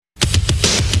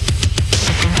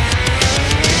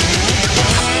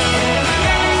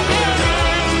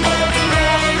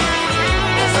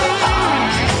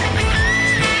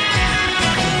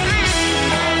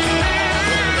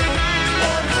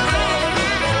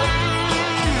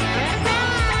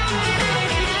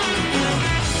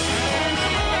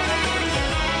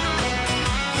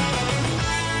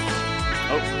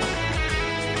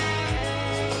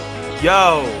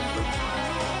Yo,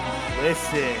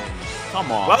 listen.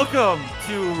 Come on. Welcome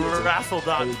to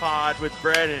Wrestle.pod with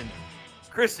Brandon,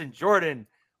 Chris, and Jordan.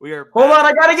 We are. Hold on,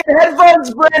 I gotta get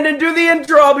headphones, Brandon. Do the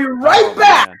intro. I'll be right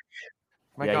back. Man.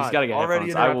 My Yeah, God, he's got to get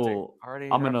already headphones.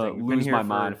 I'm going to interrupting. We've been lose here my for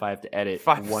mind if I have to edit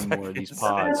 5 one more of these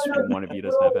seconds. pods and one of you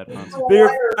doesn't have headphones. Been here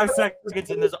for 5 seconds,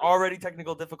 and there's already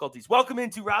technical difficulties. Welcome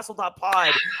into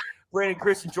Wrestle.pod. Brandon,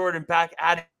 Chris, and Jordan back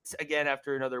at it again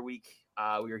after another week.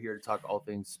 We are here to talk all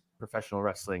things professional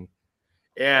wrestling.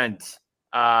 And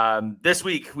this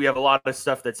week, we have a lot of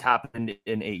stuff that's happened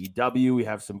in AEW. We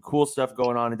have some cool stuff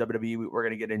going on in WWE we're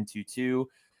going to get into too,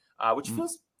 which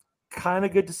feels kind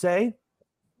of good to say.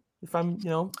 If I'm,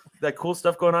 that cool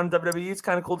stuff going on in WWE, it's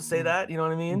kind of cool to say that. You know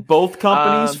what I mean? Both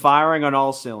companies firing on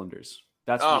all cylinders.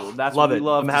 That's love what we it.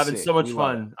 love. I'm having so much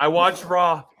fun. I watched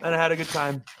Raw and I had a good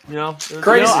time. It was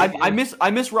Crazy. I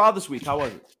miss Raw this week. How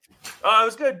was it? It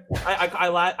was good.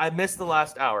 I missed the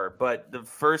last hour, but the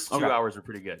first 2 hours were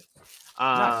pretty good.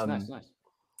 Nice.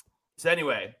 So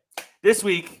anyway, this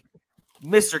week,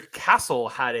 Mr. Castle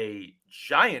had a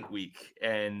giant week,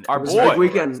 and It was a big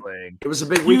weekend. It was a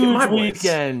big weekend. Huge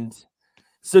weekend.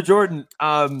 So Jordan,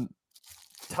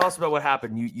 tell us about what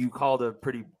happened. You called a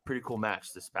pretty cool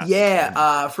match this past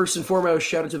weekend. First and foremost,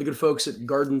 shout out to the good folks at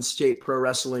Garden State Pro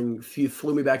Wrestling.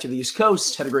 Flew me back to the East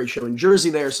Coast, had a great show in Jersey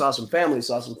there, saw some family,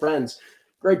 saw some friends.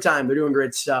 Great time. They're doing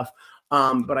great stuff.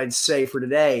 But I'd say for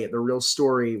today, the real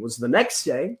story was the next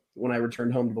day when I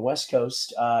returned home to the West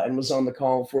Coast and was on the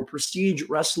call for Prestige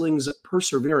Wrestling's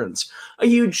Perseverance, a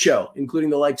huge show, including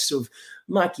the likes of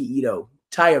Maki Ito,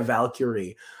 Taya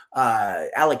Valkyrie,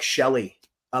 Alex Shelley,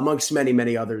 amongst many,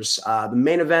 many others. The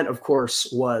main event, of course,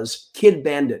 was Kidd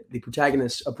Bandit, the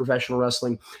protagonist of professional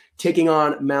wrestling, taking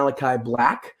on Malakai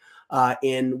Black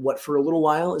in what for a little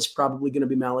while is probably going to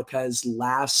be Malakai's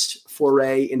last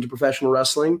foray into professional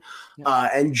wrestling.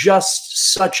 And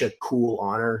just such a cool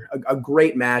honor, a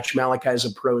great match. Malakai is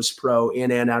a pro's pro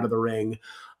in and out of the ring.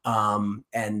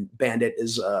 And Bandit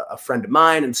is a friend of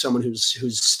mine and someone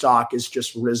whose stock has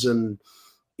just risen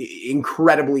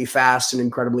incredibly fast and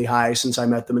incredibly high since I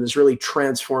met them, and has really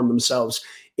transformed themselves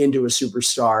into a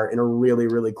superstar in a really,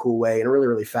 really cool way, in a really,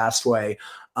 really fast way.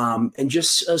 And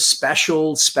just a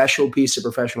special piece of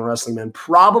professional wrestling, man.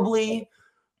 Probably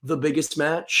the biggest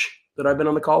match that I've been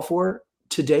on the call for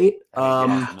to date.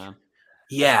 Yeah,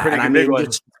 pretty and big one.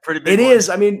 It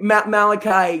is. I mean,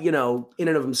 Malakai, in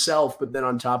and of himself, but then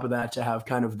on top of that, to have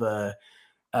kind of the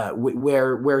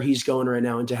where he's going right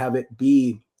now, and to have it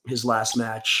be his last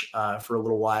match for a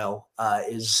little while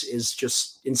is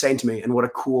just insane to me. And what a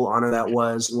cool honor that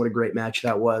was, and what a great match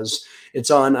that was. It's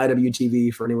on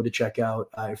IWTV for anyone to check out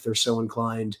if they're so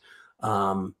inclined.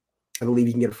 I believe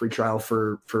you can get a free trial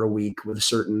for a week with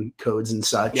certain codes and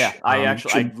such. Yeah, I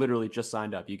literally just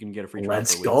signed up. You can get a free trial.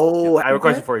 Let's for a week. go. I have a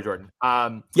question for you, Jordan.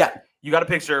 Yeah. You got a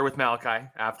picture with Malakai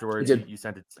afterwards. I did. You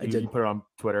sent it. I did. You put it on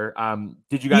Twitter.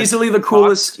 Did you guys Easily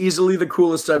the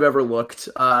coolest I've ever looked.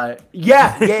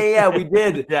 Yeah. We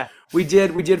did. Yeah, we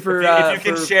did for. If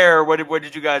you can share, what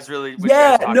did you guys really?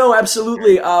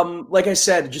 Absolutely. Like I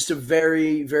said, just a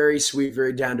very, very sweet,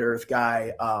 very down to earth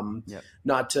guy.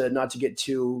 Not to get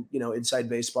too inside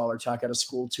baseball or talk out of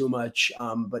school too much.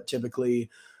 But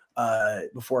typically,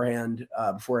 beforehand,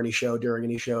 before any show, during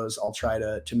any shows, I'll try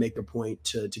to make a point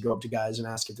to go up to guys and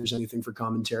ask if there's anything for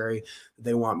commentary that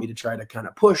they want me to try to kind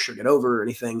of push or get over or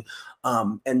anything.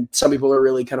 And some people are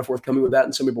really kind of forthcoming with that,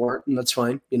 and some people aren't, and that's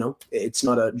fine. It's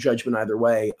not a judgment either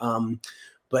way.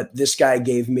 But this guy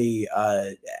gave me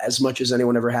as much as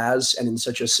anyone ever has, and in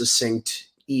such a succinct,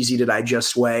 easy to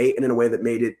digest way, and in a way that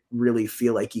made it really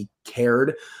feel like he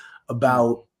cared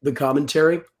about the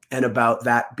commentary and about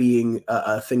that being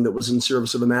a thing that was in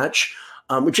service of the match,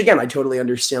 which again, I totally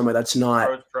understand why that's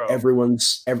not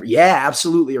everyone's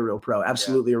absolutely a real pro, a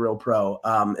real pro.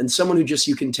 And someone who just,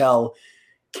 you can tell,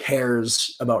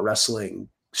 cares about wrestling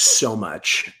so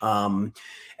much. And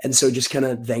so just kind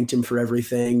of thanked him for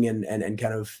everything and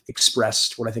kind of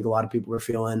expressed what I think a lot of people were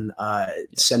feeling,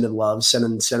 sending love,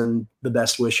 sending the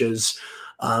best wishes.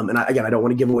 And I don't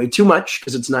want to give away too much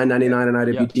because it's $9.99 on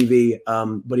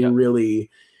IWTV. But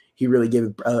he really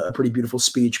gave a pretty beautiful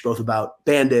speech, both about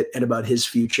Bandit and about his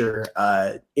future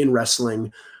in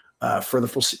wrestling for the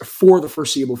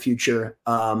foreseeable future,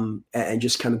 and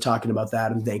just kind of talking about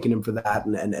that and thanking him for that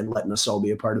and letting us all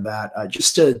be a part of that.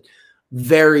 Just a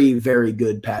very, very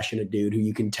good, passionate dude who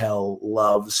you can tell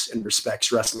loves and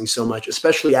respects wrestling so much,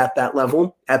 especially at that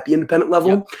level, at the independent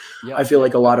level. I feel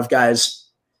like a lot of guys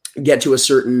get to a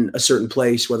certain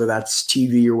place, whether that's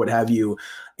TV or what have you,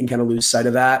 and kind of lose sight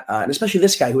of that. And especially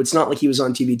this guy, who it's not like he was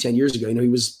on TV 10 years ago. He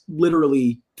was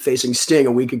literally facing Sting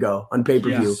a week ago on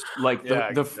pay-per-view. Yes. Like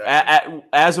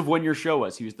as of when your show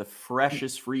was, he was the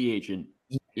freshest free agent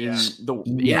in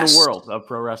the world of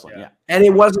pro wrestling. Yeah. And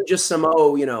it wasn't just some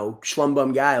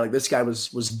schlumbum guy. Like, this guy was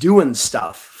doing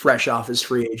stuff fresh off his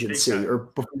free agency or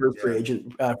before free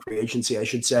agency, I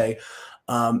should say.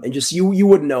 And just you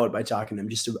wouldn't know it by talking to him.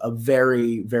 Just a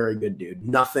very, very good dude.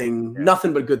 Nothing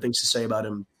but good things to say about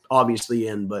him, obviously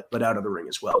but out of the ring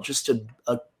as well. Just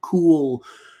a cool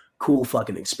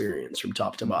fucking experience from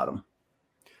top to bottom.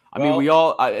 We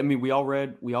all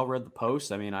read the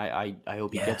post. I mean, I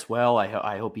hope he gets well.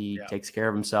 I hope he takes care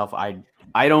of himself. We're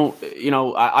not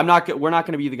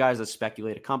going to be the guys that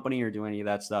speculate a company or do any of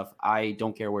that stuff. I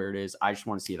don't care where it is. I just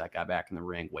want to see that guy back in the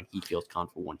ring when he feels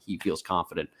comfortable, when he feels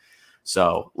confident.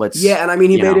 So let's. Yeah, and I mean,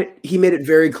 he made it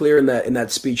very clear in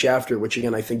that speech after, which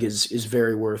again I think is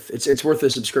very worth. It's worth the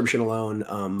subscription alone,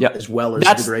 as well as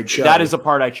the great show. That is the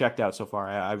part I checked out so far.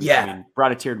 I mean,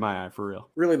 brought a tear to my eye for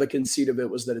real. Really, the conceit of it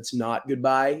was that it's not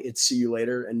goodbye; it's see you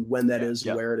later, and when that is,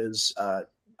 where it is,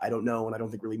 I don't know, and I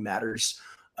don't think really matters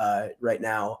right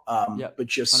now. But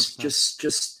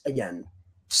just again,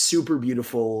 super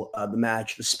beautiful the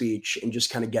match, the speech, and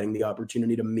just kind of getting the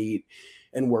opportunity to meet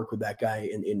and work with that guy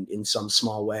in some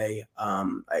small way.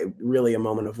 Really a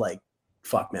moment of like,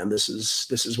 fuck, man, this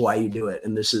is why you do it.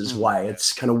 And this is why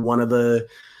it's kind of it's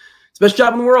the best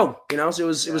job in the world, So it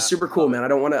was super cool, man. I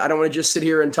don't want to just sit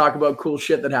here and talk about cool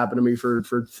shit that happened to me for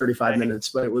 35 minutes,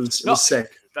 but it was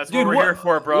sick. That's what we're here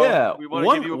for, bro. Yeah, we want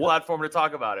to give you a platform to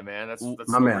talk about it, man. That's what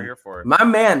we're here for. My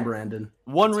man, Brandon.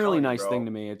 One really nice thing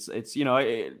to me, it's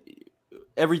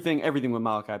everything with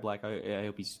Malakai Black. I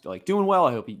hope he's like doing well.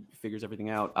 I hope he figures everything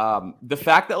out. The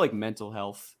fact that like mental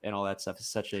health and all that stuff is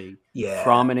such a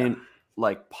prominent,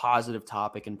 like positive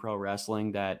topic in pro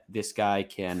wrestling, that this guy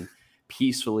can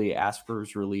peacefully ask for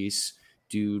his release,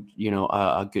 do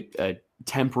a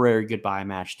temporary goodbye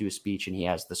match, do a speech, and he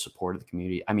has the support of the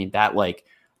community. I mean, that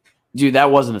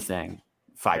that wasn't a thing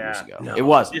 5 years ago. No. It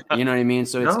wasn't. You know what I mean?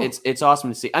 So it's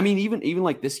awesome to see. I mean, even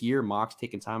like this year, Mox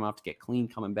taking time off to get clean,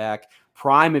 coming back,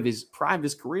 prime of his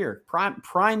career,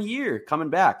 prime year coming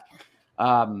back.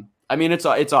 I mean, it's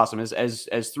awesome.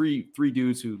 As three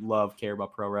dudes who care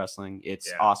about pro wrestling,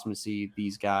 it's awesome to see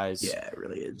these guys. Yeah, it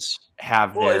really is.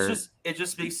 Have it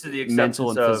just speaks to the mental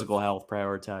and physical health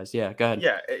prioritized. Yeah, go ahead.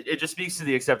 Yeah, it just speaks to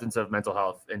the acceptance of mental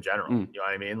health in general. You know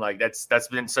what I mean? Like that's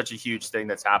been such a huge thing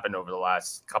that's happened over the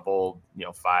last couple,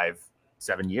 5-7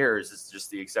 years. It's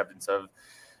just the acceptance of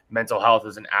mental health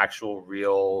as an actual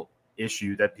real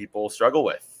issue that people struggle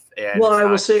with. And I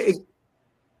will say,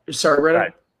 sorry,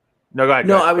 Reddit. No, go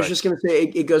ahead. I was just going to say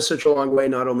it goes such a long way,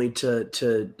 not only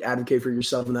to advocate for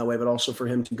yourself in that way, but also for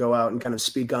him to go out and kind of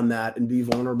speak on that and be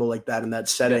vulnerable like that in that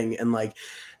setting. And like,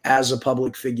 as a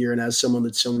public figure and as someone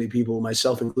that so many people,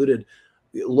 myself included,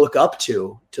 look up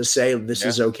to say this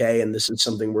is okay and this is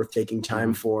something worth taking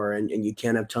time for, and you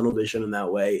can't have tunnel vision in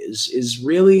that way is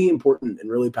really important and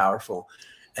really powerful.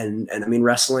 And I mean,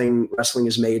 wrestling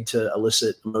is made to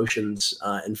elicit emotions,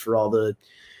 and for all the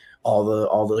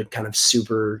kind of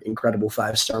super incredible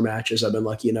 5-star matches I've been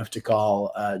lucky enough to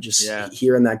call,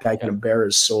 hearing that guy kind of bare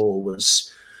his soul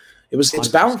it's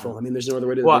powerful. I mean, there's no other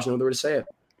way to say it.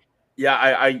 Yeah,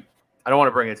 I don't want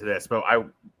to bring it to this, but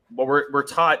we're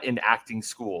taught in acting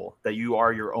school that you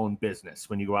are your own business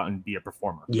when you go out and be a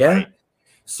performer. Yeah. Right?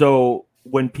 So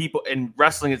when people in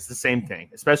wrestling, it's the same thing,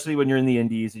 especially when you're in the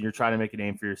indies and you're trying to make a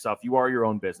name for yourself. You are your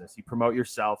own business. You promote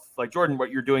yourself. Like Jordan,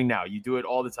 what you're doing now, you do it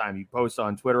all the time. You post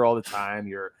on Twitter all the time.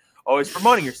 You're always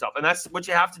promoting yourself. And that's what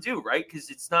you have to do, right?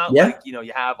 Because it's not like,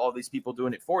 you have all these people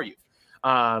doing it for you.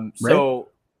 So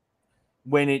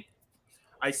when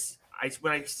I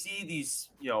see these,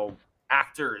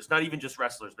 actors, not even just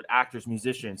wrestlers, but actors,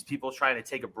 musicians, people trying to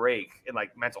take a break and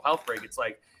like mental health break, it's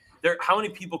like, how many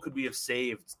people could we have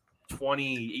saved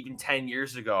 20, even 10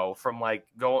 years ago from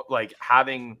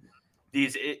having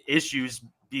these issues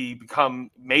become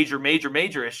major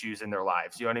issues in their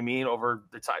lives? You know what I mean? Over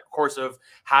the course of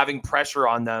having pressure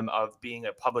on them of being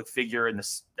a public figure in the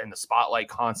spotlight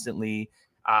constantly,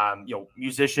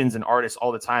 musicians and artists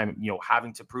all the time,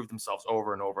 having to prove themselves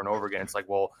over and over and over again. It's like,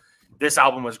 well, this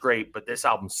album was great, but this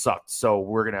album sucked, so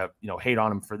we're gonna hate on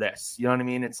them for this. You know what I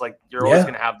mean? It's like you're always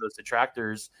gonna have those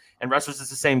detractors, and wrestlers is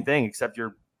the same thing, except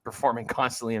you're performing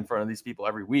constantly in front of these people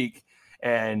every week,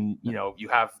 and you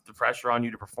have the pressure on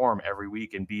you to perform every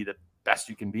week and be the best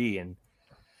you can be. And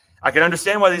I can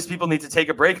understand why these people need to take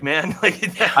a break, man.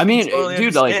 I mean, totally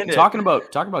dude, like it. talking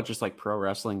about just like pro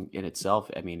wrestling in itself.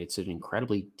 I mean, it's an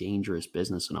incredibly dangerous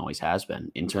business and always has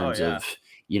been in terms of,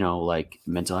 like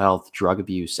mental health, drug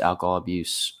abuse, alcohol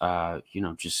abuse,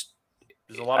 just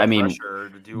there's a lot of pressure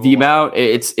to do the amount.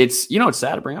 It's it's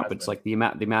sad to bring up. It's like the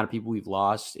amount of people we've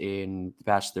lost in the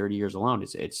past 30 years alone.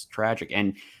 It's tragic.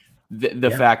 And the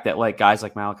fact that like guys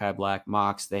like Malakai Black,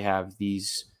 Mox, they have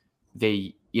these,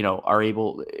 they are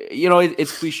able,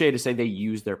 it's cliche to say they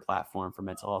use their platform for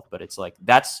mental health, but it's like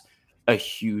that's a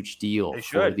huge deal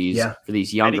for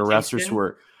these younger wrestlers who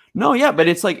are but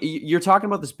it's like you're talking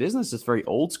about this business that's very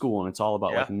old school and it's all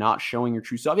about like not showing your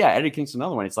true self. Eddie Kingston's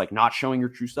another one. It's like not showing your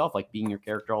true self, like being your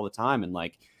character all the time, and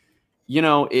like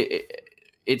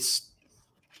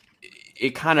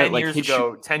it kind of like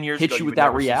 10 years ago, you with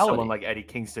that reality. Someone like Eddie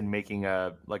Kingston making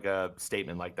a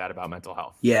statement like that about mental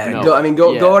health. Go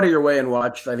out of your way and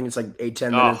watch. I think it's like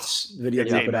 8-10 minutes video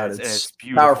they put out. It's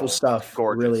powerful stuff.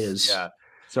 Gorgeous. It really is. Yeah.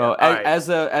 So as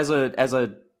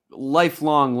a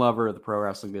lifelong lover of the pro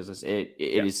wrestling business, it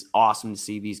is awesome to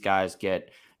see these guys get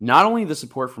not only the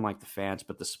support from like the fans,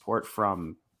 but the support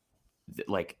from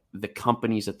like the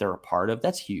companies that they're a part of.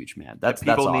 That's huge, man. That's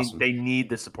awesome. They need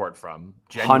the support from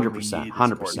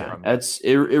 100%.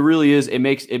 It really is. It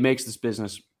makes this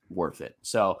business worth it.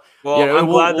 So I'm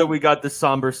glad that we got the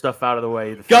somber stuff out of the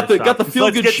way. Got the feel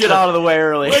good shit out of the way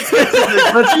early. Let's get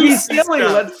silly.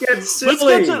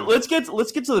 Let's get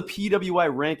to the PWI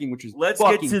ranking, which is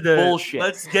bullshit.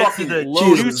 Let's get to the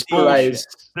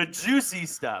juicy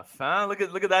stuff. Huh? Look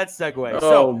at that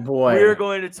segue. Boy, we're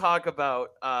going to talk about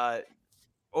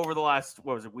over the last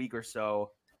week or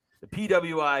so, the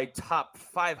PWI top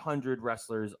 500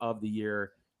 wrestlers of the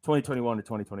year 2021 to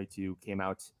 2022 came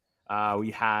out.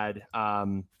 We had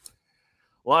there's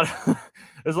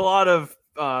a lot of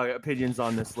opinions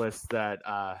on this list that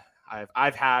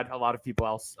I've had, a lot of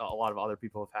other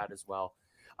people have had as well.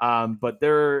 But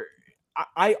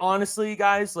I honestly,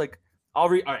 guys, like I'll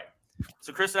read. All right.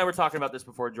 So Chris and I were talking about this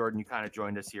before, Jordan, you kind of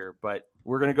joined us here, but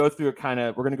we're going to go through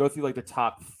like the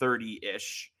top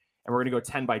 30-ish, and we're going to go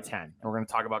 10 by 10. And we're going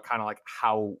to talk about kind of like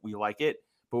how we like it.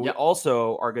 But we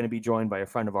also are going to be joined by a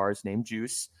friend of ours named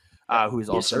Juice, who has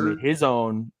also made his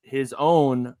own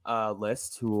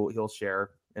list, who he'll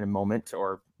share in a moment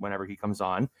or whenever he comes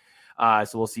on.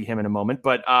 So we'll see him in a moment.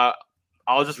 But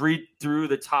I'll just read through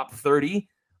the top 30.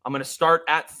 I'm going to start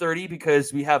at 30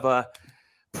 because we have a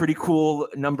pretty cool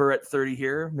number at 30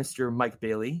 here, Mr. Mike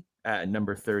Bailey at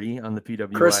number 30 on the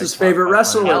PWI. Chris's favorite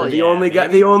wrestler, the only guy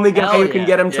who can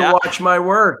get him to watch my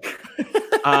work.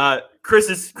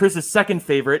 Chris's second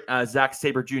favorite, Zack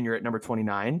Sabre Jr. at number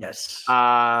 29. Yes.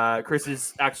 This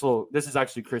is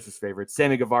actually Chris's favorite,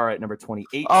 Sammy Guevara at number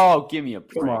 28. Oh, give me a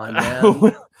break. Come on,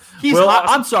 man.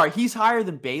 I'm sorry, he's higher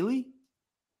than Bailey?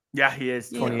 Yeah, he is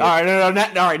 28. All right, no.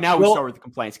 All right, now we start with the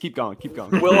complaints. Keep going.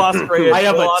 Will Ospreay. I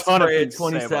have a ton of at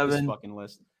 27. Fucking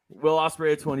list. Will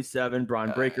Ospreay at 27.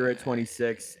 Braun Breaker at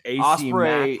 26. AC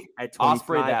Ospreay Mack at 25.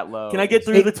 Ospreay that low. Can I get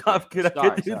through the top?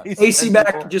 AC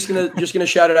Mack, just gonna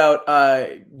shout it out.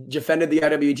 Defended the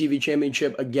IWTV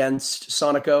Championship against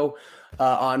Sonico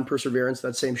on Perseverance,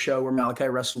 that same show where Malakai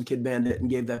wrestled Kidd Bandit and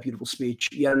gave that beautiful speech.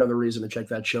 Yet another reason to check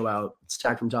that show out. It's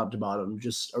tagged from top to bottom.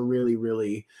 Just a really,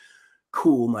 really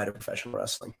cool night of professional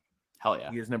wrestling. Hell yeah.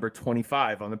 He is number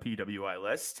 25 on the PWI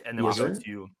list. And then we'll go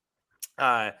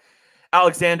to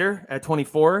Alexander at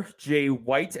 24, Jay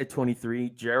White at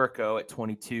 23, Jericho at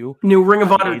 22. New Ring of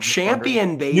Honor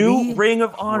champion, baby. New Ring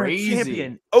of Honor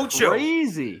champion. Ocho.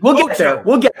 Crazy. We'll get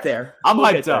there. I'm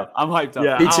hyped up.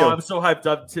 Yeah, me too. I'm so hyped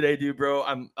up today, dude, bro.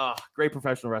 I'm great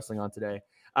professional wrestling on today.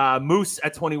 Moose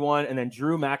at 21, and then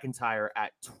Drew McIntyre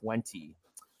at 20.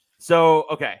 So,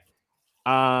 okay.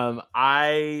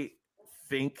 I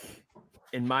think,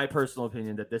 in my personal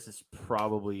opinion, that this is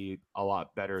probably a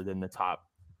lot better than the top,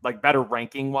 like better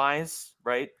ranking wise,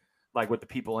 right? Like with the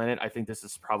people in it, I think this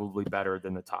is probably better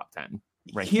than the top 10.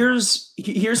 Here's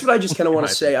what I just kind of want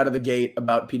to say out of the gate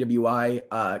about PWI,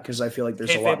 because I feel like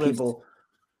there's a lot of people.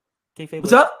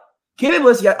 What's up? Kayfabe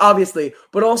list, yeah, obviously,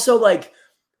 but also like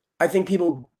I think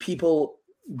people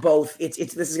both. It's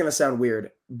this is gonna sound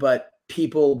weird, but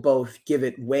people both give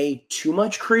it way too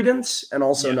much credence and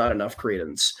also not enough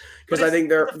credence, because I think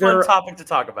they're a fun topic to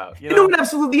talk about. You know, it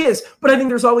absolutely is. But I think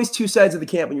there's always two sides of the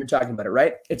camp when you're talking about it,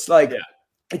 right? It's like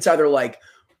it's either like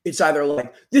it's either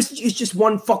like, this is just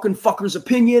one fucking fucker's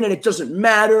opinion and it doesn't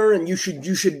matter, and you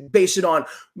should base it on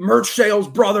merch sales,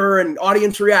 brother, and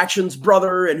audience reactions,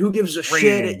 brother, and who gives a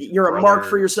shit? You're brother. A mark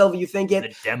for yourself if you think it.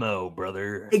 The demo,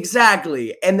 brother.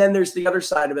 Exactly. And then there's the other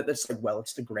side of it that's like, well,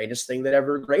 it's the greatest thing that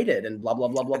ever graded, and blah, blah,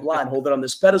 blah, blah, blah, and hold it on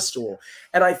this pedestal.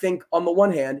 And I think on the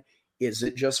one hand, is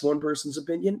it just one person's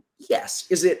opinion? Yes.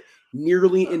 Is it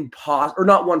nearly impossible, or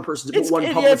not one person's, but one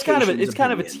publication's opinion? It's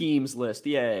kind of a team's list.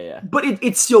 Yeah. But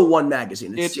it's still one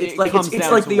magazine. It's like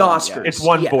the Oscars. Yeah. It's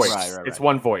one voice. Right. It's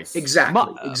one voice.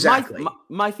 Exactly.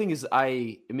 My thing is,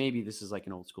 maybe this is like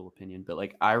an old school opinion, but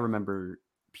like I remember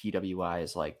PWI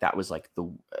is like, that was like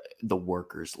the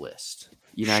workers list.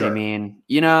 You know what I mean?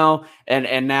 You know,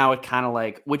 and now it kind of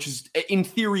like, which is in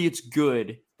theory, it's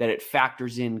good that it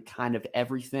factors in kind of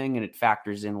everything, and it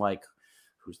factors in like,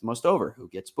 who's the most over, who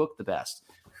gets booked the best,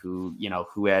 who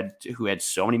had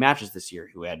so many matches this year,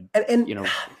 who had,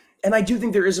 and I do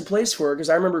think there is a place for it, because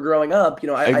I remember growing up,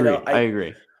 I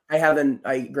agree. I haven't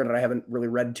really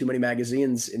read too many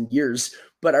magazines in years,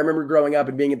 but I remember growing up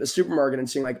and being at the supermarket and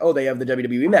seeing like, oh, they have the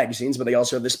WWE magazines, but they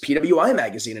also have this PWI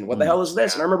magazine, and what the hell is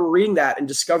this? And I remember reading that and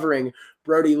discovering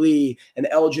Brody Lee and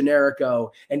El Generico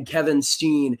and Kevin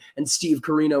Steen and Steve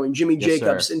Corino and Jimmy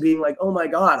Jacobs, and being like, oh my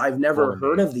God, I've never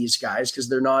heard of these guys because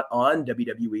they're not on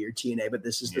WWE or TNA, but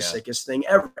this is the sickest thing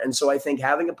ever. And so I think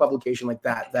having a publication like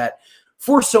that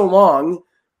for so long,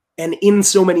 and in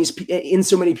so many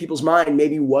people's mind,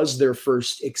 maybe was their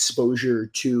first exposure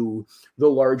to the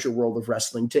larger world of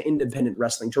wrestling, to independent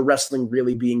wrestling, to wrestling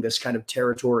really being this kind of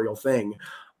territorial thing.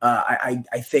 I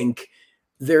think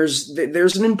there's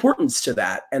an importance to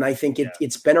that. And I think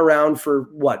it's been around for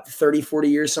 30, 40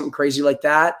 years, something crazy like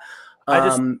that. I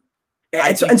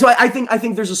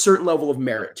think there's a certain level of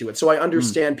merit to it. So I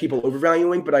understand people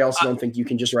overvaluing, but I also don't think you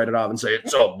can just write it off and say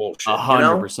it's all bullshit.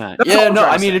 100%. Yeah, no,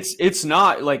 I mean it's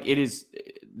not like it is.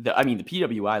 The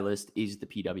PWI list is the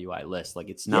PWI list. Like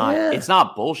it's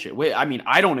not bullshit. I mean,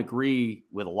 I don't agree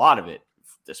with a lot of it,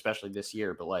 especially this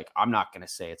year, but like I'm not gonna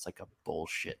say it's like a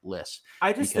bullshit list.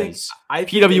 I think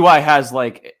PWI has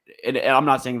like, and I'm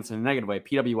not saying this in a negative way,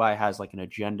 PWI has like an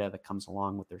agenda that comes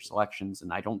along with their selections,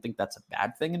 and I don't think that's a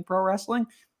bad thing in pro wrestling.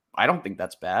 I don't think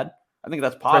that's bad. I think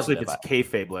that's positive. Especially if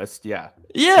it's kayfabe list,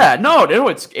 no,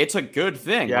 it's a good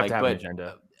thing. You have to have an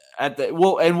agenda.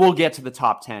 We'll get to the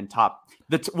top 10,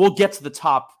 we'll get to the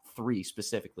top 3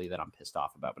 specifically that I'm pissed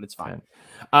off about, but it's fine.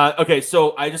 Okay,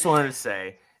 so I just wanted to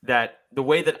say that the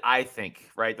way that I think,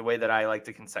 right, the way that I like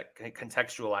to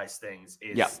contextualize things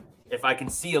is if I can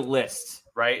see a list,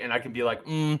 right, and I can be like,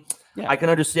 I can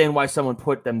understand why someone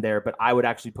put them there, but I would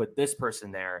actually put this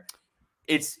person there.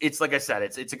 It's like I said,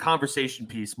 it's a conversation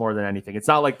piece more than anything. It's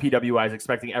not like PWI is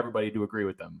expecting everybody to agree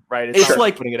with them, right? It's not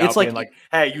like putting it out being like,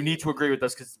 hey, you need to agree with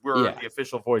us because we're the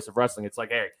official voice of wrestling. It's like,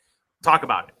 hey, talk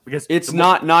about it, because it's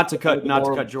not to cut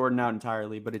Jordan out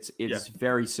entirely, but it's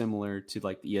very similar to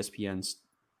like the ESPN's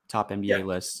top NBA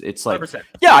lists. It's like, 100%.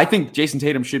 I think Jason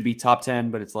Tatum should be top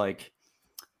 10, but it's like,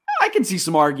 I can see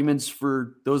some arguments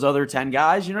for those other 10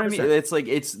 guys. You know what I mean? It's like,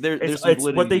 there's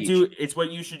what they do. It's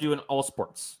what you should do in all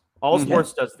sports. All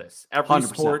sports does this. Every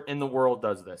 100%. Sport in the world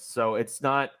does this. So it's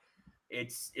not,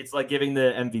 it's like giving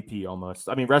the MVP almost.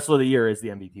 I mean, Wrestler of the Year is the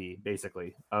MVP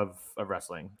basically of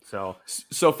wrestling. So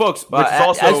folks, which is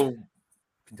also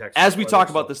as we talk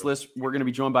about this list, we're going to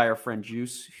be joined by our friend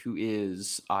Juice, who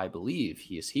is, I believe,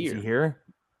 he is here. Is he here?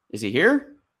 Is he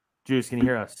here? Juice, can you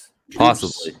hear us?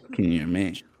 Possibly. Can you hear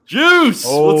me? Juice,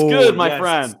 what's good, my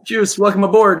friend? Juice, welcome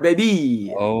aboard,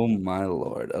 baby. Oh my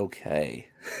Lord. Okay.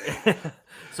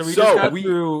 So we just got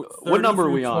through. What number are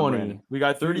we on? 20. We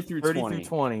got 30 through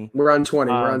 20. We're on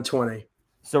 20. We're on 20.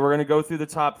 So we're gonna go through the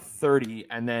top 30,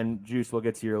 and then Juice will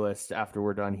get to your list after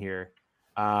we're done here.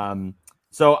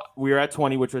 So we are at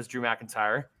 20, which was Drew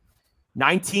McIntyre.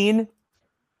 19,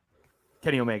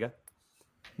 Kenny Omega.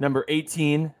 Number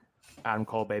 18, Adam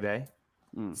Cole Bebe.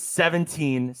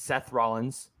 17, Seth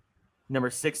Rollins. Number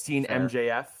 16,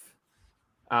 MJF.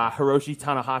 Hiroshi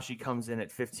Tanahashi comes in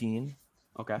at 15.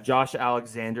 Okay. Josh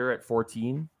Alexander at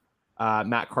 14.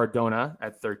 Matt Cardona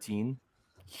at 13.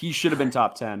 He should have been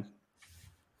top 10.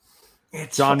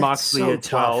 John Moxley at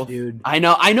 12. Tough, dude. I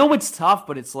know it's tough,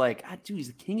 but it's like, dude, he's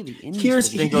the king of the indies. Here's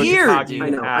the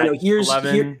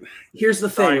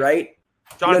thing, right?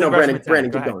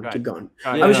 Brandon, keep going.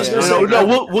 I was just going to say,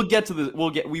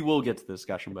 we will get to the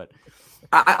discussion, but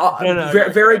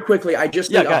very quickly, I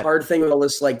just think a hard thing with a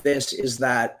list like this is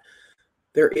that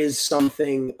there is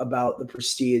something about the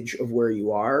prestige of where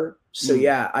you are. So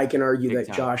I can argue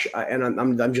that Josh, and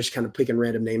I'm just kind of picking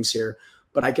random names here,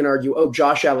 But I can argue,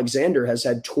 Josh Alexander has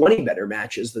had 20 better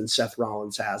matches than Seth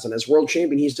Rollins has. And as world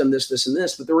champion, he's done this, this, and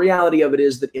this. But the reality of it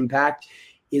is that Impact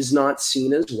is not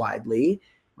seen as widely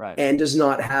and does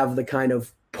not have the kind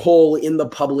of pull in the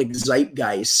public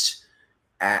zeitgeist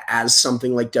as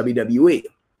something like WWE.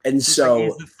 And so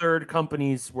he's the third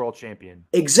company's world champion.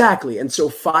 Exactly. And so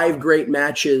 5 great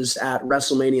matches at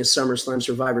WrestleMania, SummerSlam,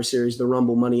 Survivor Series, the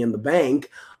Rumble, Money in the Bank,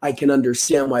 I can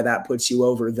understand why that puts you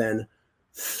over than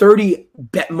 30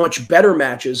 much better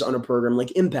matches on a program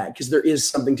like Impact, because there is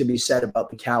something to be said about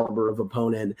the caliber of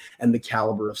opponent and the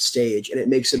caliber of stage, and it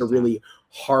makes it a really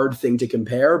hard thing to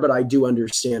compare. But I do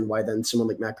understand why then someone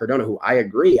like Matt Cardona, who I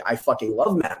agree, I fucking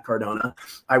love Matt Cardona.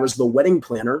 I was the wedding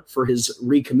planner for his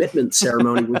recommitment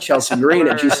ceremony with Chelsea Green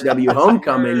at GCW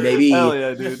Homecoming, baby. Hell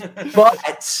yeah, dude.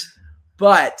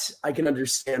 But I can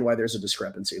understand why there's a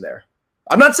discrepancy there.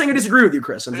 I'm not saying I disagree with you,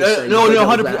 Chris. I'm just saying no,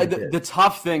 100%. The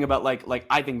tough thing about like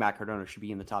I think Matt Cardona should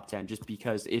be in the top 10 just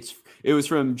because it was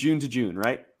from June to June,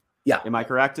 right? Yeah. Am I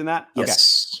correct in that?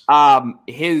 Yes.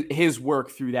 Okay. His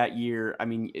work through that year, I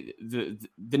mean,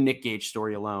 the Nick Gage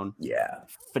story alone,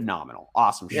 phenomenal,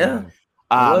 awesome shit. Yeah. It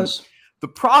was. The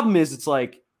problem is, it's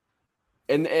like,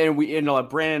 and we,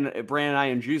 Brandon and I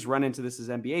and Juice run into this as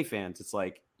NBA fans. It's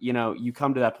like, you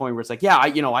come to that point where it's like,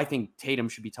 I think Tatum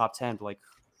should be top 10, but like,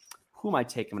 who am I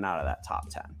taking out of that top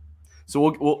 10?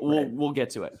 So we'll get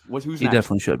to it. Who's he next?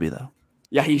 Definitely should be though.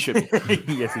 Yeah, he should be.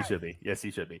 Yes, he should be. Yes,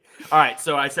 he should be. All right,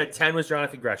 so I said 10 was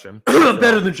Jonathan Gresham.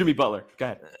 Better than Jimmy Butler. Go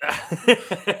ahead.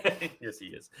 Yes, he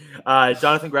is.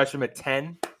 Jonathan Gresham at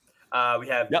 10. We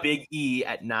have Big E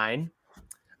at 9.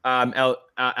 El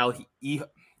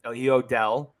Hijo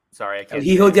Sorry, I can't. El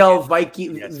Hijo del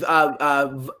Vikingo.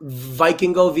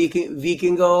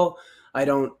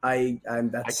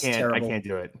 That's terrible. I can't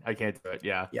do it.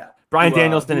 Yeah. Brian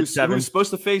Danielson at 7. Who's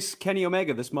supposed to face Kenny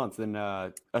Omega this month, and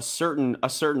a certain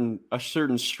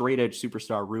straight edge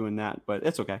superstar ruined that, but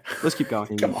it's okay. Let's keep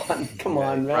going. Come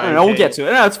on, man. I don't know, we'll get to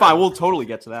it. No, it's fine. We'll totally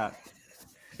get to that.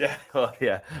 Yeah. Well,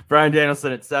 yeah. Brian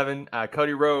Danielson at 7.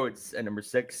 Cody Rhodes at number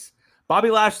 6.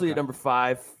 Bobby Lashley at number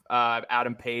 5.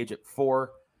 Adam Page at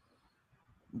 4.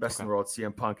 Best in the world,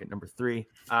 CM Punk at number 3.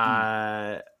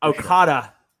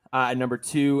 Okada at number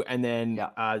 2, and then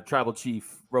Tribal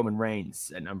Chief Roman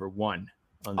Reigns at number 1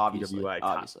 on the PWI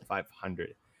top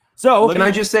 500. So can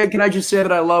I just say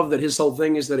that I love that his whole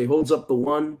thing is that he holds up the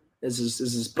 1 as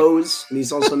his pose, and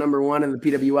he's also number 1 in the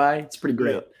PWI. It's pretty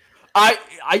great. Yeah.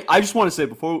 I just want to say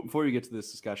before we get to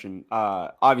this discussion,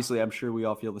 obviously I'm sure we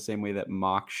all feel the same way that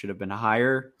Mock should have been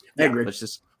higher. I agree. Let's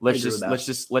just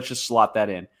slot that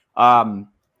in.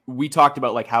 We talked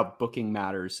about like how booking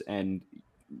matters and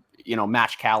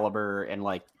match caliber and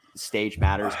like stage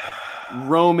matters.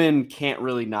 Roman can't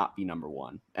really not be number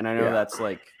 1, and I know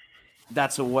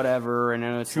that's a whatever. I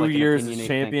know it's 2 years as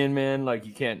champion, man. Like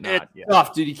you can't not. It's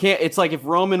tough, dude. You can't. It's like if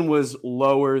Roman was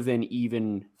lower than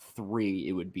even 3,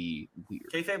 it would be weird.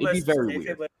 It'd be very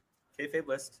weird. Kayfabe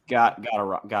list. Gotta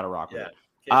rock with it.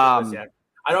 I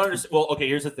don't understand. Well, okay.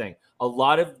 Here's the thing. A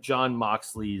lot of Jon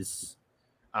Moxley's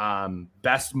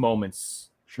best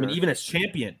moments. Sure. I mean, even as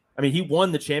champion. I mean, he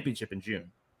won the championship in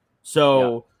June.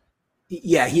 So,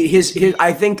 his.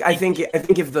 I think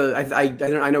if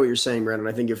I know what you're saying, Brandon.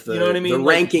 I think if the the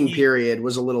ranking period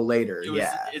was a little later,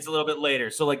 it's a little bit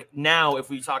later. So, like now, if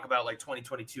we talk about like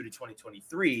 2022 to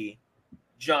 2023,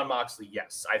 Jon Moxley,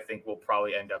 yes, I think will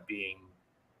probably end up being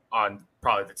on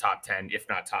probably the top 10, if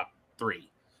not top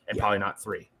 3, and probably not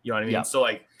 3. You know what I mean? Yeah. So,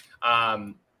 like,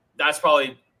 that's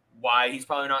probably why he's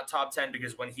probably not top 10,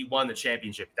 because when he won the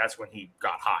championship, that's when he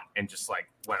got hot and just like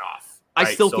went off. Right?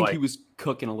 I still think he was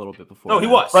cooking a little bit before. No, he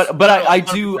was. But I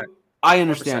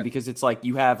understand 100%. Because it's like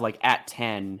you have like at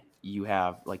 10, you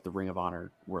have like the Ring of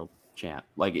Honor world champ.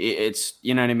 Like it's,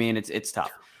 you know what I mean? It's tough.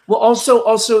 Well,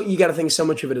 also you got to think so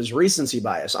much of it is recency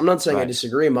bias. I'm not saying I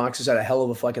disagree. Mox has had a hell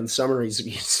of a fucking summer.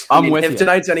 If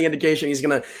tonight's any indication, he's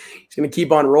gonna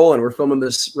keep on rolling. We're filming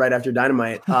this right after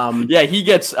Dynamite. He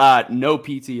gets no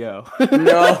PTO.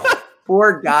 No,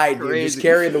 poor guy, dude. He's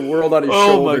carrying the world on his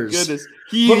shoulders. Oh my goodness,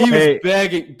 he was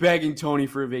begging Tony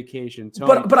for a vacation.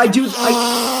 Tony. But I do.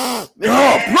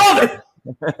 Brother.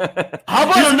 How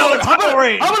about another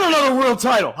world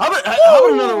title? How about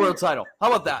another world title? How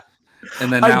about that?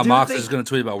 And then now Mox is going to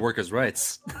tweet about workers'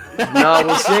 rights. No,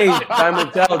 we'll see. Time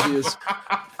will tell, Juice.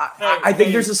 I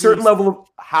think there's a certain level of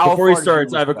Before he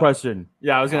starts, I have a question.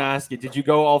 Yeah, I was going to ask you. Did you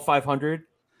go all 500?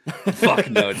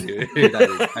 Fuck no, dude.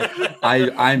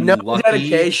 I'm no lucky.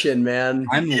 dedication, man.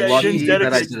 I'm lucky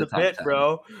that I did the bit,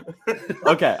 bro.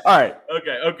 Okay, all right.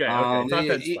 Okay. Top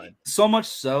 10's fine. So much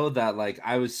so that like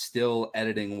I was still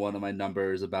editing one of my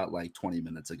numbers about like 20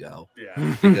 minutes ago.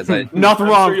 Yeah, because nothing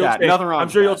wrong with that. Nothing wrong. I'm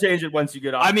sure you'll change it once you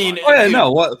get off. I mean,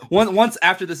 once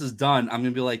after this is done, I'm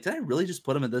gonna be like, did I really just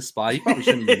put him in this spot? You probably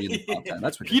shouldn't even be in the top 10.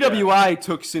 That's ridiculous. PWI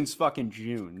took since fucking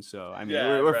June, so I mean,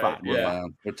 we're fine.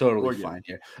 We're totally fine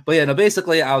here. But yeah, no,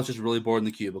 basically, I was just really bored in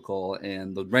the cubicle,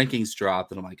 and the rankings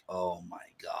dropped, and I'm like, oh my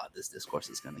god, this discourse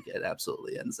is gonna get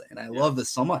absolutely insane. I love this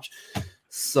so much.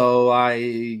 So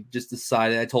I just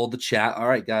decided, I told the chat, all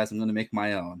right, guys, I'm going to make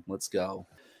my own. Let's go.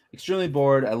 Extremely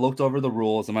bored. I looked over the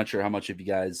rules. I'm not sure how much you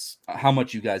guys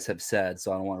have said,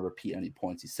 so I don't want to repeat any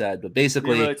points you said. But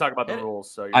basically, we really talk about the rules.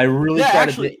 So I really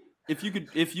if you could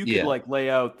like lay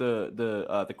out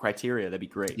the criteria, that'd be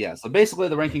great. Yeah. So basically,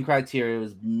 the ranking criteria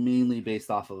was mainly based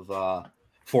off of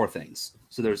 4 things.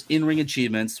 So there's in-ring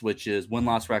achievements, which is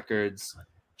win-loss records,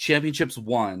 championships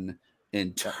won,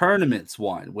 and tournaments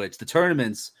won, which the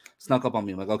tournaments snuck up on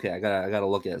me. I'm like, okay, I gotta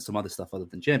look at some other stuff other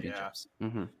than championships. Yeah.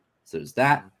 Mm-hmm. So there's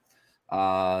that.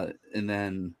 And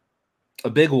then a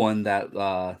big one that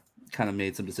kind of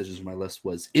made some decisions on my list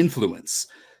was influence.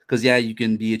 Because you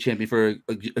can be a champion for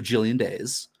a jillion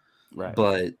days, right?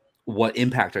 But what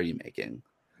impact are you making?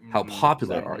 How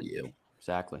popular are you?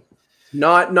 Exactly.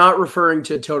 Not referring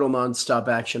to total nonstop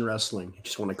action wrestling. I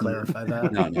just want to clarify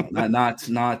that. No, not.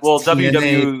 Well,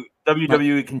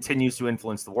 WWE continues to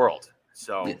influence the world.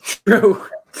 So true.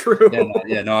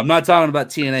 No, I'm not talking about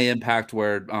TNA Impact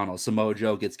where I don't know Samoa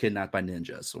Joe gets kidnapped by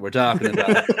ninjas. We're talking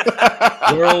about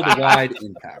worldwide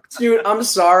impact. Dude, I'm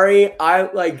sorry. I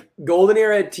like Golden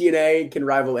Era at TNA can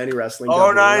rival any wrestling.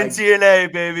 09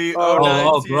 TNA, baby.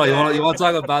 Oh, bro, you want to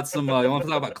talk about some? You want to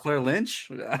talk about Claire Lynch?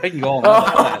 I can go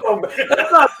on.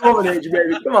 That's not Golden Age,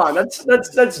 baby. Come on,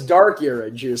 that's dark era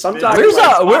juice. I'm talking.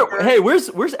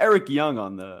 Where's Eric Young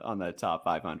on the top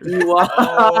 500? I want to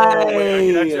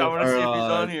see if he's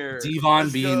on here. Devon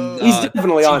being he's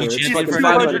definitely on here. It's like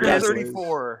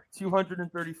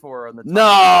 234 on the top. No,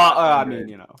 I mean,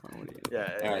 Yeah.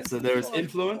 All right, so there's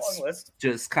influence,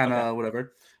 just kind of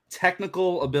whatever.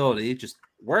 Technical ability, just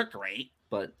work rate,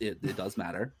 but it does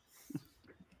matter.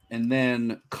 And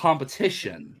then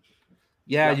competition.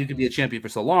 Yeah, you could be a champion for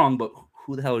so long, but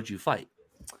who the hell would you fight?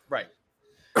 Right.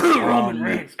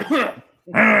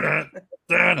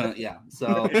 Yeah.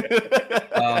 So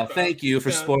thank you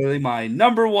for spoiling my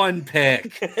number one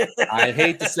pick. I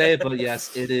hate to say it, but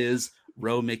yes, it is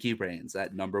Mickey Reigns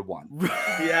at number 1.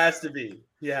 He has to be.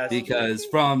 Because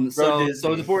so it's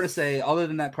important to say, other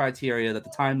than that criteria, that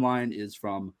the timeline is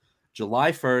from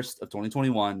July 1st of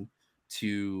 2021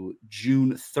 to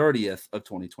June 30th of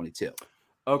 2022.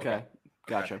 Okay.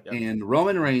 Gotcha. And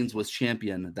Roman Reigns was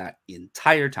champion that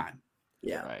entire time.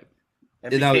 Yeah. Right.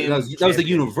 And that was the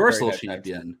Universal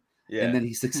champion. Yeah. And then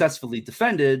he successfully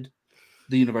defended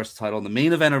the Universal title in the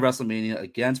main event of WrestleMania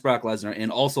against Brock Lesnar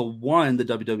and also won the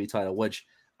WWE title, which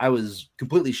I was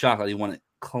completely shocked that he won it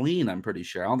clean, I'm pretty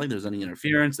sure. I don't think there was any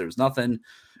interference. There was nothing.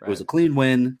 Right. It was a clean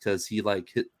win because he for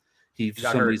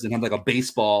some reason had like a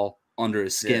baseball under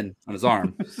his skin on his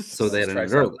arm. So they had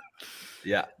it early.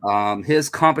 Yeah. His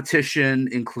competition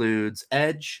includes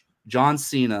Edge, John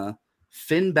Cena,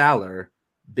 Finn Balor,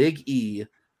 Big E,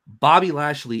 Bobby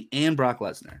Lashley, and Brock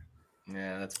Lesnar.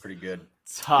 Yeah, that's pretty good.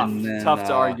 Tough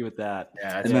to argue with that.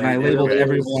 Yeah, and then I labeled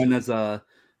everyone as a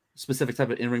specific type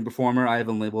of in-ring performer. I have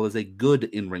them labeled as a good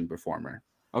in-ring performer.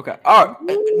 Okay. All right.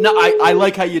 No, I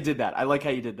like how you did that.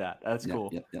 That's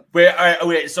cool. Yeah.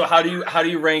 Wait. So how do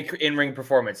you rank in-ring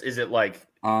performance? Is it like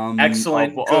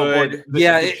excellent, good?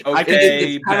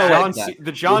 Okay.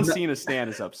 The John Cena stand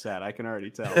is upset. I can already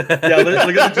tell. Yeah, look at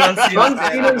the John Cena. John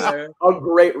Cena's a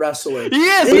great wrestler. He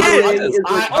is.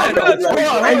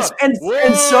 And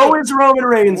so is Roman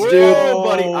Reigns, dude.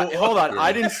 Buddy, hold on.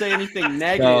 I didn't say anything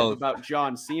negative about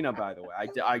John Cena, by the way.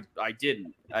 I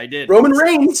didn't. Roman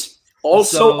Reigns.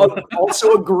 Also a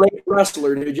great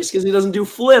wrestler, dude. Just because he doesn't do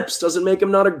flips doesn't make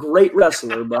him not a great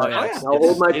wrestler. But I'll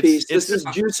hold my peace. This is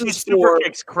Juice's for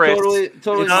kicks, Chris. Totally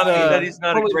that he's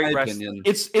not a great wrestler.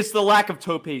 It's the lack of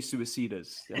tope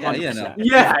suicidas. Yeah. And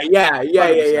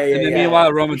then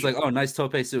meanwhile, Roman's like, "Oh, nice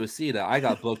tope suicida. I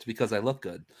got booked because I look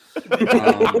good.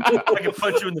 I can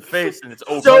punch you in the face and it's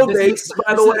over." So baked,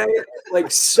 by the way,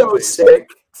 like so sick.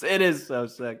 It is so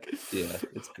sick. Yeah,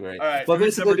 it's great. All right, but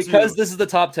basically, because this is the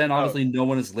top 10, obviously no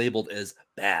one is labeled as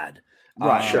bad.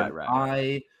 Right.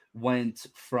 I went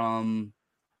from,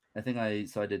 I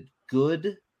did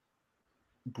good,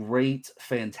 great,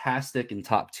 fantastic, and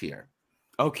top tier.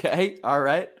 Okay. All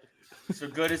right. So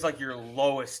good is like your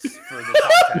lowest for the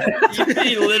top 10.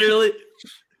 He literally.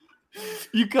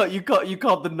 You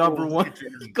called the number one.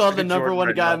 You called the number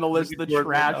one guy on the list the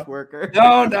trash worker.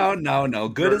 No.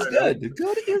 Good is good.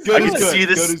 Good is good. I can see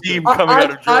the steam coming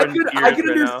out of Jordan's ears I could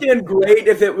understand great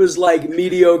if it was like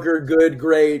mediocre, good,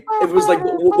 great. If it was like the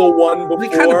one before. They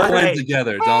kind of blend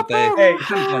together, don't they? Hey,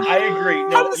 I agree.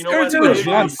 No, you know what? Doing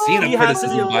John Cena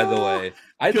criticism, by the way.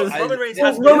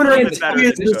 Roman Reigns is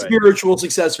the spiritual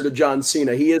successor to John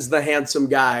Cena. He is the handsome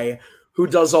guy who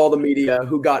does all the media,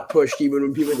 who got pushed even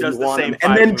when people didn't want him.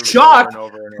 And then Chuck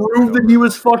proved that he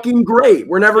was fucking great.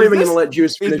 We're never even going to let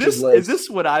Juice finish his list. Is this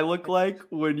what I look like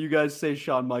when you guys say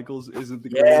Shawn Michaels isn't the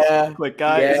greatest quick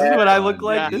guy? Is this what I look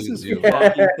like? This is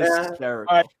fucking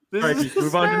hysterical. All right,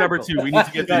 move on to number 2. We need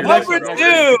to get to number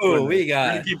 2. We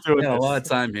got a lot of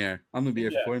time here. I'm going to be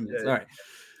here for 40 minutes. All right.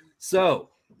 So,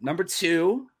 number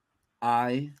 2,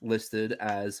 I listed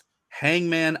as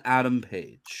Hangman Adam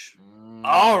Page.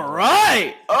 All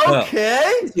right. Okay.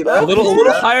 A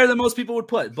little higher than most people would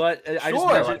put, but I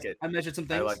measured some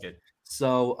things. I like it.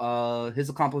 So his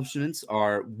accomplishments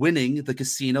are winning the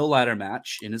casino ladder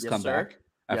match in his comeback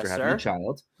after having a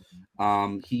child.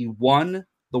 He won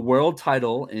the world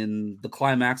title in the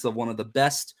climax of one of the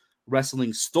best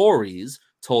wrestling stories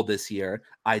told this year.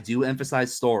 I do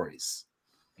emphasize stories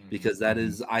because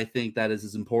I think that is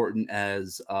as important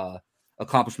as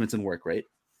accomplishments and work rate.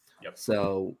 Yep.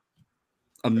 So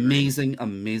amazing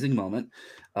moment.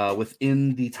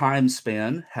 Within the time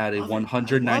span, had a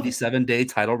 197-day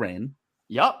title reign.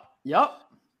 Yep.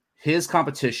 His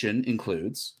competition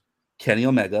includes Kenny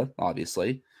Omega,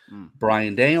 obviously,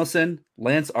 Bryan Danielson,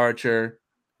 Lance Archer,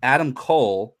 Adam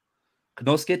Cole,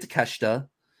 Konosuke Takeshita,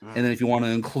 and then if you want to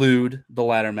include the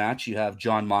ladder match, you have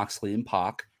Jon Moxley and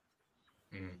Pac,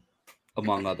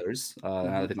 among others.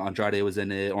 I think Andrade was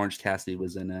in it, Orange Cassidy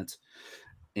was in it,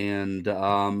 and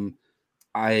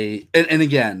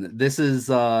again, this is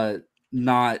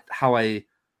not how I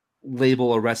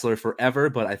label a wrestler forever,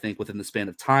 but I think within the span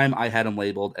of time, I had him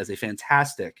labeled as a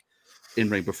fantastic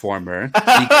in-ring performer,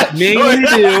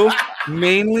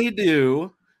 mainly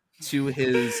due to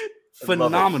his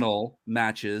phenomenal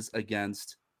matches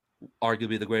against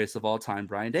arguably the greatest of all time,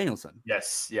 Bryan Danielson.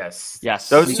 Yes.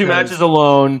 Those two matches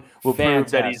alone will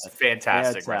prove that he's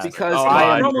fantastic. Because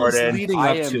promos leading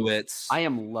up to it, I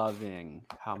am loving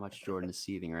how much Jordan is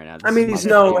seething right now. This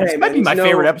might be my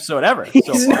favorite episode ever.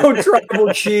 He's no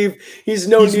tribal chief. He's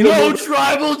no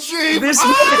tribal chief. This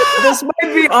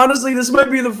might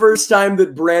be the first time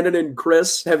that Brandon and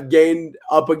Chris have gained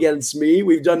up against me.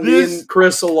 We've done me and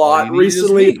Chris a lot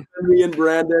recently. Me and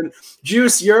Brandon.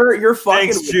 Juice, you're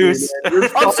fucking. Thanks, Juice.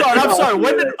 I'm sorry.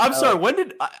 When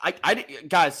did I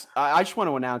guys? I just want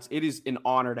to announce it is an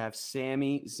honor to have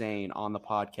Sami Zayn on the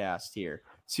podcast here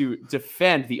to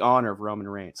defend the honor of Roman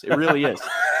Reigns. It really is.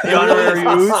 The honorary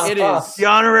oos. It is. The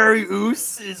honorary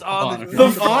oos is on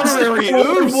the honorary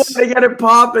oos. They get it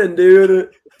popping,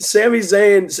 dude. Sami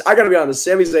Zayn, I gotta be honest.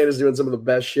 Sami Zayn is doing some of the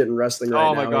best shit in wrestling right now.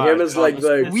 Oh my god, him is like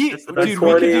we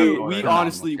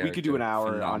could do an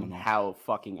hour on how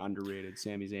fucking underrated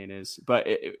Sami Zayn is. But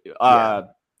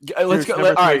let's go.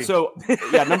 All right, so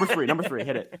number three,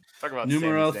 hit it. Talk about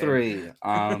numero 3.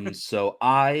 So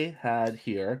I had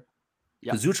here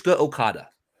Kazuchika Okada.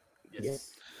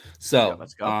 Yes. So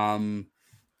let's go.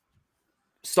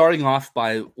 Starting off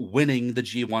by winning the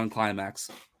G1 climax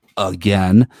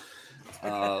again.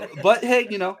 But hey,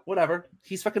 whatever.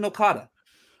 He's fucking Okada.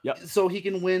 Yep. So he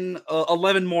can win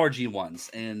 11 more G1s,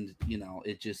 and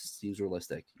it just seems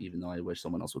realistic. Even though I wish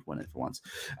someone else would win it for once.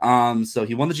 So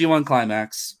he won the G1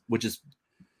 climax, which is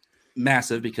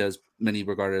massive because many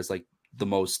regard it as like the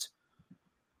most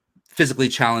physically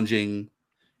challenging,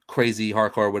 crazy,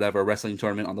 hardcore, whatever wrestling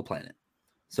tournament on the planet.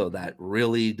 So that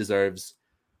really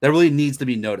needs to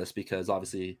be noticed because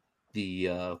obviously the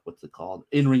what's it called?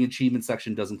 In-ring achievement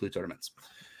section does include tournaments.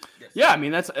 Yeah, I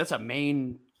mean that's a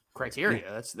main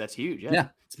criteria. That's huge. Yeah,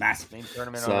 it's massive. Main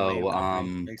tournament. So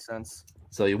makes sense.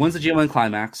 So he wins the G1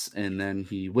 climax, and then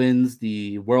he wins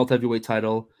the World Heavyweight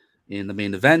title in the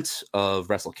main event of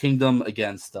Wrestle Kingdom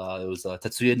against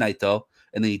Tetsuya Naito,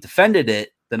 and then he defended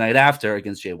it the night after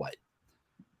against Jay White,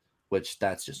 which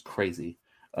that's just crazy.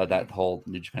 That whole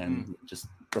New Japan just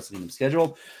Wrestle Kingdom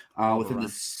schedule. Within the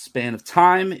span of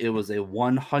time, it was a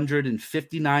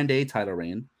 159-day title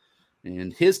reign,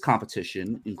 and his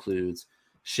competition includes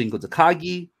Shingo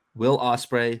Takagi, Will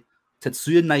Ospreay,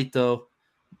 Tetsuya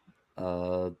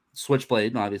Naito,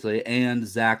 Switchblade, obviously, and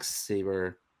Zack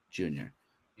Sabre Jr.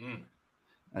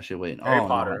 Actually, wait. Harry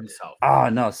Potter himself. Oh,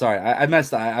 no, sorry. I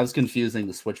messed up. I was confusing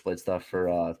the Switchblade stuff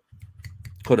for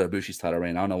Kota Ibushi's title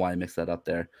reign. I don't know why I mixed that up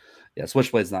there. Yeah,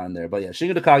 Switchblade's not in there. But yeah,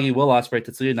 Shingo Takagi, Will Ospreay,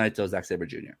 Tetsuya Naito, Zack Sabre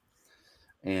Jr.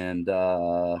 And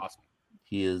awesome.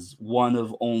 He is one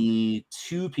of only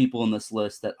 2 people in this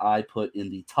list that I put in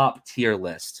the top tier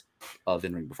list of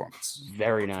in-ring performance.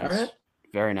 Very nice. Right.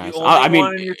 Very nice. The only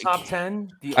one in your top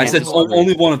 10? I said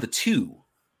only one of the 2.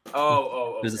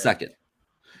 Okay. There's a second.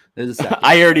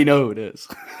 I already know who it is.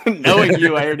 Knowing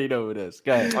you, I already know who it is.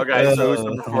 Go ahead. Okay, so who's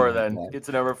number 4 then? Get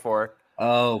to number 4.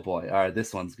 Oh boy. All right,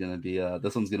 this one's gonna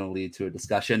lead to a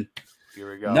discussion. Here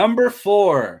we go. Number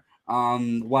 4.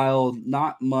 While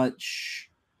not much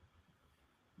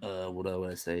what do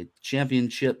I say?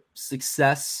 Championship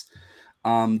success.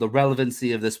 The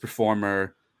relevancy of this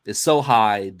performer is so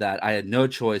high that I had no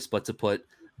choice but to put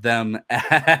them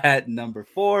at number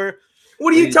 4.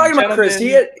 What are you talking about, Chris?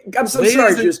 I'm so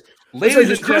sorry,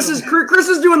 Chris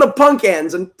is doing the punk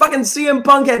hands, and fucking CM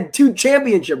Punk had 2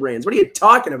 championship reigns. What are you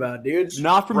talking about, dude?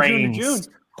 Not from June to June.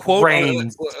 Quote,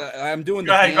 I'm doing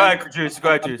the hand. Go ahead, Juice.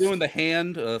 I'm doing the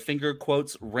hand finger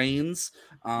quotes reigns.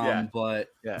 But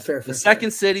the second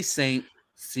City Saint,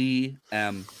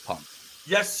 CM Punk.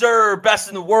 Yes, sir. Best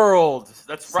in the world.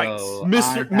 That's right. So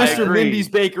Mr. Mindy's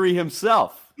Bakery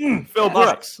himself. Phil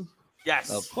Brooks. Yes.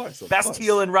 Of course. Best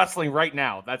heel in wrestling right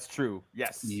now. That's true.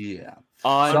 Yes. Yeah.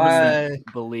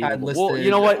 Unbelievable. Well, you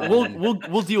know what?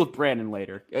 We'll deal with Brandon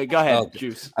later. Go ahead,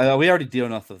 Juice. We already deal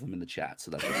enough of them in the chat,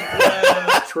 so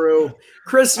that's true.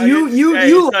 Chris,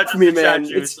 you left me, man.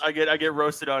 I get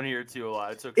roasted on here too a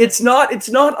lot. It's okay. It's not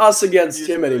us against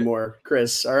him anymore,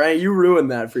 Chris. All right, you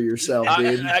ruined that for yourself,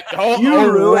 dude.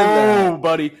 You ruined that,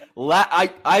 buddy.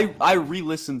 I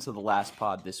re-listened to the last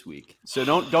pod this week, so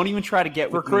don't even try to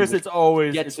get with Chris. Me it's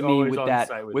always get to me with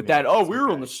that. Oh, we were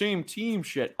on the same team.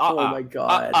 Shit. Oh my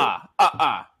god.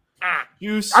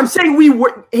 Juice. I'm saying we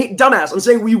were. Hey, dumbass. I'm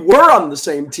saying we were on the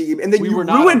same team, and then you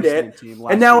ruined it,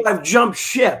 and now I've jumped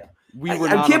ship.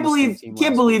 I can't believe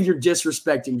you're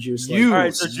disrespecting Juice. All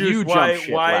right, so Juice,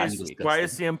 why is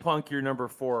CM Punk your number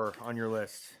 4 on your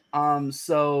list?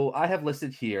 So I have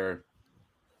listed here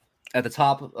at the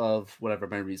top of whatever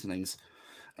my reasonings.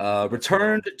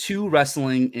 Returned to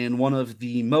wrestling in one of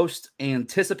the most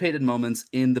anticipated moments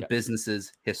in the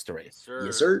business's history.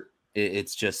 Yes, sir.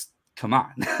 It's just, come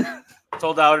on.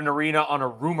 Sold out an arena on a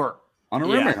rumor.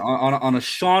 On a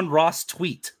Sean Ross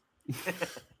tweet.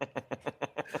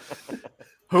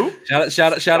 Who?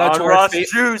 Shout out to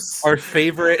our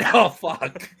favorite. Oh,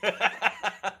 fuck.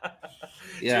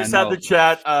 Yeah, just had the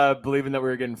chat believing that we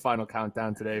were getting final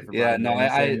countdown today. For I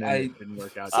didn't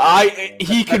work out.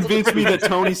 He convinced me that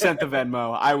Tony sent the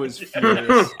Venmo. I was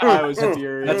furious.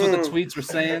 That's what the tweets were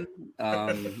saying,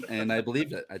 and I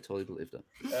believed it. I totally believed it.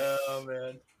 Oh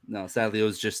man. No, sadly, it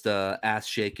was just a ass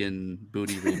shaking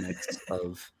booty remix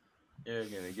of. You're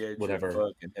gonna get whatever. Your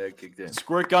fucking head kicked in.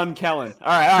 Squirt gun Kellen.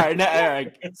 All right.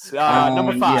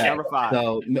 Number 5. Number 5.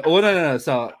 So, no.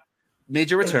 So,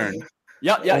 major return.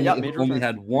 Yeah. Only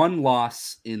had 1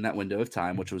 loss in that window of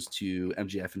time, which was to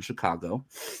MJF in Chicago.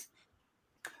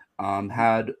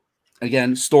 Had,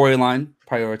 again, storyline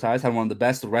prioritized. Had one of the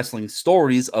best wrestling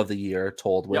stories of the year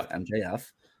told with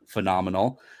MJF.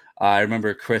 Phenomenal. I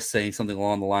remember Chris saying something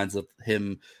along the lines of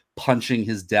him punching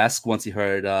his desk once he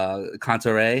heard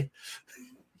Cantere.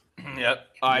 Yep.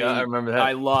 I remember that.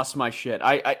 I lost my shit.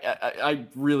 I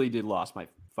really did lost my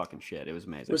fucking shit. It was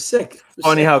amazing. It was sick.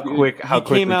 Funny how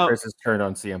quickly Chris has turned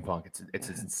on CM Punk. It's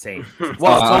insane.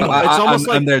 Well, it's almost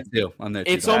like I'm there too.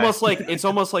 It's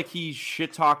almost like he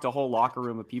shit talked a whole locker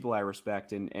room of people I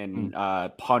respect and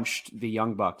punched the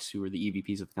Young Bucks, who were the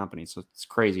EVPs of the company. So it's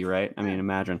crazy, right? I mean,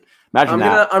 imagine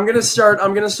that. I'm gonna start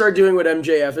doing what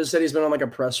MJF has said. He's been on like a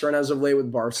press run as of late with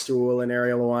Barstool and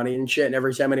Ariel Helwani and shit. And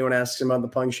every time anyone asks him about the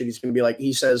Punk shit, he's gonna be like,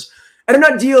 he says, I do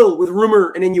not deal with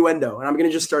rumor and innuendo. And I'm going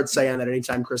to just start saying that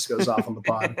anytime Chris goes off on the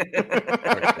pod.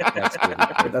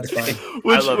 That's fine.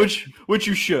 Which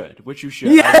you should.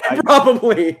 Yeah,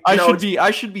 probably.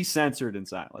 I should be censored in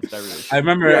silence. I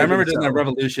remember doing that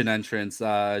Revolution entrance.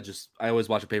 I always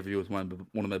watch a pay-per-view with one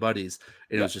of my buddies.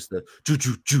 And it was just the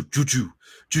choo.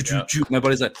 My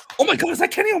buddy's like, oh my God, is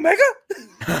that Kenny Omega?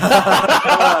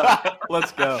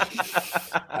 Let's go.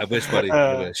 I wish, buddy.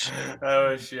 I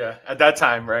wish, yeah. At that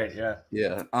time, right? Yeah.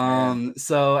 Yeah.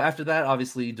 So after that,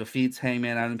 obviously defeats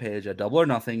Hangman Adam Page at Double or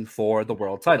Nothing for the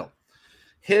world title.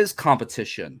 His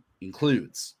competition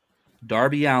includes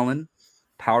Darby Allin,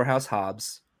 Powerhouse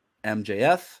Hobbs,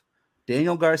 MJF,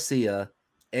 Daniel Garcia,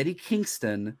 Eddie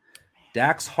Kingston,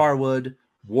 Dax Harwood,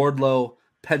 Wardlow,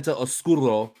 Penta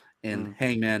Oscuro, and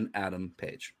Hangman Adam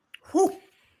Page. Whew.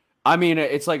 I mean,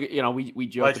 it's like, we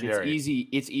joke, but Legendary.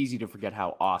 it's easy to forget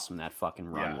how awesome that fucking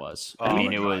run was. Oh I mean,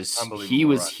 my it God. was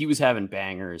Unbelievable he was having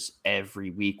bangers every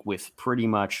week with pretty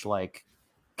much like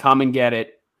come and get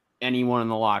it, anyone in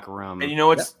the locker room. And you know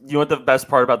what the best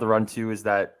part about the run too is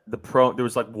that there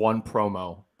was like one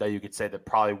promo that you could say that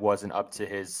probably wasn't up to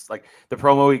his, like the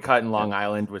promo he cut in Long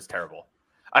Island was terrible.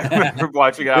 I remember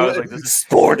watching it. I was like, "This is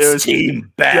sports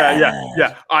team bad."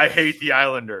 Yeah. I hate the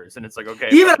Islanders, and it's like, okay.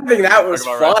 Even I think that was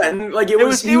fun. Like it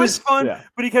was fun, yeah.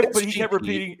 but he kept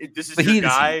repeating, "This is your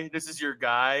guy. This is your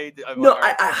guy." No,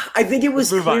 I think it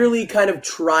was clearly kind of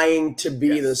trying to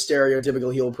be the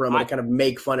stereotypical heel promo to kind of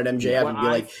make fun at MJF and be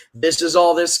like, "This is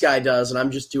all this guy does, and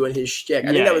I'm just doing his shtick."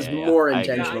 I think that was more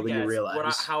intentional than you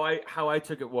realize. How I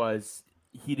took it was,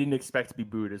 he didn't expect to be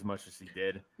booed as much as he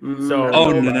did. So,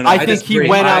 no. I think he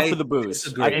went out for the booze.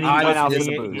 He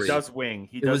does wing.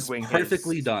 He does wing.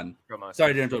 Perfectly done.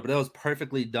 Sorry to interrupt, but that was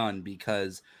perfectly done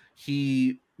because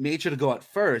he made sure to go out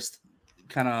first,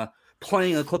 kind of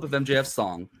playing a clip of MJF's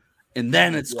song, and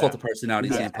then it's Cult of Personality.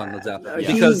 CM Punk goes out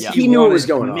because he knew what was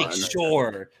going on. Make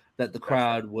sure that the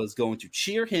crowd was going to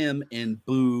cheer him and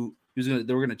boo. They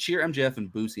were going to cheer MJF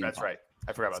and boo CM Punk. That's right.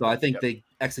 I forgot about that. So I think they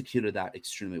executed that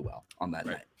extremely well on that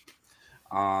night.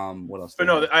 What else? But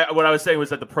no, what I was saying was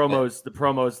that the promos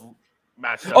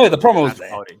matched up. Oh, the promos.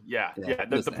 Yeah.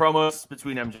 The promos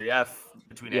between MJF,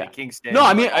 between Eddie Kingston. No,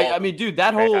 I mean, dude,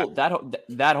 that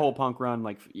whole Punk run,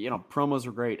 like, promos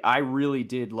were great. I really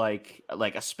did like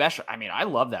especially. I mean, I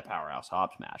love that Powerhouse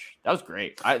Hobbs match. That was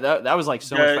great. That was like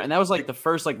so much fun, and that was like the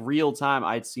first like real time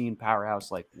I'd seen Powerhouse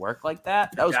like work like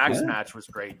that. That was Jack's match was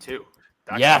great too.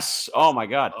 Yes. Oh my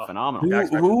God.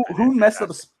 Phenomenal. Who messed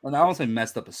up? I won't say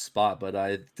messed up a spot, but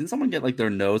didn't someone get like their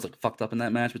nose like fucked up in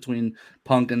that match between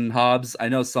Punk and Hobbs? I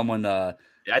know someone. I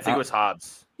think it was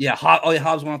Hobbs. Yeah.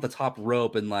 Hobbs went off the top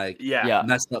rope and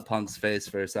messed up Punk's face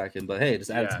for a second. But hey,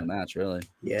 just added to the match, really.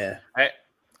 Yeah.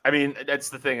 I mean, that's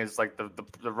the thing is like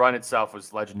the run itself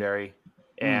was legendary.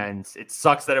 And it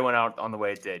sucks that it went out on the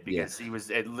way it did because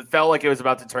it felt like it was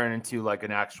about to turn into like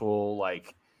an actual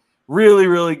like really,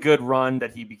 really good run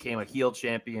that he became a heel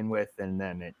champion with, and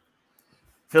then it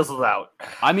fizzled out.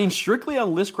 I mean, strictly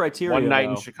on list criteria. One night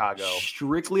in Chicago.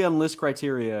 Strictly on list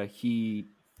criteria,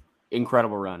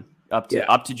 incredible run up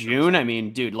to June. I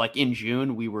mean, dude, like in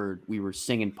June, we were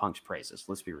singing Punk's praises.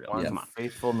 Let's be real. Come on,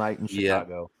 faithful night in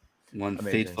Chicago. One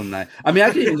faithful night. I mean, I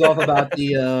can even go off about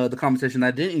the competition that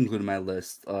I didn't include in my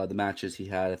list. The matches he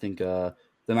had. I think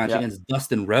the match against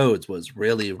Dustin Rhodes was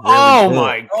really good.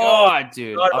 My God,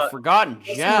 dude. A forgotten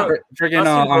gem. Dustin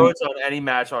Rhodes on any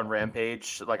match on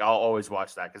Rampage, like I'll always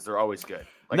watch that because they're always good.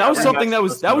 Like, that was something that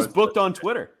was booked on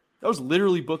Twitter. That was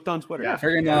literally booked on Twitter. Yeah,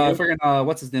 friggin'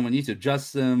 what's his name on YouTube?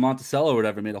 Justin Monticello or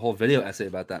whatever made a whole video essay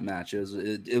about that match.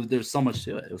 There's so much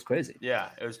to it. It was crazy. Yeah,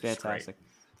 it was fantastic.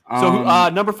 So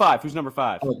number 5. Who's number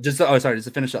 5? Just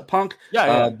to finish up Punk.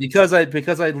 Because I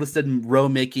listed Ro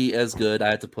Mickey as good, I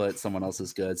had to put someone else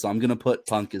as good. So I'm gonna put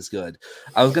Punk as good.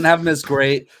 I was gonna have him as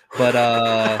great, but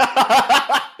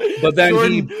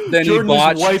then Jordan he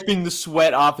botched, wiping the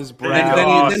sweat off his brow.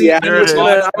 I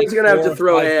was gonna have to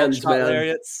throw hands, man.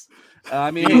 Lariats.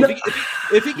 I mean,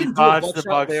 if he can do a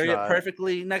buckshot lariat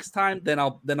perfectly next time, then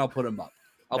I'll put him up.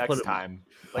 I'll put him time.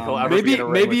 Like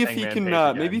maybe if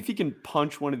he can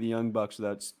punch one of the Young Bucks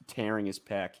without tearing his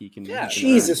pec, he can. Yeah.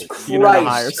 Jesus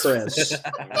Christ, Chris.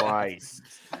 Christ.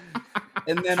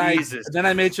 And then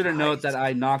I made sure to note that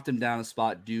I knocked him down a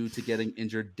spot due to getting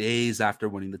injured days after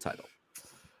winning the title.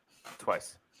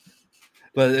 Twice.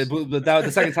 But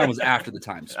the second time was after the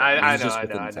time. So I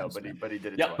know, but he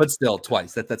did it twice. But still,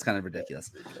 twice. That's kind of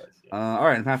ridiculous. All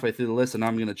right, I'm halfway through the list, and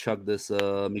I'm going to chug this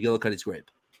McGillicuddy's grape.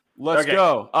 Let's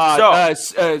go.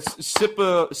 Sip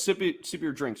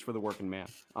your drinks for the working man.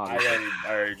 I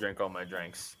already drank all my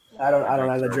drinks. I don't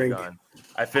have a drink.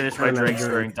 I finished my drinks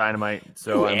during Dynamite.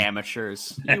 So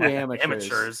amateurs.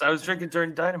 Amateurs. I was drinking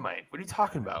during Dynamite. What are you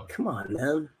talking about? Come on,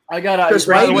 man. I got Chris,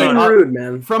 why are you being rude,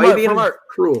 man?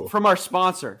 From our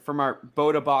sponsor, from our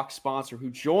Boda Box sponsor,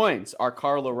 who joins our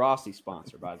Carlo Rossi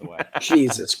sponsor, by the way.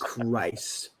 Jesus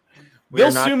Christ. They'll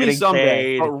sue me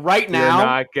someday, but right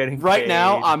now,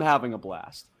 I'm having a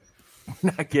blast.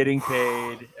 Not getting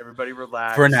paid. Everybody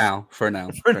relax. For now.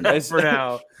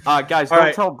 Guys,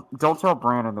 don't tell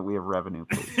Brandon that we have revenue,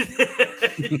 please.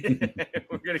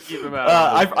 We're gonna keep him out.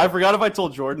 I forgot if I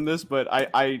told Jordan this, but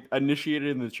I initiated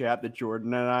in the chat that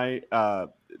Jordan and I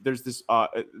there's this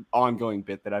ongoing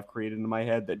bit that I've created in my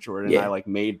head that Jordan and I like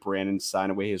made Brandon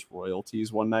sign away his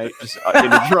royalties one night just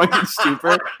in a drunken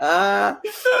stupor,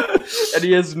 and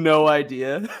he has no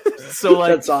idea. So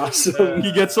like that's awesome.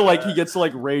 He gets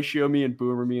to ratio me and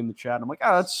boomer me in the chat. I'm like,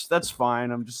 oh, that's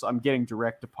fine. I'm getting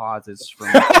direct deposits from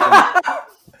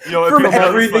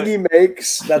everything he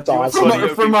makes. That's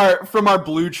awesome. From our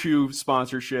Blue Chew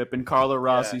sponsorship and Carlo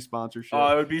Rossi sponsorship.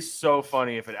 Oh, it would be so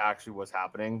funny if it actually was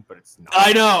happening, but it's not.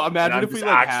 I know. Imagine if we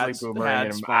actually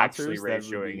boomering and actually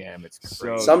ratioing him. It's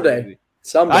so someday.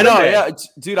 I know. Yeah,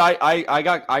 dude. I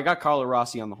got Carlo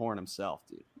Rossi on the horn himself,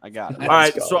 dude. I got it. All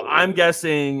right. So I'm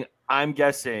guessing,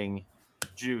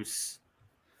 Juice.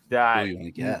 That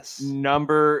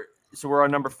number. So we're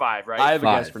on number 5, right? I have a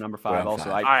guess for number 5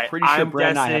 also. I'm pretty sure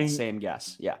Brandon and I have the same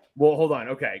guess. Yeah. Well, hold on.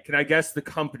 Okay. Can I guess the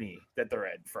company that they're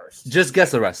in first? Just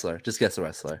guess the wrestler.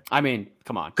 I mean,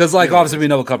 come on. Because obviously we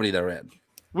know what company they're in.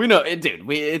 We know it, dude.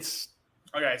 It's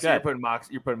okay. So you're putting Mox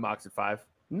at 5.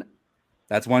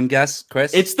 That's one guess,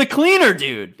 Chris. It's the cleaner,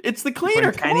 dude. It's the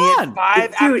cleaner. Come on,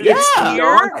 5, dude.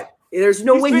 There's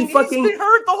no way he's been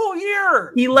hurt the whole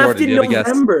year. He left in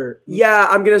November. Yeah,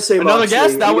 I'm gonna say another Moxley.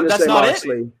 guess. That's not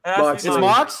Moxley. it. It's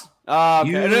Mox.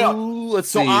 Okay. Let's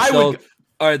see. All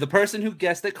right, the person who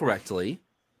guessed it correctly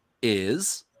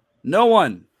is no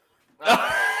one.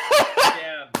 Hook,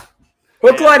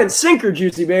 line, and sinker,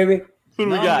 Juicy baby. Who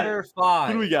do we got? Number 5.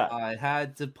 Who do we got? I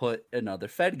had to put another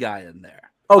Fed guy in there.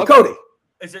 Oh, okay. Cody.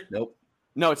 Is it? Nope.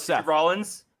 No, it's Seth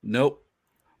Rollins. Nope.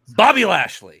 Bobby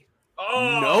Lashley.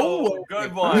 Oh, no,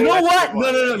 good one. You know what?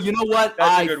 No. You know what?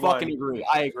 I fucking agree.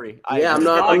 I agree. I'm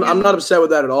not upset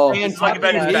with that at all. It's like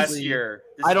about his best year.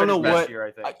 I don't know what.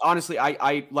 Honestly,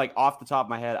 I like off the top of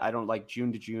my head. I don't like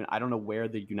June to June. I don't know where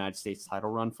the United States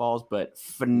title run falls, but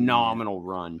phenomenal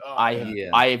run.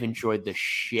 I have enjoyed the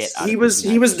shit. He was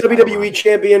WWE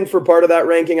champion for part of that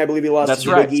ranking. I believe he lost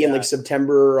to Big E in like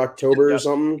September or October or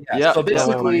something. Yeah. So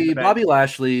basically, Bobby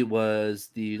Lashley was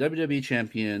the WWE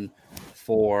champion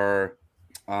for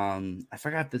I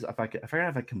forgot if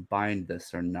I combined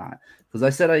this or not, because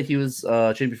I said he was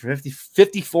champion for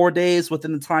 54 days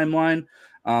within the timeline,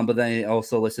 but then I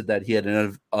also listed that he had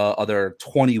another other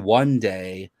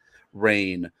 21-day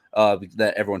reign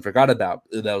that everyone forgot about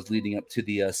that was leading up to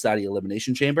the Saudi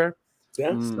Elimination Chamber.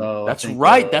 Yeah, so that's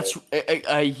right. That's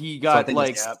he got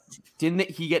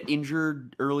didn't he get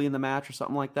injured early in the match or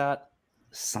something like that?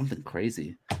 Something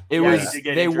crazy. They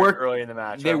worked early in the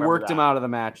match. They worked him out of the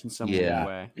match in some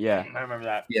way. Yeah, I remember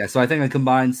that. Yeah, so I think I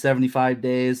combined 75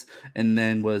 days, and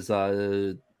then was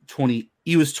 20.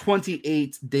 He was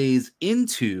 28 days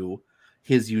into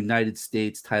his United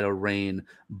States title reign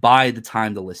by the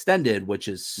time the list ended, which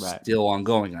is still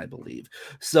ongoing, I believe.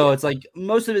 So it's like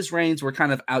most of his reigns were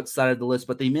kind of outside of the list,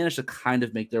 but they managed to kind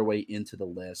of make their way into the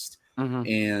list.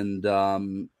 And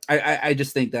I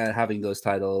just think that having those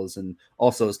titles and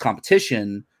also his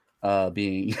competition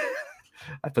being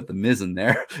I put the Miz in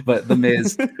there, but the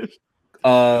Miz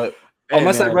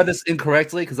unless I read this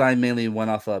incorrectly, because I mainly went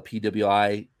off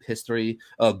PWI history.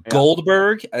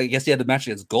 Goldberg, I guess he had the match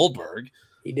against Goldberg.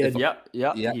 He did.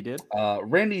 He did.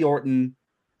 Randy Orton,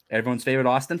 everyone's favorite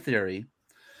Austin Theory,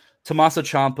 Tommaso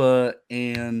Ciampa,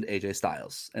 and AJ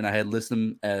Styles. And I had listed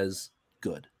them as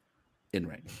good in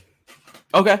ring.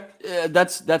 Okay,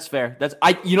 that's fair.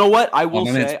 You know what I will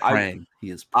say. He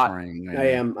is praying.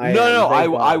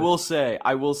 I will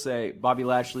say. Bobby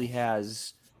Lashley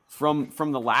has from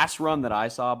the last run that I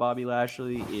saw Bobby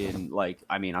Lashley in,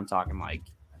 I'm talking like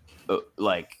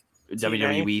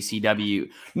WWE CW.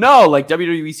 No, like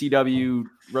WWE CW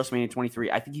WrestleMania 23.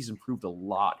 I think he's improved a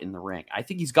lot in the ring. I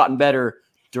think he's gotten better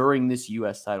during this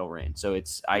U.S. title reign. So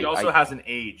he also hasn't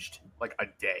aged like a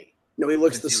day. No, he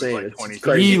looks the same.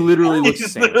 He literally looks the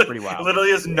same. It's pretty wild.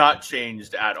 Literally has not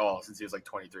changed at all since he was like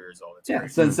 23 years old.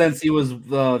 Since he was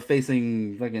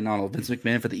facing Vince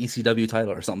McMahon for the ECW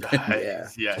title or something.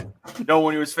 Yeah. No,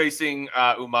 when he was facing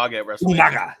Umaga at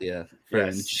WrestleMania.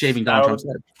 Shaving Donald Trump's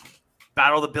head.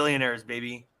 Battle of the Billionaires,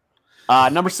 baby.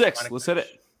 Number 6. Let's hit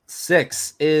it.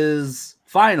 6 is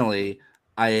finally.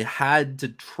 I had to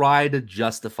try to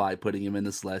justify putting him in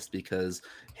this list because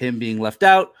him being left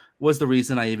out was the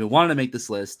reason I even wanted to make this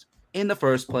list in the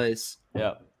first place.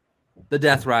 Yeah. The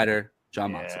Death Rider,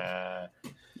 John Moxley.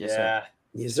 Yeah.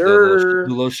 Yes, sir.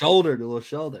 Do a little shoulder.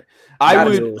 I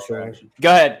would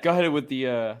go ahead with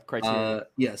the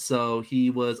criteria. So he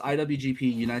was IWGP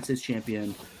United States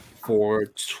champion for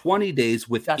 20 days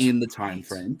within the time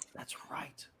frame. That's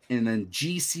right. And then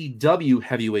GCW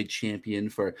heavyweight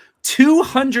champion for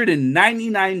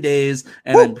 299 days.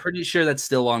 And I'm pretty sure that's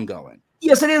still ongoing.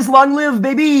 Yes, it is. Long live,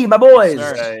 baby, my boys.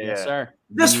 Yes, sir.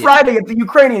 This Friday at the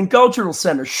Ukrainian Cultural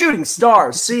Center, Shooting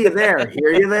Stars. See you there.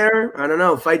 Hear you there? I don't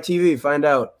know. Fight TV. Find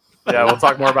out. Yeah, we'll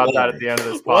talk more about that at the end of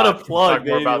this pod. What a plug,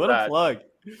 baby. What a plug.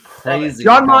 Crazy.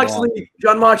 John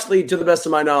Moxley, to the best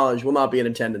of my knowledge, will not be in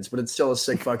attendance, but it's still a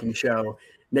sick fucking show.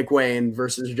 Nick Wayne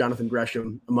versus Jonathan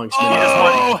Gresham amongst many.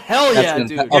 Oh, hell yeah,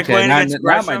 dude. Okay, now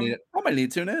I might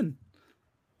need to tune in.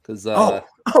 Because hell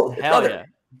yeah.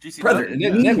 Brother,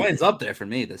 Nick Wayne's up there for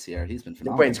me this year. He's been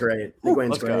phenomenal. Nick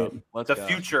Wayne's great. The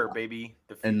future, baby.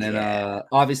 The future. And then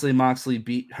obviously Moxley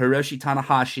beat Hiroshi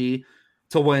Tanahashi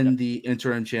to win the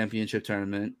interim championship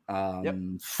tournament.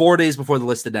 4 days before the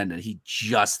listed ended. He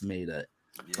just made it.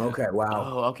 Yeah. Okay, wow.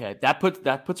 Oh, okay. That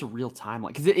puts a real timeline.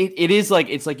 Because it is like,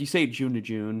 it's like you say June to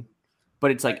June. But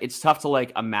it's like it's tough to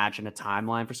like imagine a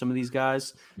timeline for some of these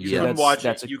guys. You can watch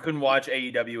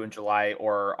AEW in July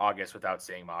or August without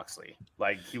seeing Moxley.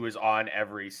 Like he was on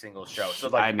every single show. So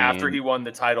like after he won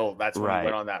the title, that's when he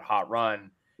went on that hot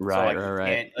run. Right,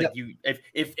 so like,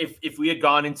 if we had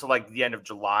gone into like the end of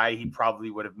July, he probably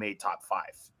would have made top 5.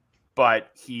 But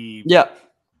we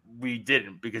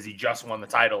didn't because he just won the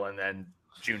title and then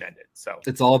June ended. So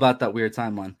it's all about that weird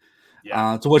timeline.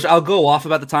 Yeah. To which I'll go off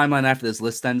about the timeline after this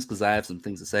list ends because I have some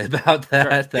things to say about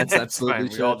that. Sure. That's absolutely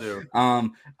true. We all do.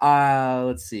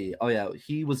 Let's see. Oh yeah,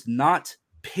 he was not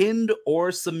pinned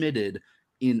or submitted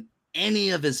in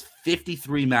any of his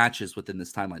 53 matches within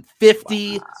this timeline.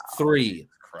 53. Wow.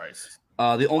 Christ.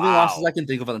 The only losses I can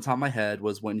think of on the top of my head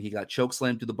was when he got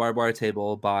chokeslammed through the barbed wire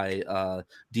table by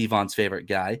Devon's favorite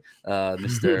guy,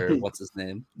 Mr. what's his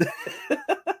name?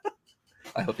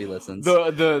 I hope he listens.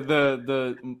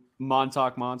 The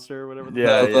Montauk Monster, or whatever.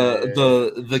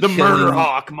 The Murder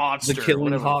Hawk Monster. The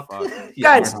Killing Hawk.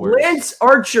 Guys, Lance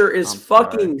Archer is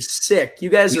fucking sick. You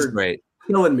guys are great.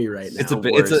 Killing me right now. It's a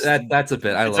bit. That's a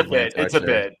bit. I love it. It's a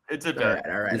bit.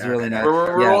 All right. It's really nice.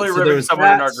 We're only ripping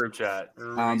someone in our group chat.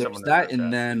 There's that,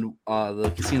 and then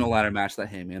the casino ladder match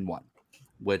that Heyman won,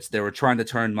 which they were trying to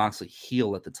turn Moxley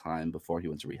heel at the time before he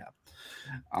went to rehab.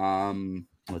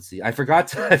 Let's see. I forgot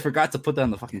to put that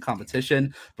in the fucking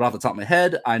competition, but off the top of my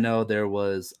head, I know there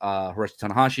was Hiroshi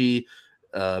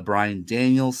Tanahashi, Bryan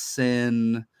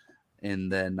Danielson,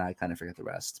 and then I kind of forget the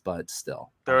rest. But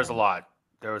still, there was a lot.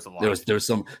 There was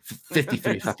some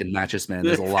 53 fucking matches, man.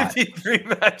 There's a lot. 53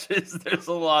 matches. There's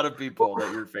a lot of people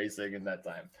that you're facing in that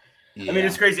time. Yeah. I mean,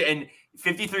 it's crazy. And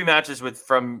 53 matches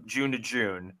from June to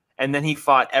June, and then he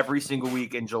fought every single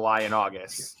week in July and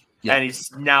August. Yeah. And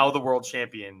he's now the world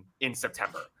champion in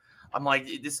September. I'm like,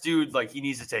 this dude, like, he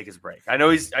needs to take his break. I know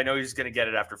he's gonna get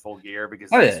it after Full Gear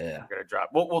because he's gonna drop.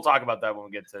 We'll talk about that when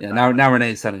we get to. Yeah, now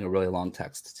Renee's sending a really long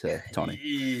text to Tony.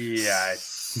 Yeah.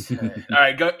 All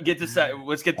right, get this.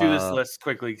 Let's get through this list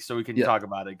quickly so we can talk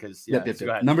about it. Because go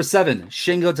ahead. Number 7,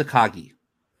 Shingo Takagi.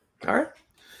 All right.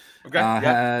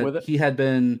 Okay. He had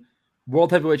been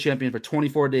world heavyweight champion for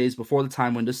 24 days before the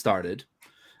time window started.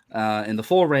 And the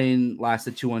full reign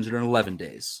lasted 211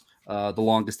 days, the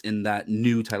longest in that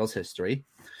new title's history.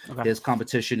 Okay. His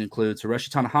competition includes Hiroshi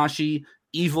Tanahashi,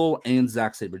 Evil, and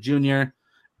Zack Sabre Jr.,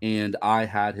 and I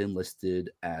had him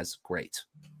listed as great.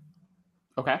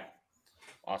 Okay.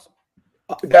 Awesome.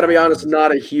 Got to be honest,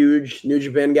 not a huge New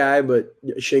Japan guy, but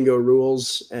Shingo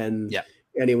rules, and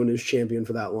anyone who's champion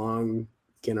for that long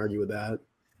can't argue with that.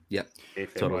 Yeah,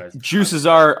 totally. Juice is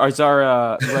our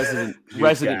resident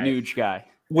Nuge guy.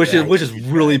 Which is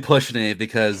really pushing it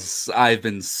because I've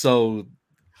been so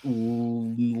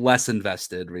less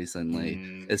invested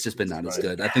recently. It's just been not as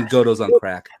good. I think Goto's on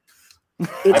crack.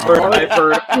 I've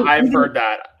heard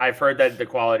that. I've heard that the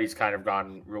quality's kind of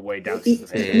gone way down.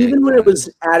 Even when it was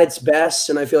at its best,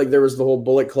 and I feel like there was the whole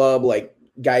Bullet Club, like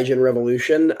Gaijin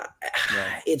Revolution.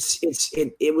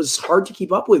 It was hard to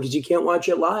keep up with because you can't watch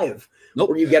it live.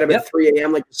 Nope. Or you get them at 3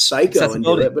 a.m. like Psycho and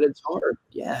do it, but it's hard.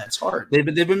 Yeah, it's hard. They've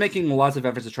been making lots of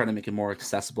efforts to try to make it more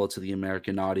accessible to the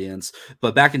American audience.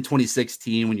 But back in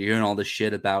 2016, when you're hearing all this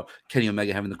shit about Kenny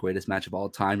Omega having the greatest match of all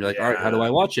time, you're like, all right, how do I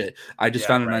watch it? I just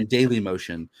found it on Daily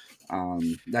Motion.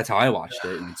 That's how I watched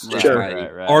it. And it's just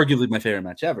arguably my favorite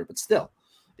match ever, but still,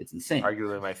 it's insane.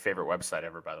 Arguably my favorite website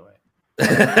ever, by the way.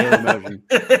 Daily Motion.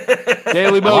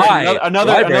 Daily Motion.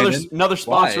 Another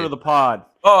sponsor of the pod.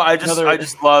 Oh, I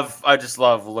just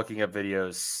love looking at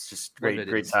videos. Just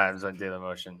great times on Daily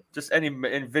Motion. Just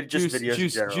videos in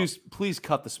general. Juice, please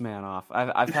cut this man off.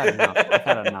 I've had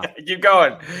enough. Keep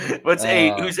going. What's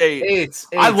 8? Who's 8? 8.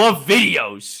 I love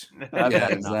videos. Yeah,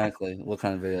 exactly. What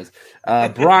kind of videos?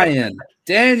 Brian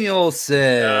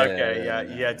Danielson. Okay, yeah,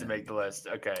 he had to make the list.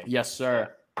 Okay. Yes,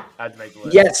 sir. Had to make the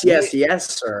list.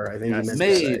 Yes, sir. I think he meant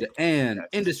made an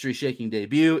industry-shaking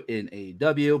debut in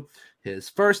AEW. His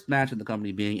first match in the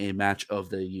company being a match of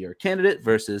the year candidate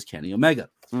versus Kenny Omega.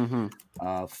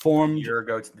 Formed a year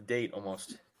ago to the date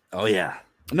almost. Oh yeah.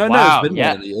 No, wow, it's been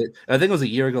more than a year. I think it was a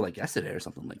year ago, like yesterday or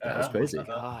something like that. It was crazy. Oh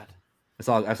God. I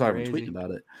saw everyone tweeting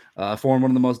about it. Formed one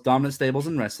of the most dominant stables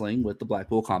in wrestling with the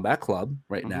Blackpool Combat Club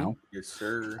right now. Yes,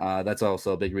 sir. That's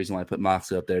also a big reason why I put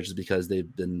Moxley up there, just because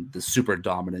they've been the super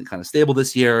dominant kind of stable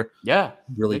this year. Yeah,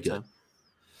 really good.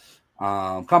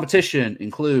 Competition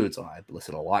includes, I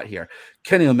listed a lot here: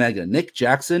 Kenny Omega, Nick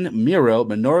Jackson, Miro,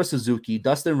 Minoru Suzuki,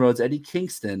 Dustin Rhodes, Eddie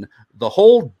Kingston, the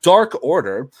whole Dark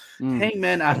Order,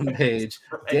 Hangman Adam Page,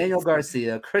 Daniel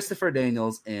Garcia, Christopher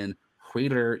Daniels, and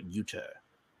Wheeler Yuta.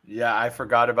 Yeah, I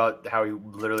forgot about how he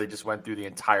literally just went through the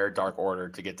entire Dark Order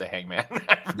to get to Hangman.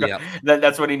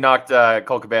 That's when he knocked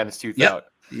Cole Cabana's tooth out.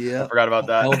 Yeah, I forgot about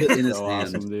that. Held it in his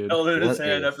hand. Awesome, dude. Held it in his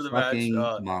hand after the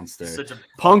match. Monster. Such a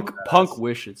Punk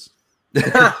wishes.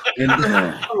 and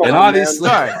obviously,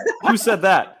 sorry, who said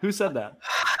that?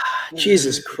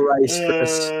 Jesus Christ,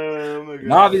 Chris.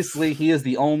 And obviously, he is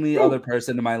the only other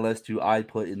person in my list who I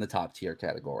put in the top tier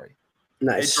category.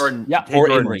 Nice. Hey, Jordan. Yeah, or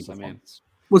Jordan, in ring. I mean,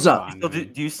 what's up? Do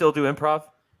you still do improv?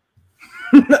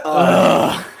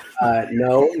 No. You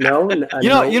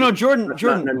know, Jordan.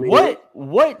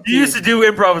 What? You used to do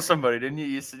improv with somebody, didn't you?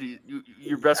 You used to do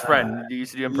your best friend. You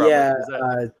used to do improv.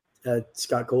 Yeah,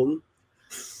 Scott Colton.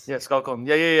 Yeah, Scott Colton.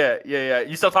 Yeah.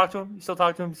 You still talk to him? You still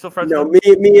friends? No, with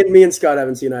him? me and Scott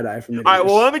haven't seen eye to eye for many All right. years.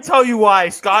 Well, let me tell you why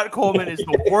Scott Coleman is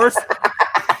the worst.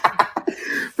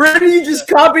 Brandon, you just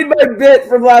copied my bit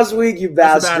from last week, you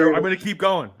bastard. I'm gonna keep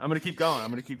going. I'm gonna keep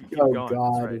going.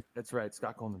 God. That's right.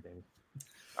 Scott Coleman, baby.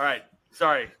 All right.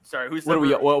 Sorry. Who's what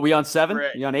are we on 7?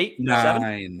 Are you on 8?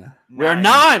 9. We're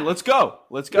 9. Let's go.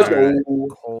 Right.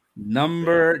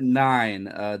 Number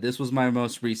 9. This was my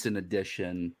most recent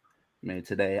addition made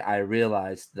today. I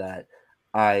realized that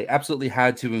I absolutely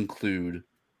had to include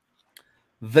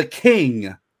the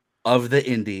king of the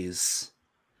indies,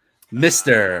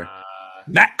 Mr.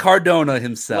 Matt Cardona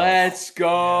himself. Let's go.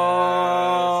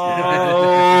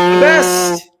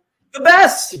 The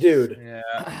best, dude. Yeah.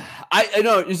 I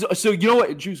know. So you know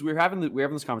what, Juice? We were having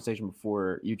this conversation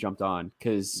before you jumped on,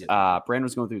 because Brandon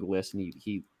was going through the list and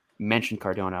he mentioned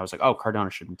Cardona. I was like, oh,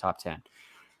 Cardona should be top 10.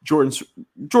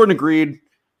 Jordan agreed,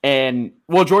 and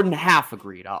Jordan half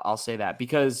agreed. I'll say that,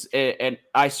 because and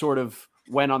I sort of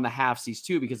went on the halfsies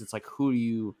too, because it's like, who do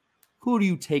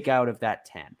you take out of that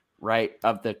 10, right?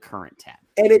 Of the current 10.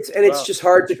 And it's just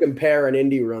hard to compare an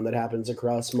indie run that happens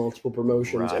across multiple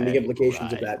promotions and the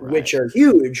implications of that, which are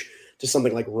huge, to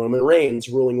something like Roman Reigns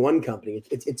ruling one company.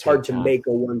 It's hard to make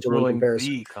a one-to-one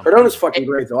comparison. Cardona's fucking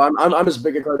great, though. I'm as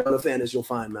big a Cardona fan as you'll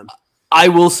find, man. I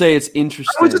will say it's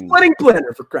interesting. I was his wedding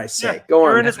planner, for Christ's sake. Go on.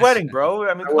 You're in his wedding, bro.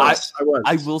 I mean, I was.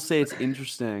 I will say it's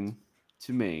interesting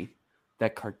to me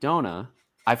that Cardona.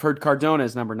 I've heard Cardona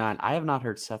is number 9. I have not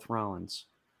heard Seth Rollins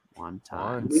one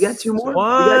time. We got 2 more.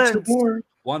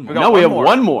 One more. No, we have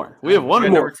one more. We have one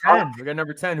more. Number 10. We got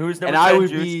number 10. Who's number 10? And I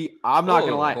would be. I'm not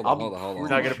gonna lie. Hold on.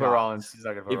 He's not gonna put Rollins. He's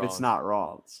not gonna put Rollins. If it's not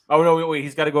Rollins. Oh no! Wait.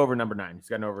 He's got to go over number 9. He's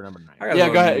got to go over number 9. Yeah,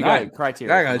 go ahead.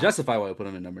 Criteria. I gotta justify why I put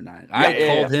him in number 9. I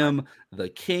called him the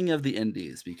king of the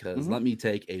indies because let me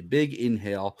take a big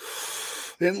inhale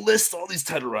and list all these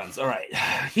title runs. All right,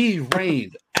 he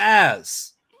reigned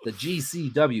as the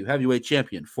GCW heavyweight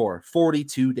champion for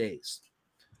 42 days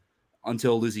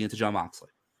until losing it to Jon Moxley.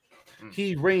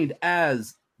 He reigned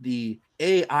as the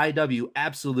AIW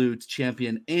Absolute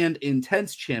Champion and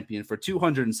Intense Champion for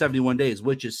 271 days,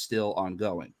 which is still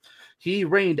ongoing. He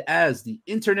reigned as the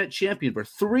Internet Champion for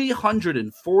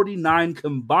 349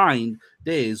 combined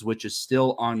days, which is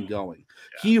still ongoing.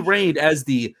 He reigned as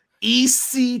the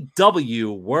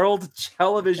ECW World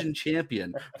Television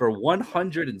Champion for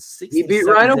 160. He beat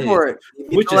Rhino for it,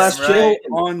 which is still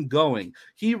ongoing.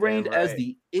 He reigned as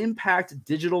the Impact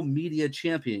Digital Media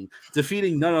Champion,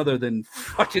 defeating none other than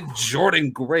fucking Jordan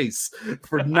Grace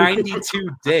for 92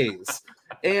 days,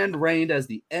 and reigned as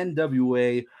the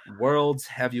NWA World's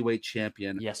Heavyweight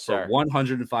Champion for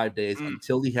 105 days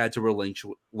until he had to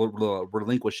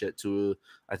relinquish it to,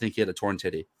 I think he had a torn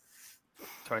titty.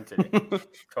 Torn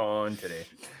today.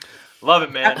 Love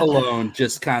it, man. That alone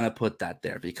just kind of put that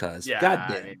there because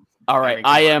goddamn. All right,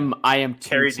 I am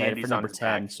too excited for number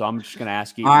 10, so I'm just gonna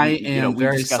ask you. I am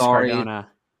very sorry Cardona.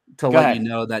 to let you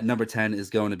know that number 10 is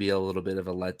going to be a little bit of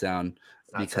a letdown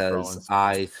because it's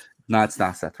not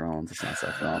Seth Rollins. It's not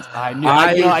Seth Rollins.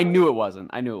 I knew it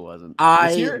wasn't. I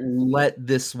let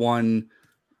this one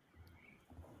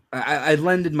I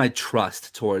lended my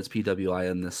trust towards PWI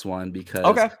in this one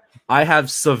because I have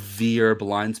severe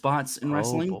blind spots in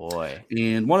wrestling. Oh boy!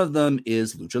 And one of them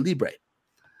is Lucha Libre.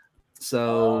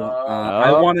 So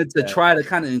I wanted to try to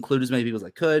kind of include as many people as I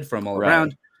could from all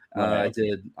around. I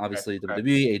did obviously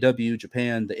WWE, AW,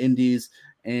 Japan, the Indies,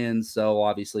 and so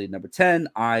obviously number 10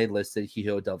 I listed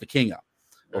Hijo del Vikingo,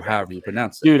 or however you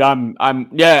pronounce it. Dude,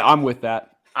 I'm with that.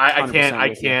 I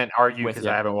can't argue because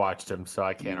I haven't watched him, so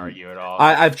I can't argue at all.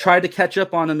 I've tried to catch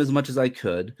up on him as much as I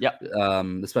could. Yep.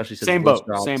 Especially since same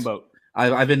boat.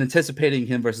 I've been anticipating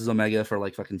him versus Omega for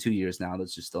like fucking 2 years now.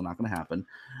 That's just still not going to happen.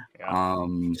 Yeah.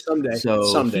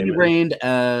 Someday, he reigned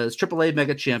as AAA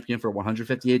Mega Champion for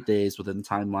 158 days within the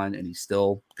timeline, and he's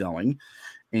still going.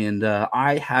 And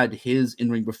I had his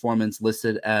in-ring performance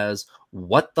listed as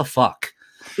what the fuck,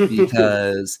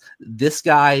 because this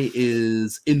guy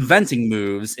is inventing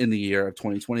moves in the year of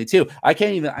 2022. I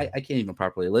can't even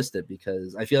properly list it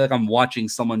because I feel like I'm watching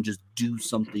someone just do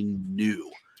something new.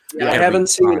 Yeah, I haven't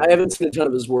seen a ton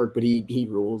of his work, but he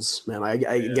rules, man.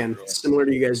 Again, similar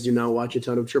to you guys, do not watch a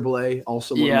ton of AAA.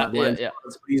 Also,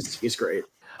 he's great.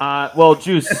 Well,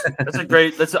 Juice,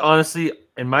 that's honestly,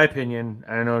 in my opinion,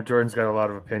 I know Jordan's got a lot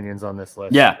of opinions on this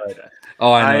list. Yeah.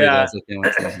 I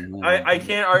know. I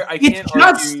can't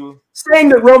argue saying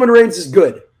that Roman Reigns is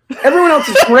good. Everyone else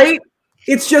is great.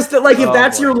 It's just that, like, if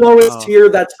that's your lowest tier,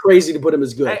 that's crazy to put him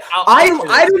as good. I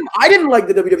didn't like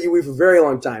the WWE for a very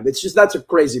long time. It's just that's a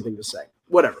crazy thing to say.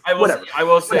 Whatever. I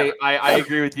will say I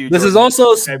agree with you. This is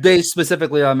also based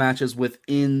specifically on matches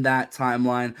within that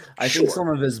timeline. I think some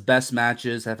of his best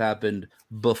matches have happened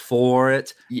before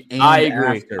it. And I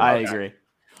agree. After. I agree.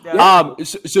 Yeah.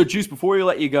 So Juice, before we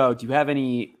let you go, do you have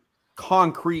any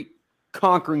concrete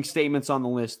conquering statements on the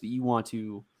list that you want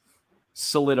to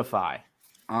solidify?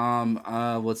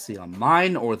 Let's see, on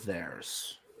mine or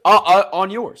theirs? On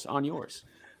yours.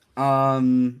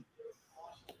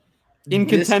 In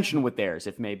contention with theirs,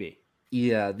 if maybe.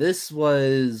 Yeah, this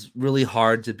was really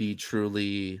hard to be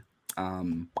truly,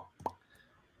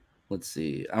 let's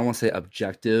see, I don't want to say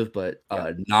objective, but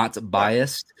not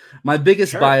biased. My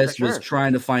biggest bias was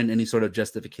trying to find any sort of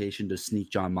justification to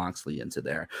sneak Jon Moxley into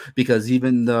there, because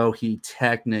even though he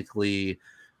technically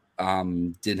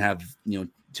didn't have,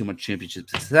 too much championship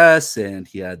success and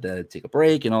he had to take a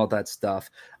break and all that stuff,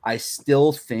 I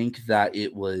still think that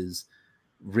it was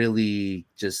really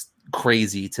just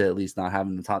crazy to at least not have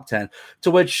him in the top 10,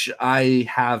 to which I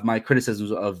have my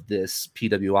criticisms of this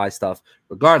PWI stuff.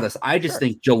 Regardless, I just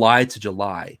think July to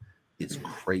July is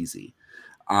crazy.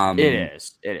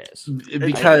 It is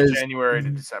because January to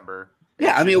December.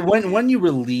 Yeah, I mean, when you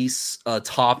release a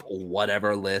top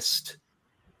whatever list,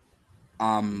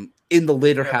 in the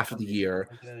later half of the year,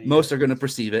 most are going to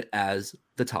perceive it as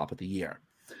the top of the year.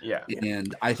 Yeah.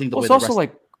 And I think it's also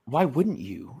like, why wouldn't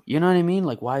you? You know what I mean?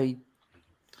 Like, why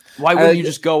wouldn't you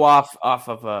just go off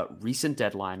of a recent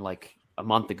deadline, like a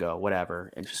month ago,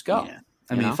 whatever, and just go? Yeah.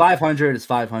 I mean, 500 is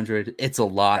 500. It's a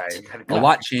lot. A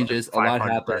lot changes. A lot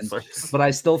happens. But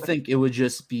I still think it would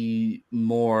just be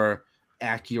more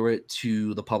accurate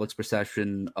to the public's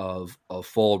perception of a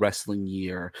full wrestling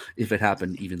year if it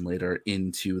happened even later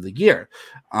into the year.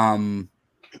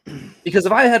 Because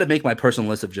if I had to make my personal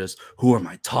list of just who are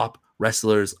my top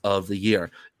wrestlers of the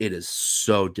year, it is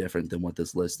so different than what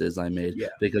this list is I made.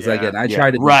 Because again, I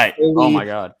tried to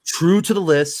be true to the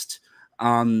list.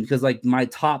 Because like my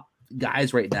top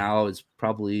guys right now is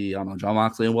probably Jon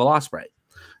Moxley and Will Ospreay.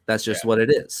 That's just what it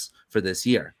is for this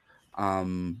year.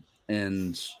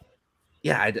 And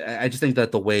yeah, I just think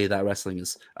that the way that wrestling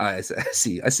is, I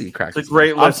see cracks. It's a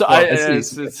great list.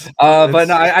 But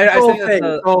no, I think that's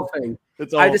the whole thing.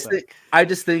 I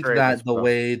just think that the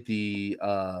way the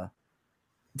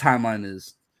timeline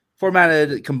is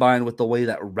formatted, combined with the way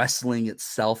that wrestling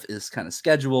itself is kind of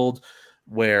scheduled,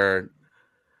 where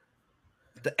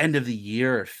the end of the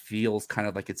year feels kind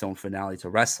of like its own finale to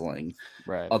wrestling,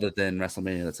 right? Other than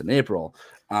WrestleMania that's in April.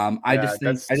 I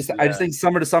just think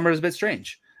summer to summer is a bit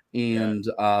strange. And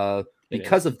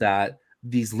because of that,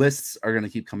 these lists are going to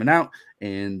keep coming out,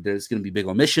 and there's going to be big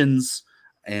omissions,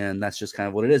 and that's just kind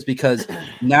of what it is. Because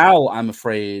now I'm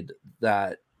afraid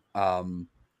that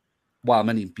while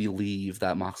many believe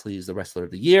that Moxley is the wrestler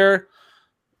of the year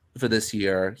for this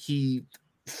year, he,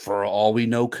 for all we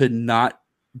know, could not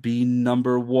be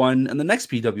number one in the next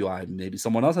PWI. Maybe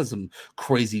someone else has some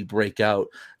crazy breakout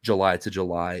July to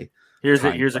July. Here's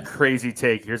a crazy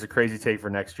take. Here's a crazy take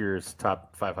for next year's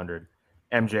top 500.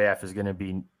 MJF is going to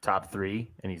be top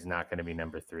 3, and he's not going to be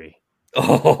number 3.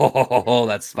 Oh,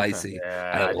 that's spicy.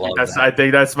 Yeah, I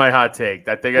think that's my hot take.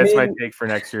 I think that's my take for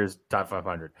next year's top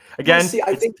 500. Again,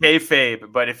 I think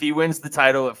kayfabe, but if he wins the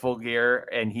title at Full Gear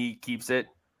and he keeps it,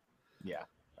 yeah,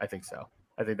 I think so.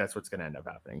 I think that's what's going to end up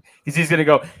happening. Because he's going to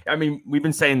go. I mean, we've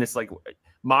been saying this, like,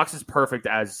 Mox is perfect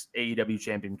as AEW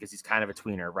champion because he's kind of a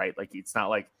tweener, right? Like, it's not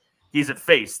like he's a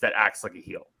face that acts like a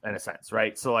heel in a sense,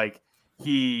 right? So, like,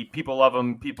 people love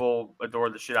him. People adore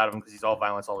the shit out of him because he's all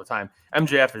violence all the time.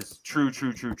 MJF is true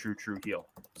heel.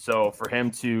 So for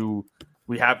him to,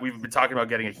 we've been talking about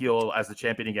getting a heel as the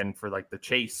champion again for like the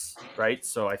chase, right?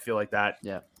 So I feel like that,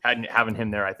 having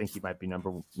him there, I think he might be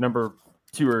number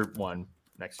 2 or 1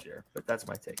 next year. But that's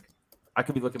my take. I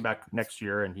could be looking back next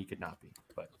year and he could not be,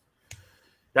 but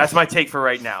that's my take for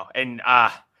right now. And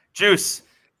Juice,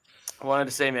 I wanted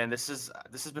to say, man, this has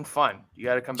been fun. You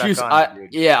got to come back on.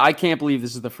 I can't believe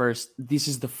this is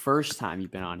the first time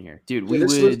you've been on here, dude.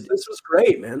 This was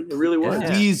great, man. It really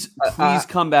was. Please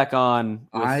come back on.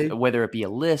 Whether it be a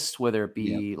list, whether it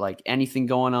be like anything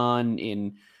going on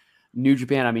in New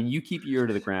Japan. I mean, you keep your ear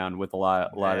to the ground with a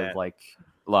lot of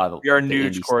you're a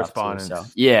Nuge correspondent. So.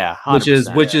 Yeah,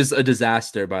 100%. which is a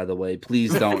disaster, by the way.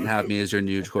 Please don't have me as your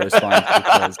Nuge correspondent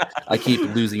because I keep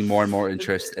losing more and more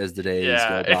interest as the days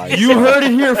go by. You heard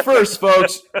it here first,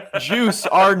 folks. Juice,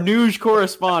 our Nuge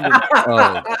correspondent.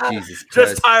 Oh, Jesus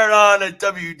Christ. Just hired on at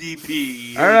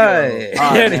WDP. All right.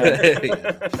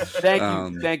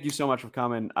 Thank you so much for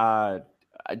coming.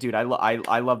 Dude, I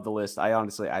love the list. I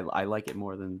honestly I like it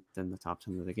more than the top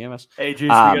 10 that they gave us. Hey,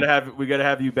 Juice, we gotta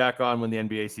have you back on when the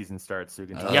NBA season starts. So you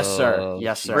can yes, sir.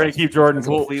 We're gonna keep Jordan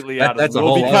completely out of that's the a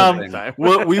whole other thing.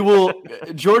 We will.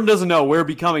 Jordan doesn't know we're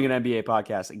becoming an NBA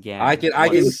podcast again. I can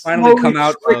finally come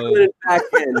out of.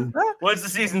 Once the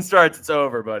season starts, it's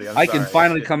over, buddy. I can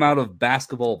finally come out of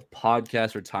basketball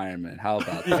podcast retirement. How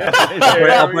about that?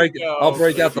 I'll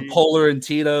break out the Polar and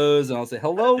Tito's, and I'll say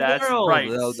hello, that's world. Right.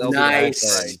 Nice.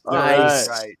 Nice.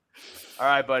 Right. All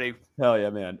right, buddy. Hell yeah,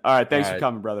 man. All right, thanks for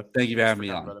coming, brother. Thank you for having me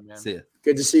on. Brother, see you.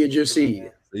 Good to see you, Juicy.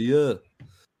 See ya.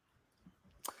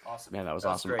 Awesome, man. That was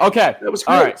awesome. Okay, that was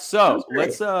great. All right, so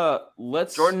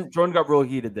let's. Jordan got real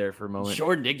heated there for a moment.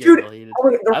 Jordan did get real heated.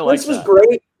 The list was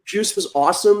great. Juice was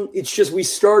awesome. It's just we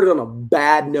started on a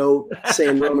bad note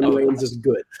saying Roman Reigns is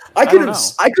good. I could have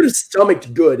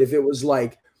stomached good if it was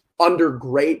like under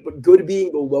great, but good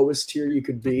being the lowest tier you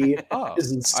could be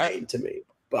is insane to me.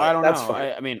 But I don't know.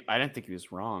 Fine. I mean, I didn't think he was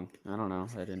wrong. I don't know.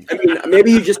 I didn't. I mean,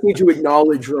 maybe you just need to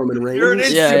acknowledge Roman Reigns. You're an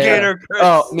instigator, Chris.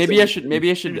 Oh, maybe I should. Maybe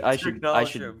I should buy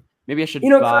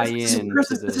in. Chris,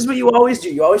 this is what you always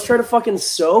do. You always try to fucking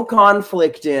sow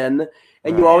conflict in.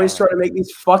 And you always try to make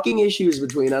these fucking issues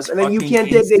between us, and then you can't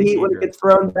take the heat when it gets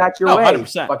thrown back your way.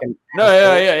 100%.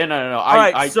 No. All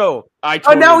right, so I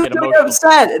totally now he's getting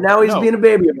upset, and now he's being a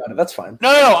baby about it. That's fine.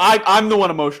 No. I'm the one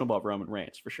emotional about Roman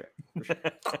Reigns for sure.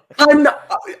 I'm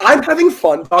having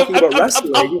fun talking about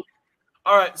wrestling.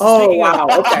 All right. So wow.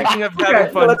 Okay.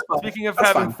 Speaking of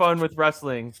having fun with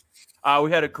wrestling,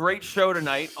 we had a great show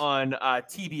tonight on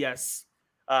TBS.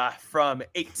 From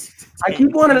 8 to 10 I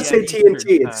keep wanting to say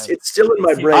TNT. It's still in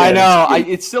my brain. I know.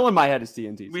 It's still in my head as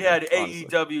TNT. We had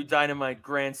AEW Dynamite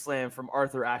Grand Slam from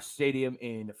Arthur Ashe Stadium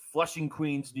in Flushing,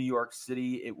 Queens, New York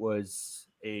City. It was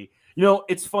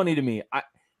it's funny to me.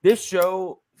 This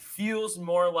show feels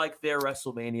more like their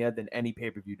WrestleMania than any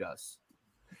pay-per-view does.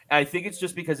 And I think it's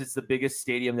just because it's the biggest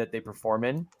stadium that they perform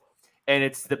in. And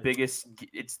it's the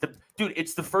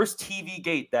first TV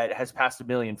gate that has passed 1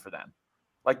 million for them.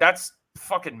 Like, that's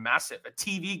fucking massive. A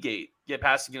TV gate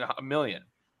passing 1 million.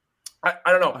 I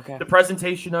don't know. Okay. The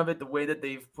presentation of it, the way that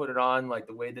they've put it on, like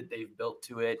the way that they've built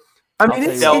to it. I mean,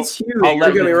 it's huge. Don't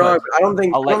get me wrong. But I don't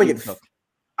think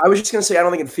I was just gonna say I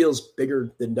don't think it feels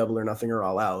bigger than Double or Nothing or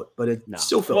All Out, but it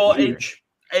still felt huge.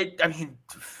 I mean,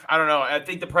 I don't know. I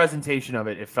think the presentation of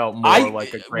it felt more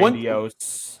like a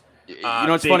grandiose.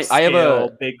 It's funny. I have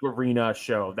a big arena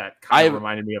show that kind of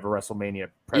reminded me of a WrestleMania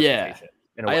presentation.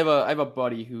 I have a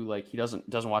buddy who he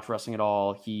doesn't watch wrestling at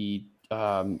all. He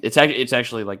it's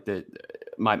actually like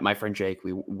my friend Jake.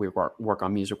 We work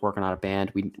on music, working on a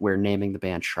band. We're naming the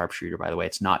band Sharpshooter, by the way.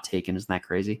 It's not Taken. Isn't that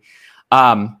crazy?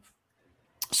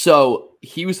 So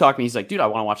he was talking. He's like, dude, I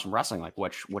want to watch some wrestling. Like,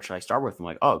 what should I start with? I'm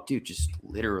like, oh, dude, just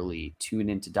literally tune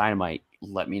into Dynamite.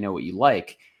 Let me know what you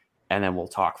like, and then we'll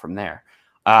talk from there.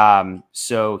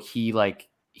 So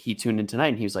he tuned in tonight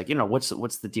and he was like, what's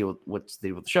the deal with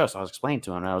the show? So I was explaining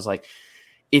to him and I was like,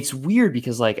 it's weird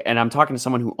because and I'm talking to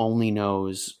someone who only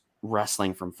knows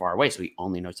wrestling from far away. So he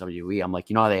only knows WWE. I'm like,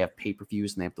 how they have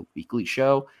pay-per-views and they have the weekly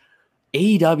show.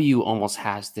 AEW almost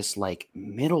has this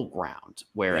middle ground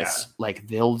where it's like,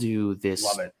 they'll do this.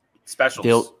 Love it.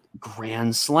 Specials.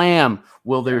 Grand Slam.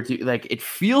 Will there do like it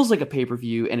feels like a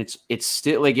pay-per-view and it's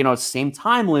still like, you know, it's same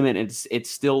time limit. It's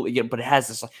still, you know, but it has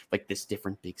this like this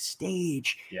different big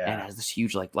stage and it has this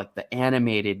huge like the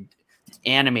animated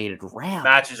ramp.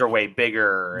 Matches are way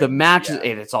bigger. The matches,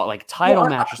 and it's all like title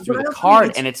matches through the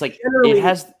card, and it's like it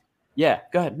has. Yeah,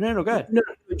 go ahead. No, go ahead. No,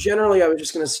 generally, I was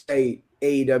just gonna say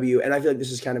AEW, and I feel like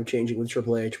this is kind of changing with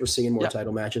Triple H. We're seeing more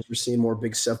title matches. We're seeing more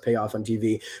big stuff pay off on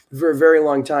TV. For a very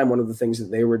long time, one of the things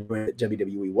that they were doing that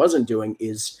WWE wasn't doing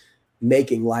is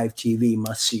making live TV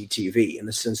must-see TV, in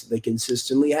the sense that they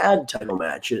consistently had title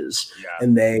matches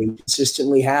and they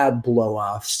consistently had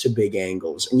blow-offs to big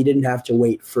angles, and you didn't have to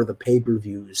wait for the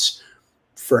pay-per-views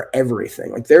for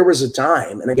everything. Like there was a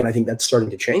time, and again, I think that's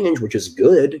starting to change, which is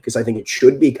good because I think it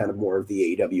should be kind of more of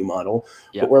the AEW model,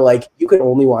 but where like you could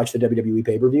only watch the WWE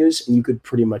pay-per-views and you could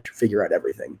pretty much figure out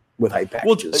everything with hype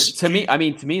packages. Well,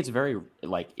 to me, it's very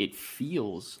like it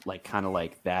feels like kind of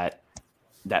like that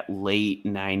late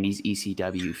 90s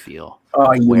ECW feel.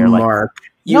 Oh, you where, Mark.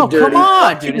 Like, no, come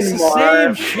on, dude. It's the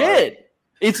same shit.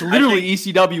 It's literally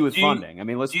ECW with funding. I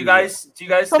mean, do you guys think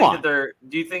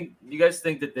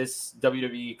that this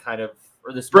WWE kind of,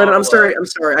 or this Brennan, I'm sorry.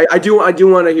 I do want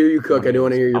to hear you cook. I do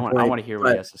want to hear your point. I want to hear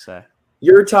what he has to say.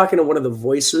 You're talking to one of the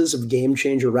voices of Game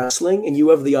Changer Wrestling, and you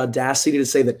have the audacity to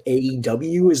say that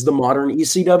AEW is the modern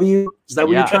ECW? Is that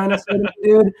what you're trying to say,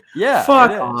 dude? Yeah.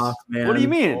 Fuck off, man. What do you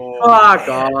mean? Fuck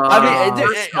off. I mean,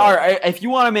 all right. If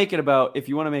you want to make it about,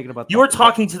 you are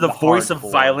talking to the voice of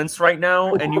violence right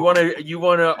now, and you want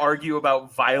to argue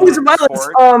about violence.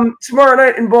 Tomorrow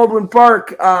night in Baldwin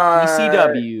Park.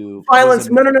 ECW. Violence.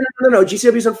 No.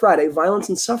 GCW's on Friday. Violence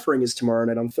and Suffering is tomorrow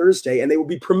night on Thursday, and they will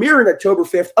be premiering October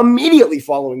 5th, immediately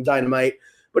following Dynamite.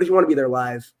 But if you want to be there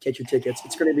live, get your tickets.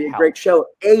 It's going to be a great show.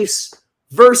 Ace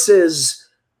versus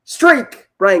Streak.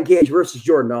 Brian Cage versus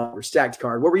Jordan Oliver. Stacked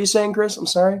card. What were you saying, Chris? I'm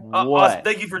sorry. Awesome.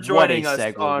 Thank you for joining us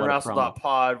on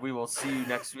Wrestle.pod. We will see you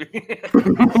next week.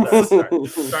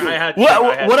 Sorry,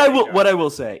 what I will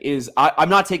say is I'm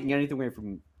not taking anything away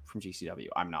from GCW.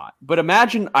 I'm not. But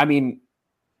imagine, I mean,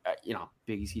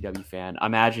 big ECW fan.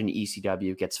 Imagine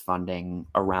ECW gets funding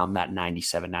around that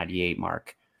 97, 98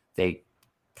 mark. They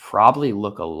probably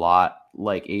look a lot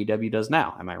like AEW does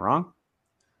now. Am I wrong?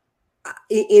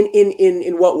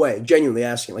 In what way? Genuinely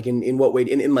asking, like in what way?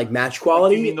 In like match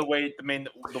quality? You mean the way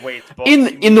it's booked?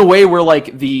 In the way where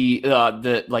like the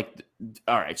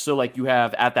all right, so like you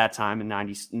have at that time in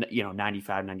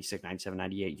 95, 96, 97,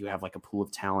 98, you have like a pool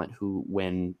of talent who,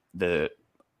 when the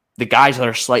guys that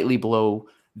are slightly below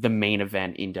the main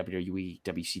event in WWE,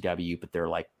 WCW, but they're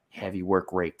like heavy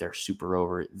work rate, they're super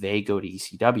over, they go to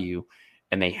ECW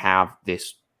and they have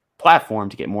this platform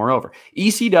to get more over.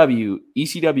 ECW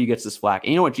gets this flack.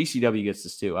 And you know what? GCW gets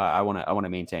this too. I want to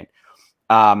maintain.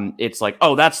 It's like,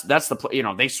 oh, that's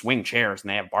the they swing chairs and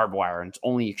they have barbed wire and it's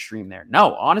only extreme there.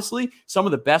 No, honestly, some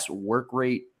of the best work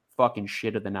rate fucking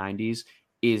shit of the 90s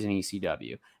is in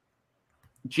ECW.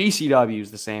 GCW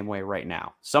is the same way right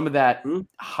now. Some of that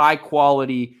high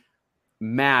quality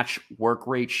match work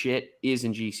rate shit is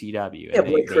in GCW. Yeah,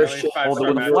 Blake Christian,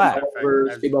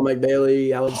 Steve Mike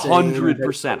Bailey, Alex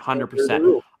 100%. How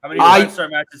many 5-star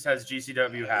matches has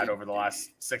GCW had over the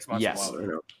last 6 months? Yes,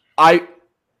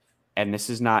 and this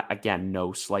is not, again,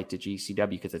 no slight to GCW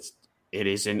because it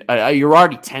isn't. You're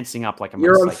already tensing up like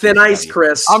you're on thin ice,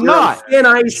 Chris. I'm not thin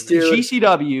ice, dude.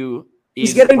 GCW.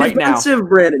 He's getting defensive, right,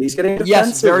 Brandon. He's getting defensive.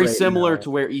 Yes, very similar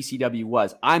to where ECW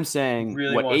was. I'm saying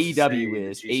what AEW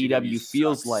is. AEW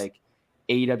feels like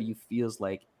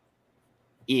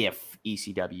if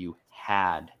ECW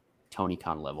had Tony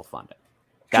Khan level funding.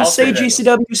 Just say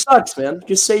GCW sucks, man.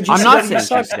 Just say GCW sucks. I'm not saying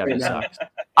GCW sucks.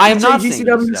 I am not saying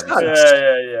GCW sucks.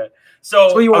 Yeah. So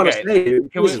that's what you want to say, dude.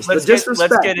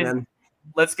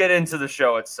 Let's get into the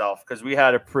show itself, because we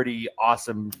had a pretty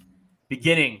awesome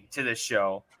beginning to this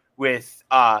show with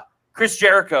Chris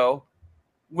Jericho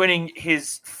winning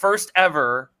his first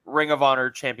ever Ring of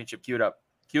Honor championship. Cue it up,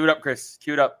 Chris.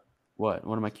 Cue it up. What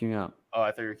am I queuing up? Oh,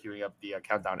 I thought you were queuing up the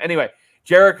countdown. Anyway,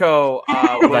 Jericho.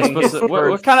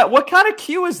 What kind of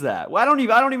cue is that? Well, I don't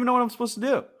even know what I'm supposed to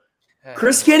do.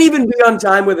 Chris can't even be on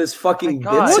time with his fucking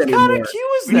bits what anymore. What kind of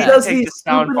cue is that? He does these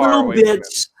stupid little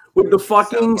bits with the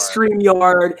fucking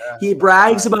StreamYard. He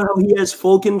brags about how he has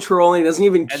full control and he doesn't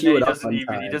even cue it up on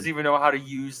time. He doesn't even know how to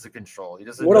use the control. He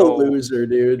doesn't. What a loser,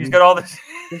 dude. He's got all this.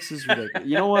 This is ridiculous.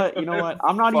 You know what?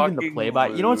 I'm not even the play-by.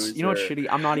 You know what's shitty?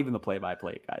 I'm not even the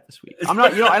play-by-play guy this week. I'm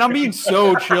not. And I'm being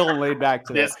so chill and laid back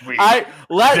today. This week.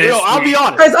 I'll be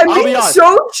honest. Guys, I'm being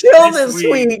so chill this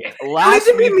week.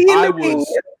 Last week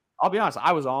I'll be honest.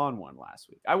 I was on one last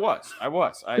week. I was.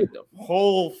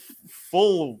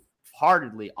 Full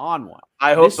wholeheartedly on one.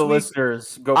 I hope the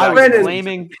listeners go back.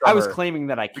 I was claiming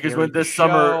that I because when this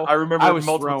summer, I remember I was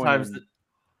multiple times that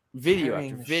video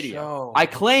after video. I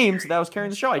claimed that I was carrying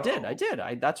the show. I did.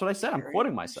 That's what I said. I'm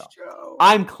quoting myself.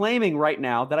 I'm claiming right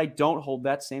now that I don't hold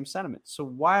that same sentiment. So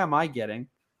why am I getting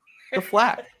the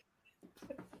flag?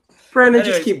 Brandon,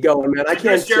 just keep going, man. I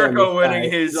can't. Jericho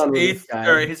winning his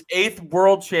eighth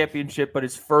world championship, but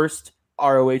his first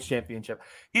ROH championship.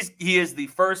 He is the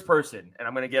first person, and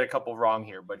I'm going to get a couple wrong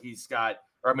here, but I'm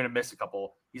going to miss a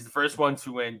couple. He's the first one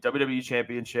to win WWE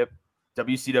championship,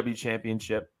 WCW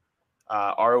championship,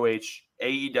 ROH,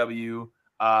 AEW,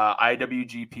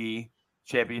 IWGP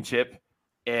championship,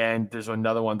 and there's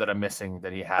another one that I'm missing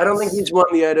that he has. I don't think he's won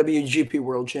the IWGP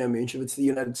World Championship. It's the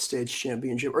United States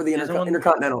Championship or the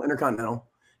Intercontinental.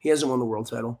 He hasn't won the world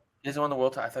title. He hasn't won the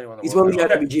world title. I thought he won the He's world won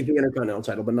the IWGP Intercontinental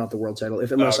title, but not the world title,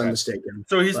 unless I'm mistaken.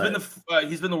 So he's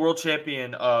been the world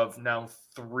champion of now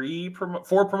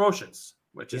 4 promotions,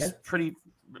 which is pretty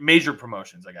major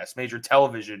promotions, I guess, major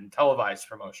televised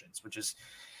promotions, which is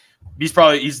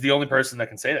he's the only person that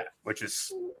can say that, which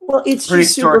is it's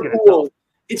just super cool.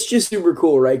 It's just super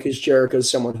cool, right? Because Jericho is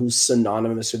someone who's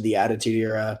synonymous with the Attitude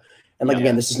Era. And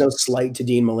again, this is no slight to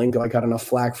Dean Malenko. I got enough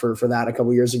flack for that a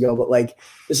couple years ago, but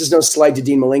this is no slight to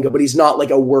Dean Malenko, but he's not like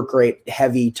a work rate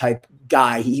heavy type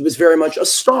guy. He was very much a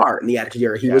star in the Attitude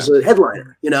Era. He was a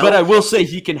headliner, But I will say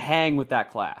he can hang with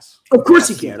that class. Of course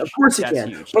he can. Of course he can.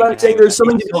 Huge. But I'm saying there's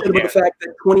something to be said about the fact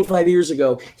that 25 years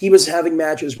ago, he was having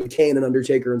matches with Kane and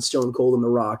Undertaker and Stone Cold and The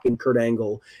Rock and Kurt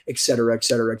Angle, et cetera, et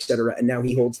cetera, et cetera. And now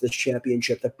he holds this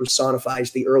championship that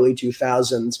personifies the early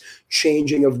 2000s,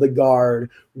 changing of the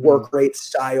guard, work rate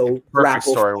style,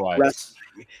 grapple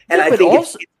wrestling. And I think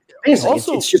it's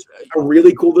amazing. It's just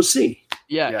really cool to see.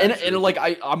 Yeah, and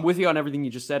I'm with you on everything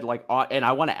you just said. And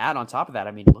I want to add on top of that.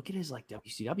 I mean, look at his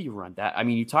WCW run. That I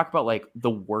mean, you talk about the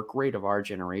work rate of our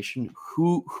generation.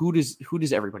 Who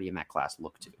does everybody in that class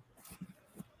look to?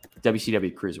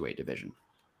 WCW Cruiserweight division.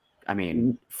 I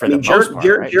mean, most part,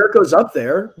 Jericho's up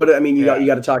there, but I mean, you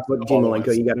got to talk about Dean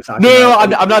Malenko. You got to talk. No,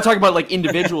 I'm not talking about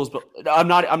individuals, but I'm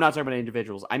not talking about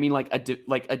individuals. I mean,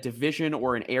 a division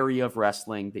or an area of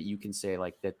wrestling that you can say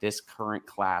that this current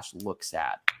class looks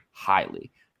at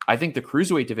highly. I think the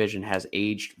Cruiserweight division has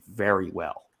aged very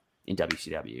well in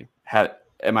WCW.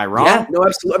 Am I wrong? Yeah, no,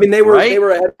 absolutely. I mean, they were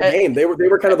ahead of the game. They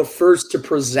were kind of the first to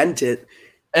present it,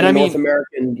 North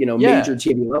American, major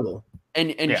TV level.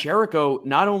 And Jericho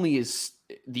not only is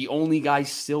the only guy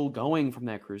still going from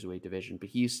that Cruiserweight division, but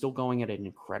he's still going at an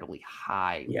incredibly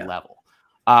high level.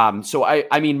 So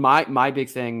I mean, my big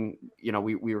thing,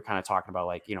 we were kind of talking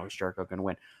about is Jericho going to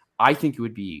win? I think it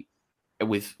would be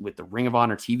with the Ring of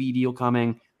Honor TV deal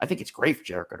coming. I think it's great for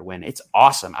Jericho to win. It's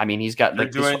awesome. I mean, he's got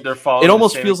they're following. It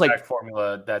almost feels like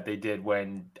formula that they did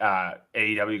when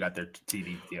AEW got their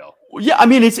TV deal. Yeah, I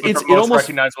mean, it's the most almost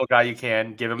recognizable guy you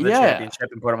can give him the championship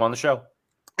and put him on the show.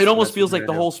 It almost feels like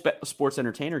the whole sports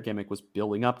entertainer gimmick was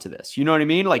building up to this. You know what I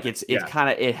mean? It's kind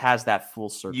of it has that full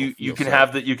circle. You can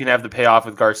have the payoff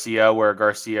with Garcia, where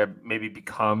Garcia maybe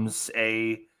becomes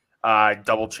a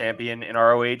double champion in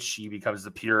ROH. He becomes the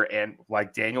pure and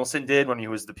like Danielson did when he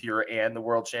was the pure and the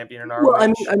world champion in ROH.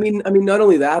 Well, I mean, not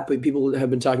only that, but people have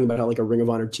been talking about how a Ring of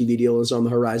Honor TV deal is on the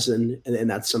horizon, and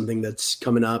that's something that's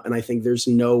coming up. And I think there's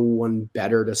no one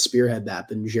better to spearhead that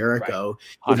than Jericho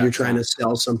if you're trying to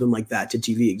sell something like that to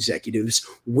TV executives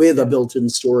with a built-in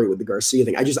story with the Garcia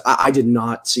thing. I did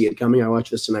not see it coming. I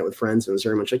watched this tonight with friends, and it was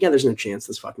very much there's no chance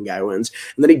this fucking guy wins.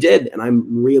 And then he did, and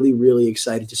I'm really, really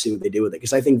excited to see what they do with it,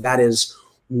 because I think that is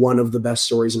one of the best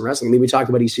stories in wrestling. I mean, we talk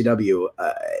about ECW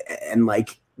and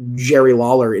Jerry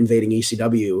Lawler invading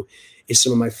ECW is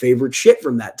some of my favorite shit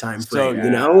from that time frame.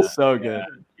 So good.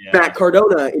 Yeah. Matt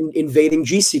Cardona invading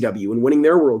GCW and winning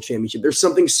their world championship. There's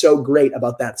something so great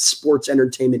about that sports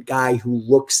entertainment guy who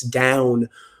looks down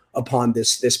upon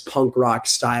this punk rock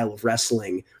style of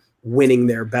wrestling, winning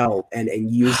their belt and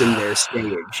using their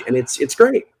stage, and it's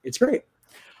great. It's great.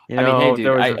 Hey, dude,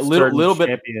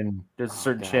 there's a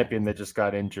certain champion that just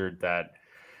got injured that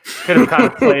could have kind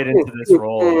of played into this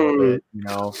role a little bit,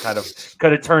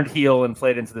 could have turned heel and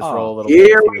played into this role a little bit.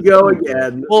 Here we go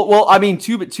again. Well, I mean,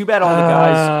 too bad all the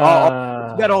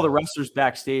guys, too bad all the wrestlers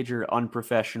backstage are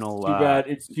unprofessional.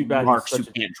 It's too bad marks who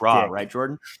can't draw, right,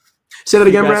 Jordan? Say that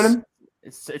again, Brandon.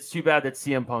 It's too bad that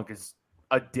CM Punk is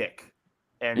a dick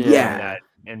and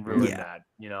ruined that.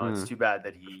 It's too bad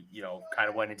that he, kind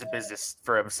of went into business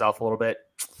for himself a little bit.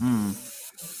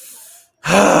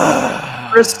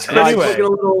 Chris is looking a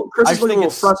little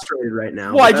frustrated right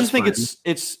now. Well, I just think it's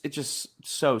just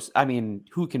so. I mean,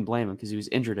 who can blame him because he was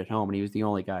injured at home and he was the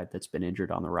only guy that's been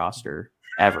injured on the roster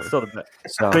ever. Still the best.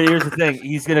 But here's the thing: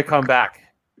 he's gonna come back.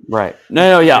 Right?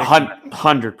 No, yeah,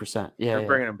 100%. Yeah, we're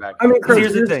bringing him back. I mean, Chris,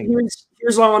 here's the thing.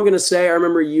 Here's all I'm gonna say. I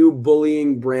remember you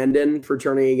bullying Brandon for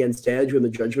turning against Edge when the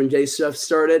Judgment Day stuff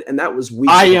started, and that was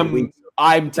weak.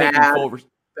 I'm taking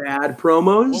bad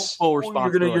promos. Full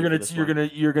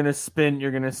responsibility. You're gonna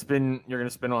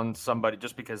spin on somebody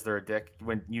just because they're a dick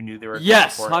when you knew they were.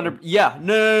 Yes, 100. Yeah,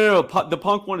 no. The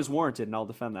Punk one is warranted, and I'll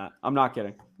defend that. I'm not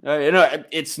kidding.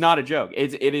 It's not a joke.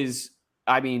 It is.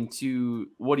 I mean, to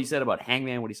what he said about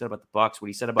Hangman, what he said about the Bucks, what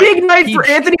he said about big night for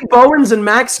Anthony Bowens and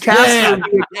Max Caster.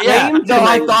 Yeah. No,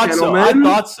 I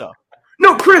thought so.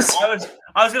 No, Chris. I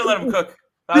was gonna let him cook.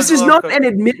 This is not an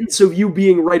admittance of you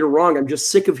being right or wrong. I'm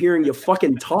just sick of hearing you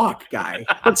fucking talk, guy.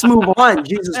 Let's move on.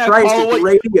 Jesus Christ, it's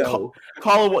radio.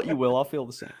 Call it what you will. I'll feel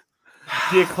the same.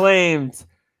 The Acclaimed.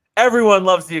 Everyone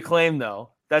loves the Acclaimed, though.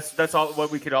 That's all what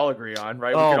we could all agree on,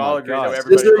 right? We could all agree that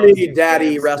everybody loves the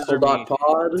Daddy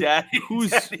Wrestle.pod.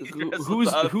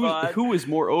 Who is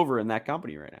more over in that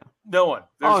company right now? No one.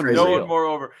 There's no one more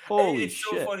over. Holy it's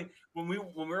shit. So funny. When we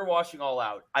were watching All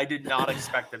Out, I did not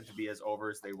expect them to be as over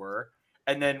as they were.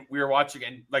 And then we were watching,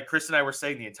 and like Chris and I were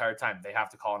saying the entire time, they have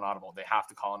to call an audible. They have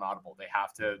to call an audible. They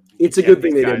have to. It's a good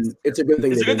thing they didn't. It's a good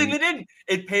thing they didn't.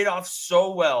 It paid off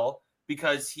so well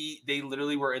because they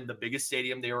literally were in the biggest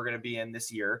stadium they were going to be in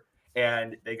this year,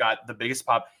 and they got the biggest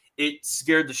pop. It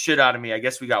scared the shit out of me. I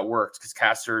guess we got worked because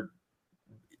Caster.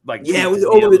 It was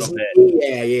over his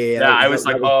knee. Yeah. I was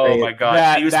like, oh my god,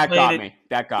 that got me.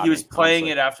 He was playing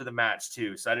it after the match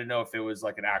too, so I didn't know if it was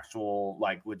like an actual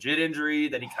like legit injury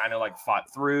that he kind of like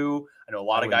fought through. I know a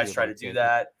lot of guys try to do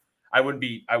that. I wouldn't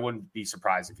be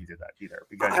surprised if he did that either.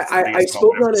 Because I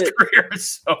spoke on it. Career,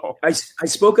 so. I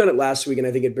spoke on it last week, and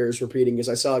I think it bears repeating because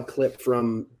I saw a clip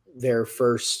from their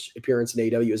first appearance in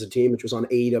AEW as a team, which was on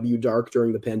AEW Dark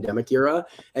during the pandemic era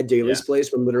at Daly's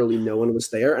place when literally no one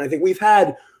was there. And I think we've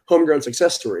had homegrown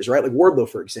success stories, right? Like Wardlow,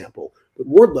 for example. But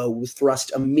Wardlow was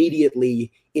thrust immediately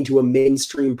into a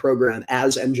mainstream program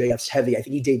as MJF's heavy. I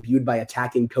think he debuted by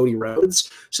attacking Cody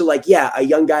Rhodes. So, like, yeah, a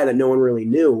young guy that no one really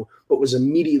knew, but was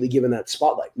immediately given that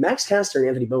spotlight. Max Caster and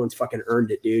Anthony Bowens fucking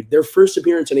earned it, dude. Their first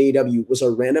appearance in AEW was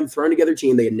a random thrown-together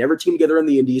team. They had never teamed together in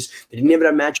the Indies. They didn't even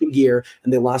have matching gear,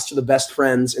 and they lost to the best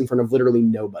friends in front of literally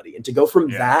nobody. And to go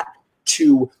from that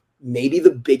to maybe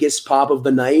the biggest pop of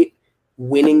the night,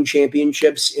 winning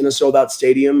championships in a sold-out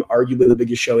stadium, arguably the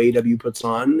biggest show AEW puts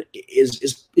on,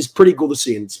 is pretty cool to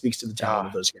see, and speaks to the talent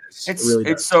of those guys.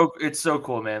 It's so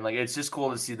cool, man. Like, it's just cool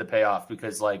to see the payoff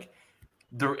because, like,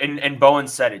 and Bowen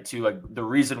said it too. Like, the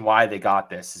reason why they got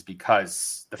this is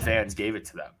because the fans gave it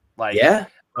to them. Like,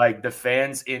 like the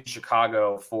fans in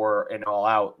Chicago for an All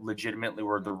Out legitimately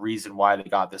were the reason why they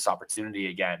got this opportunity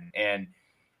again, and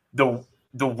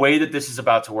the way that this is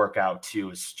about to work out too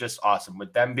is just awesome.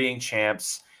 With them being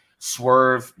champs,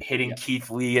 Swerve hitting Keith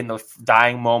Lee in the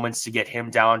dying moments to get him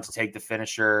down to take the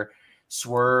finisher,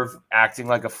 Swerve acting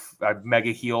like a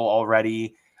mega heel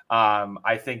already.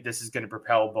 I think this is going to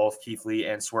propel both Keith Lee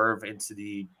and Swerve into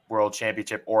the World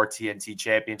Championship or TNT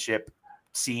Championship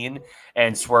scene.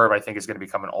 And Swerve, I think, is going to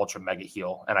become an ultra mega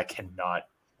heel, and I cannot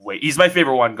wait. He's my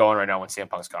favorite one going right now when CM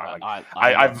Punk's gone. Like,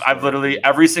 I've literally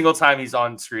every single time he's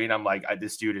on screen, I'm like,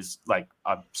 this dude is like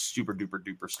a super duper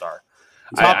duper star.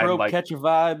 Top rope, like, catch a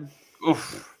vibe.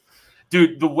 Oof.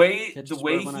 Dude, the way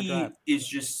he is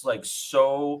just like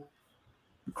so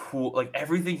cool. Like,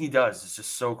 everything he does is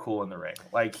just so cool in the ring.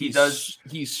 Like, he's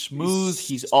smooth.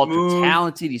 He's ultra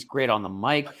talented. He's great on the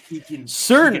mic. He can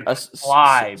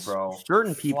fly, bro.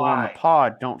 Certain people on the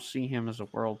pod don't see him as a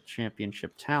world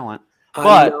championship talent.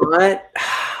 But you know what?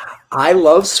 I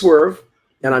love Swerve,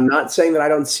 and I'm not saying that I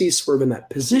don't see Swerve in that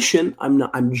position.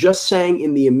 I'm just saying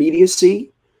in the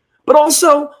immediacy. But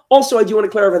also, I do want to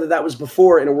clarify that was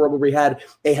before in a world where we had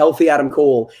a healthy Adam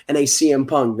Cole and a CM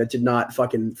Punk that did not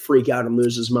fucking freak out and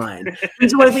lose his mind.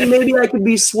 And so I think maybe I could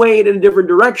be swayed in a different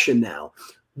direction now.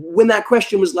 When that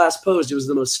question was last posed, it was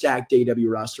the most stacked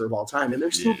AEW roster of all time, and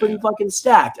they're still pretty fucking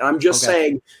stacked. And I'm just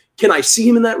saying, can I see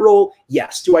him in that role?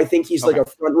 Yes. Do I think he's like a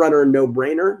front runner, no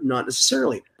brainer? Not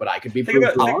necessarily, but I could be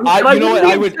proved wrong.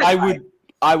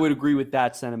 I would agree with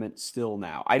that sentiment still.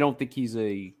 Now, I don't think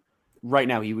right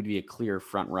now he would be a clear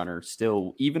front runner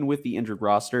still, even with the injured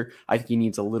roster. I think he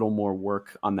needs a little more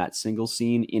work on that single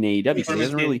scene in AEW because he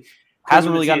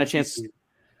hasn't really gotten a chance. He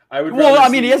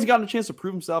hasn't gotten a chance to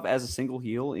prove himself as a single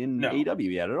heel in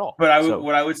AEW yet at all. But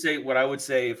what I would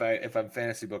say if I'm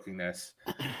fantasy booking this,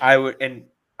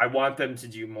 I I want them to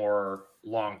do more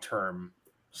long-term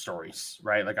stories,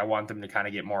 right? Like I want them to kind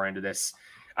of get more into this.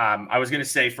 I was going to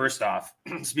say, first off,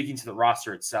 speaking to the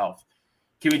roster itself,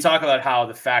 can we talk about how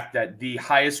the fact that the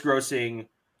highest grossing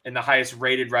and the highest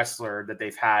rated wrestler that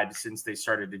they've had since they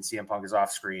started in CM Punk is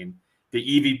off screen. The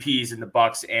EVPs and the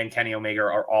Bucks and Kenny Omega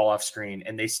are all off screen,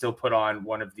 and they still put on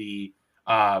one of the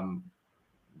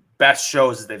best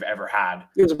shows that they've ever had.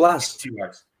 It was a blast. 2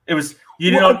 hours. It was,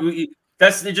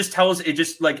 it just tells, it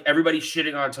just like everybody's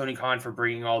shitting on Tony Khan for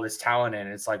bringing all this talent in.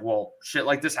 It's like, well, shit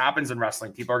like this happens in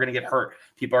wrestling. People are going to get hurt.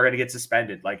 People are going to get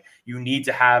suspended. Like you need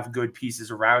to have good pieces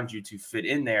around you to fit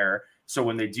in there. So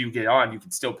when they do get on, you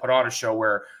can still put on a show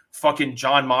where fucking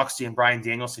John Moxley and Bryan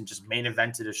Danielson just main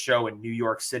evented a show in New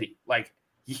York City. Like,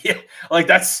 yeah, like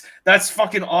that's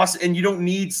fucking awesome. And you don't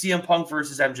need CM Punk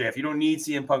versus MJF. You don't need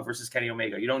CM Punk versus Kenny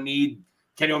Omega. You don't need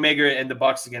Kenny Omega and the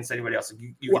Bucks against anybody else. Like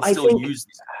you can still use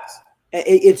these guys.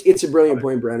 It's a brilliant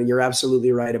point, Brandon. You're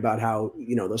absolutely right about how,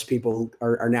 those people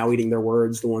are now eating their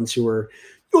words. The ones who are,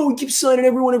 we keep signing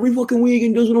everyone every fucking week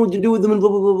and doesn't know what to do with them and blah,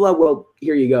 blah, blah, blah. Well,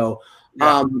 here you go.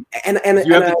 Yeah. And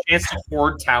you have the chance to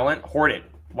hoard talent, hoard it.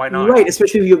 Why not? Right,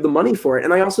 especially if you have the money for it.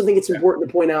 And I also think it's important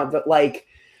to point out that, like,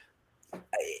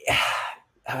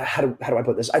 how do I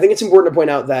put this? I think it's important to point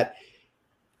out that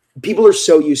people are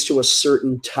so used to a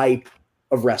certain type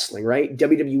of wrestling, right?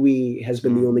 WWE has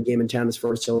been the only game in town as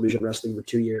far as television wrestling for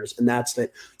 2 years, and that's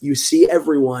that you see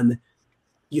anyone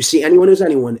who's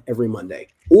anyone every Monday,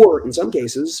 or in some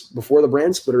cases, before the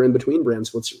brand split or in between brand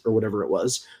splits or whatever it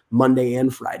was, Monday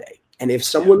and Friday. And if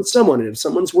someone's someone, and if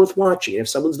someone's worth watching, if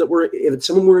someone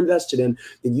we're invested in,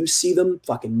 then you see them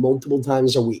fucking multiple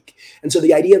times a week. And so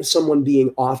the idea of someone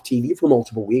being off TV for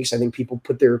multiple weeks, I think people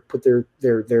put their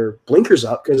blinkers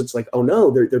up because it's like, oh no,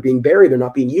 they're being buried, they're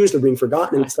not being used, they're being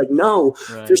forgotten. And it's like, no,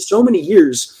 there's so many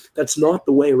years. That's not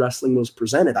the way wrestling was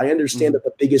presented. I understand that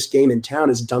the biggest game in town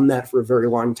has done that for a very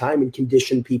long time and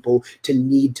conditioned people to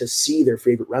need to see their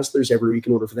favorite wrestlers every week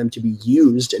in order for them to be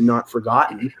used and not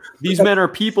forgotten. These men are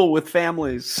people with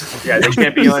families. Yeah, they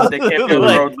can't be on the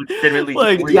road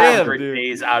legitimately 300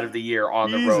 days out of the year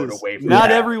on the road away from not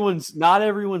everyone's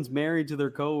married to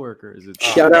their coworkers.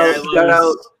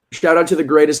 Shout out to the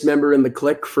greatest member in the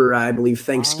clique for, I believe,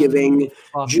 Thanksgiving,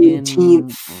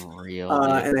 Juneteenth,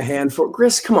 and a handful.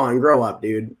 Chris, come on, grow up,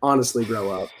 dude. Honestly, grow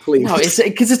up, please. No, it's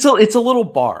because it's a little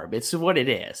barb. It's what it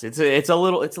is. It's a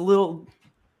little.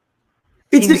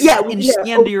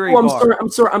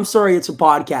 I'm sorry. It's a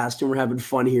podcast and we're having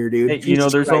fun here, dude. Hey,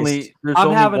 there's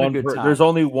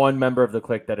only one member of the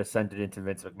clique that ascended into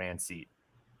Vince McMahon's seat.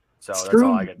 So that's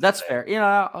all I get. That's fair.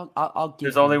 I'll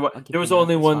give. There was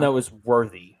only one that was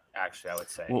worthy. Actually, I would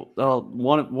say. Well,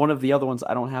 one of the other ones,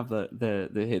 I don't have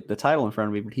the title in front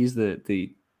of me, but he's the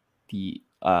EV. Wait,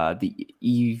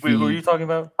 who are you talking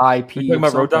about? IP. You're talking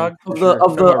about Road Dogg? Of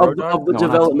the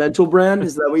developmental brand?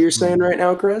 Is that what you're saying right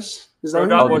now, Chris? Road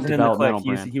Dogg wasn't in the clique.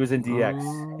 He was in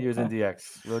DX. He was in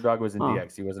DX. Road Dogg was in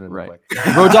DX. He wasn't in the clique.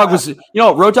 Road Dogg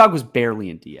was barely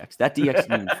in DX. That DX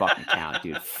didn't even fucking count,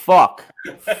 dude. Fuck.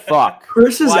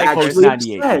 Chris is actually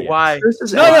upset. Why?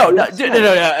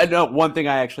 No. One thing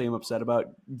I actually am upset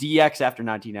about: DX after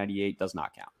 1998 does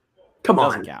not count. Come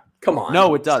on.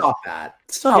 No, it doesn't. Stop that.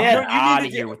 Stop. Get out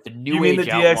of here with the new You mean age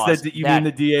the DX outlaws. the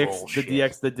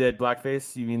DX that did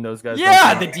blackface? You mean those guys?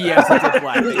 Yeah, the DX that did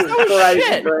blackface.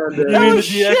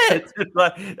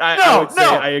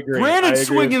 I agree. Brandon's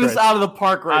swinging this out of the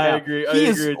park right now. I agree. He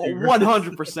is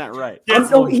 100% right.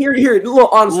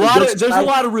 Honestly, there's a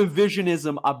lot of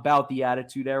revisionism about the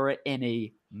Attitude Era, and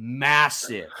a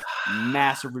massive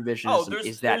revisionism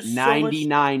is that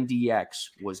 99 DX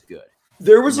was good.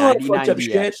 There was a lot of fucked up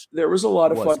shit. There was a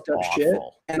lot of fucked up shit,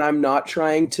 and I'm not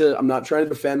trying to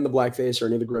defend the blackface or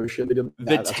any of the gross shit they did.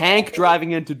 The Tank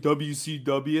driving into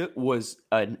WCW was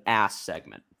an ass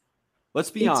segment. Let's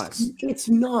be honest. It's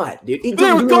not, dude.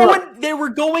 They were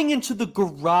going into the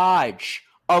garage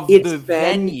of the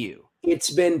venue.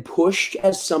 It's been pushed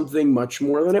as something much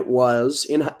more than it was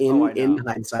in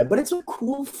hindsight, but it's a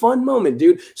cool, fun moment,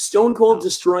 dude. Stone Cold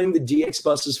destroying the DX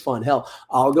bus is fun. Hell,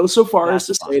 I'll go so far as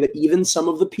to say that even some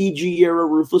of the PG era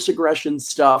ruthless aggression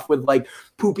stuff with like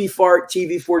poopy fart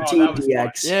TV14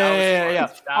 DX. Yeah.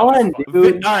 Fun,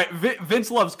 dude. All right, Vince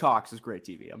Loves Cocks is great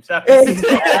TV. I'm sorry.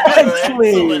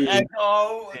 Exactly.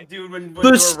 Dude, when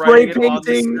the spray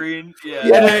painting.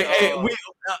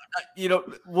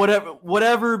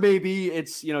 Whatever maybe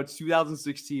it's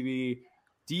 2006 TV.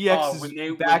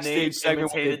 DX's backstage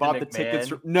segment when they bought the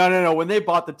tickets. No. When they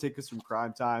bought the tickets from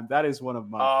Crime Time, that is one of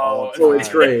my all-time it's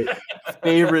great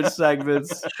favorite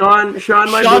segments. Shawn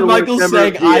Michaels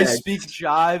saying "I speak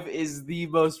jive" is the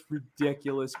most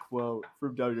ridiculous quote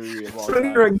from WWE of all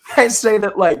time. Guys say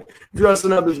that like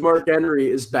dressing up as Mark Henry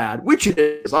is bad, which it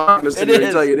is. I'm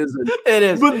gonna tell you it isn't. It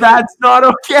is, but that's not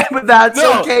okay. But that's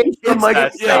okay.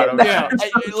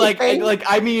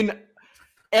 I mean.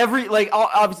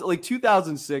 Obviously, like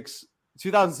 2006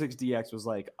 DX was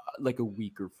like a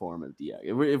weaker form of DX.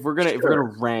 If we're gonna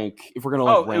rank it was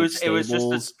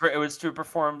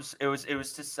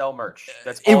to sell merch.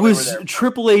 That's all it was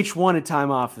Triple H wanted time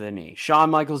off of the knee. Shawn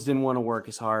Michaels didn't want to work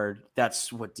as hard.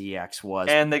 That's what DX was.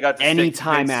 And they got to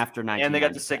after 19. And they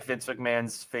got to stick Vince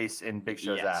McMahon's face in Big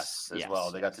Show's ass as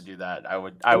well. They got to do that.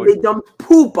 They dumped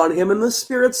poop on him in the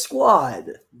Spirit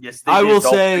Squad. Yes, I will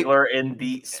say in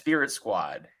the Spirit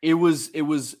Squad. It was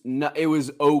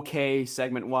okay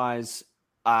segment wise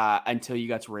until you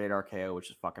got to Rated RKO, which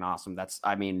is fucking awesome.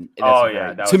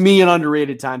 To me an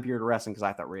underrated time period of wrestling because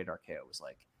I thought Rated RKO was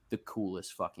like the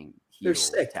coolest fucking heel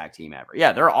tag team ever.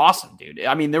 Yeah, they're awesome, dude.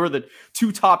 I mean, they were the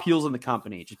two top heels in the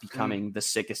company, just becoming the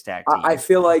sickest tag team. I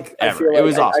feel like it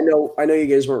was awesome. I know you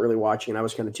guys weren't really watching, and I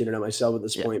was kind of tuning out myself at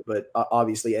this point, but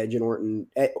obviously Edge and Orton.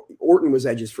 Orton was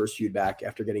Edge's first feud back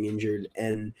after getting injured,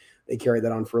 and they carried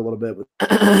that on for a little bit.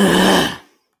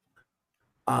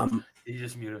 Did he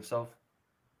just mute himself?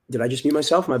 Did I just mute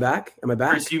myself? Am I back?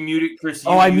 Chris, you muted Chris.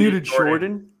 I muted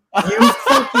Jordan. You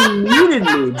fucking muted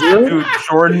me, dude.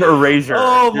 Jordan Erasure.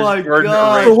 Oh my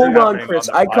god. So hold on, Chris.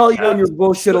 I call you on your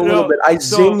bullshit a little bit. I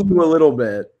zing you a little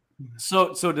bit.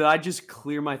 So did I just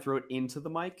clear my throat into the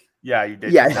mic? Yeah, you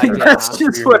did. Yeah, that's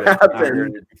just what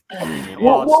happened.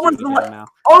 What was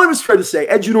all I was trying to say?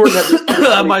 Edge and Orton.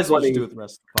 I might as well just do it the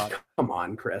rest of the podcast. Come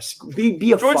on, Chris.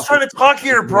 Be a Jordan's trying to talk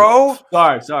here, bro.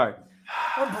 Sorry.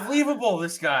 Unbelievable,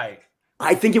 this guy.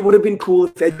 I think it would have been cool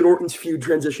if Edge and Orton's feud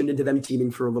transitioned into them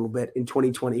teaming for a little bit in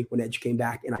 2020 when Edge came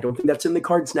back, and I don't think that's in the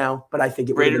cards now, but I think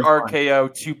it would have been RKO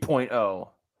 2.0.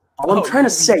 All I'm trying to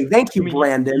say, thank you,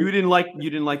 Brandon. You didn't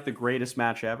like the greatest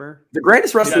match ever? The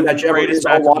greatest wrestling match ever is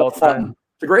a lot of fun.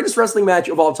 The greatest wrestling match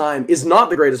of all time is not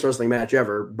the greatest wrestling match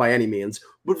ever by any means,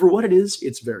 but for what it is,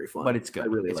 it's very fun. But it's good. I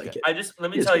really like it.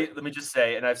 Let me just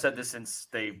say, and I've said this since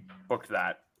they booked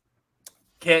that.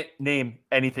 Can't name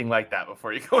anything like that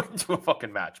before you go into a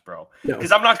fucking match, bro.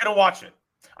 Because I'm not gonna watch it.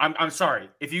 I'm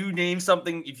sorry. If you name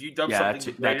something, if you dump something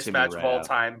the greatest match of all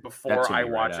time before I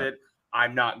watch it,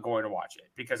 I'm not going to watch it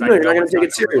because you're not going to take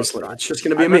it seriously. It's just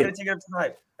going to be me. I'm not going to take it up to the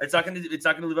hype. It's not going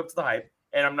to live up to the hype,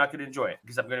 and I'm not going to enjoy it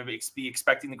because I'm going to be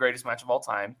expecting the greatest match of all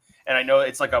time, and I know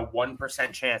it's like a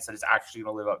 1% chance that it's actually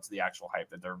going to live up to the actual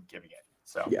hype that they're giving it.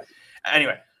 So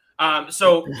anyway.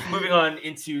 So moving on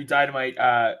into Dynamite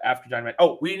after Dynamite.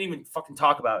 Oh, we didn't even fucking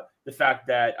talk about the fact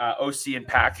that OC and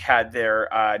Pac had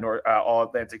their All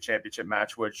Atlantic Championship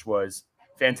match, which was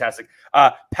fantastic.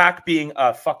 Pac being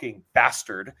a fucking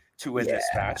bastard to win this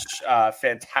match.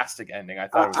 Fantastic ending. I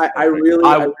thought.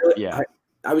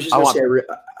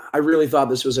 I really thought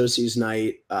this was OC's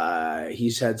night.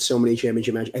 He's had so many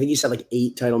championship matches. I think he's had like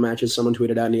 8 title matches. Someone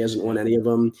tweeted out, and he hasn't won any of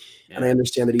them. Yeah. And I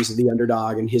understand that he's the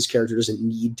underdog, and his character doesn't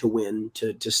need to win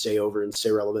to stay over and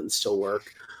stay relevant and still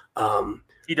work.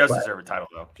 He does deserve a title,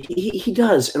 though. He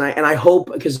does, and I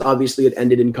hope, because obviously it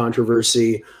ended in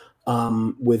controversy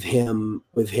with him,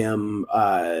 with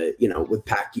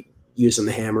Pac using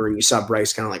the hammer, and you saw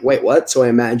Bryce kind of like, wait, what? So I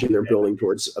imagine they're building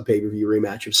towards a pay-per-view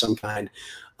rematch of some kind.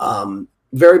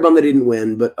 Very bummed they didn't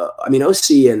win, but OC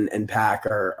and Pac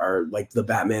are like the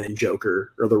Batman and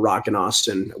Joker, or the Rock and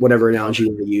Austin, whatever analogy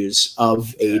you use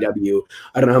of AEW.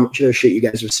 I don't know how much of their shit you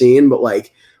guys have seen, but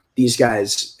like these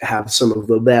guys have some of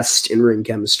the best in-ring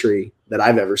chemistry that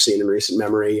I've ever seen in recent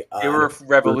memory. They were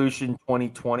Revolution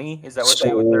 2020. Is that what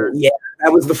they were? Yeah,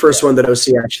 that was the first one that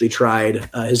OC actually tried.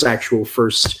 His actual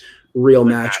first real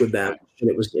match with them, and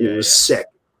it was sick.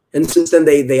 And since then,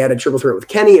 they had a triple threat with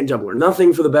Kenny and Double or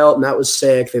Nothing for the belt, and that was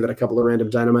sick. They've had a couple of random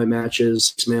Dynamite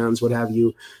matches, 6-mans, what have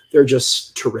you. They're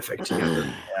just terrific together.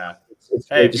 Yeah,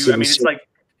 it's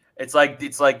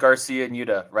like Garcia and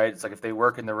Yuta, right? It's like if they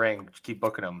work in the ring, just keep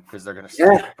booking them because they're going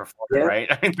to perform, right?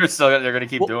 I mean, they're going to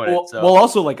keep doing it. So. Well,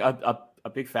 also like a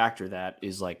big factor that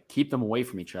is like keep them away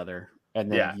from each other. And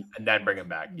then and then bring them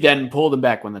back. Then pull them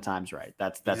back when the time's right.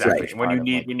 That's exactly. When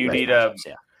you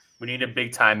need a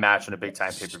big time match and a big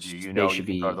time pay per view, you should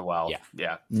be go to the well.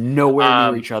 Yeah.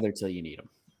 Nowhere near each other till you need them.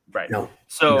 Right.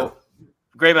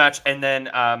 Great match, and then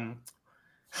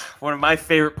one of my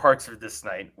favorite parts of this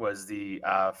night was the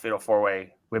Fatal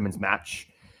 4-Way women's match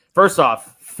First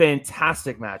off,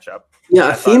 fantastic matchup.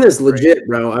 Yeah, Athena's legit,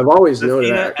 bro. I've always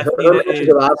noted that. Her match with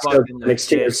Asuka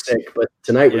NXT was sick, but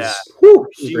tonight was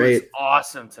she great. Was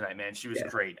awesome tonight, man. She was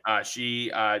great.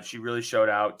 She really showed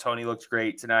out. Tony looked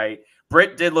great tonight.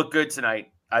 Britt did look good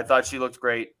tonight. I thought she looked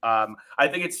great. I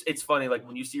think it's funny, like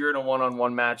when you see her in a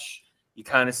one-on-one match, you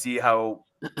kind of see how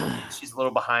she's a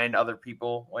little behind other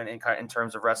people in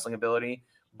terms of wrestling ability.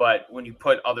 But when you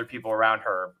put other people around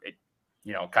her, it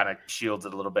kind of shields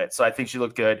it a little bit. So I think she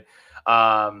looked good.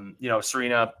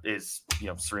 Serena is,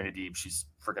 Serena Deeb. She's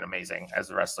freaking amazing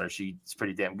as a wrestler. She's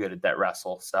pretty damn good at that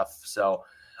wrestle stuff. So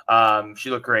she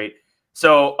looked great.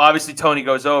 So obviously Tony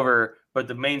goes over, but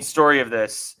the main story of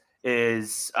this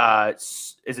is it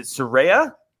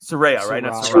Saraya? Saraya, right?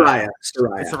 Not Saraya.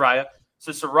 Saraya.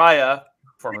 So Saraya,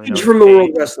 formerly known from the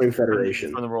World Wrestling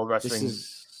Federation. From the World Wrestling,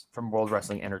 from World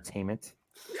Wrestling Entertainment.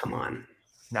 Come on.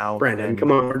 Now, Brandon,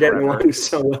 come on, we're getting along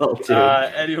so well, dude.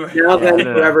 Anyway, now then,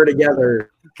 forever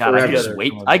together. God, I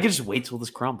could just wait till this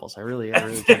crumbles. I really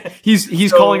can.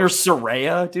 He's calling her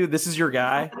Saraya, dude. This is your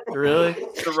guy, really?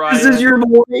 Saraya. This is your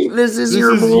boy. This is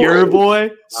your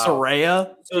boy.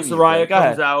 Saraya. So Saraya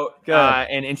comes out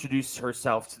and introduces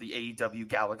herself to the AEW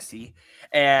Galaxy,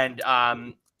 and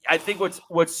I think what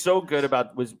was so good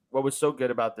about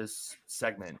this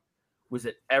segment was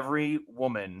that every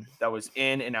woman that was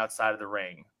in and outside of the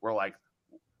ring were like,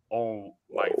 oh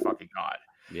my fucking God.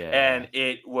 Yeah. And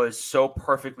it was so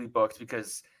perfectly booked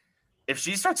because if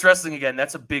she starts wrestling again,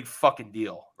 that's a big fucking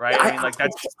deal, right? I mean, like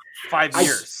that's 5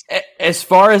 years. As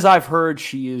far as I've heard,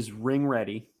 she is ring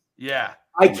ready. Yeah.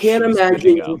 I can't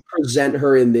imagine you present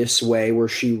her in this way where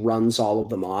she runs all of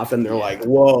them off and they're like,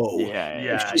 whoa.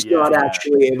 If she's not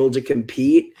actually able to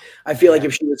compete. I feel like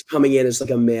if she was coming in as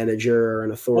like a manager or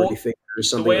an authority figure or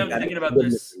something. The way I'm thinking about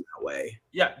this.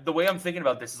 The way I'm thinking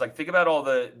about this is like, think about all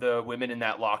the women in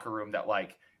that locker room that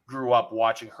like grew up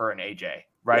watching her and AJ,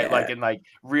 right? Yeah. Like, and like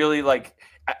really like,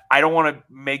 I don't want to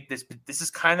make this, but this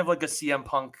is kind of like a CM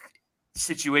Punk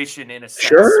situation in a sense.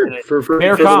 Sure. For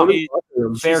fair comp.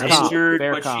 She's injured,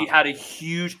 but comp. she had a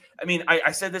huge. I mean,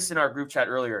 I said this in our group chat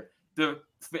earlier.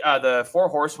 The four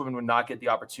horsewomen would not get the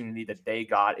opportunity that they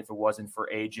got if it wasn't for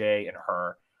AJ and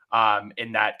her.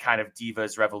 In that kind of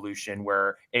Divas revolution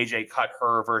where AJ cut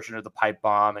her version of the pipe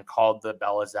bomb and called the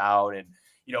Bellas out, and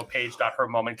Paige got her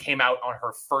moment, came out on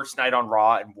her first night on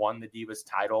Raw and won the Divas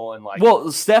title, and like.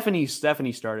 Well, Stephanie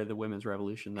started the women's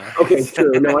revolution, though. Okay,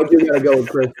 true. No, I do gotta go with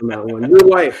Chris on that one. You're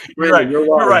right.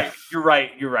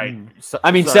 You're right.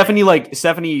 I mean,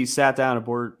 Stephanie sat down at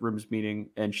boardrooms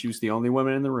meeting, and she was the only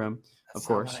woman in the room. Of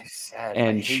course,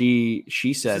 and she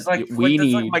said, "We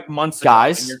need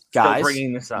guys.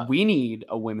 We need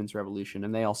a women's revolution."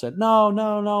 And they all said,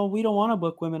 "No, we don't want to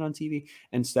book women on TV."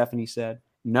 And Stephanie said,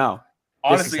 "No,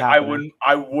 honestly, I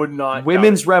would not.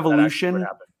 Women's revolution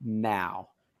now.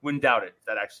 Wouldn't doubt it.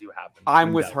 That actually would happen.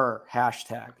 I'm with her.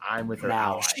 Hashtag. I'm with her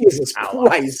now. Jesus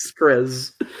Christ,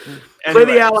 Chris. Play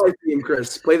the ally theme,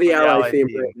 Chris. Play the ally theme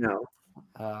right now.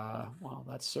 Well,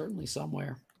 that's certainly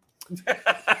somewhere."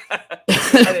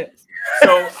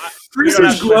 So Chris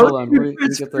is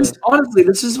gross. Honestly,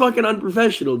 this is fucking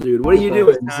unprofessional, dude. What are you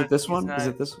doing? Is it this one? Is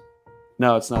it this?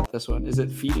 No, it's not this one. Is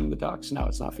it feeding the ducks? No,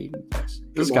 it's not feeding the ducks.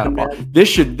 This is kind of this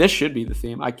should be the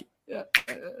theme. Kind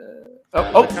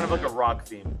of like a rock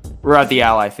theme. We're at the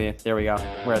ally theme. There we go.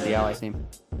 We're at the ally theme.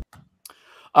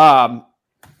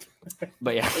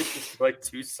 But yeah, like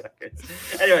 2 seconds.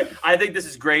 Anyway, I think this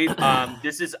is great.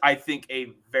 This is, I think,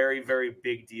 a very, very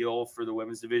big deal for the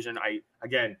women's division.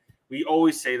 We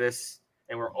always say this,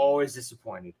 and we're always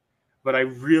disappointed. But I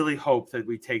really hope that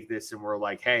we take this and we're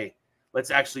like, hey,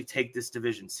 let's actually take this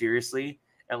division seriously,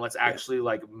 and let's actually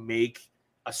like make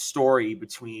a story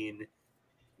between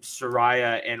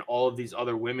Saraya and all of these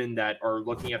other women that are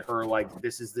looking at her like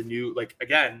this is the new, like,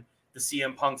 again, the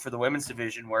CM Punk for the women's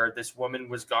division, where this woman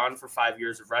was gone for 5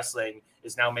 years of wrestling,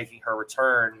 is now making her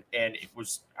return, and it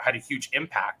had a huge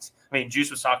impact. I mean,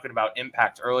 Juice was talking about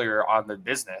impact earlier on the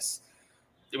business.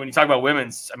 When you talk about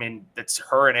women's, I mean, it's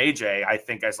her and AJ, I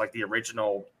think, as like the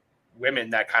original women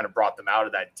that kind of brought them out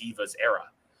of that Divas era.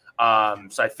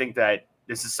 So I think that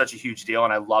this is such a huge deal,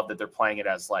 and I love that they're playing it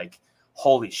as like,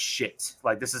 holy shit.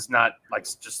 Like, this is not like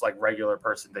just like regular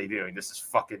person debuting. This is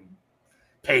fucking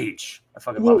Paige. I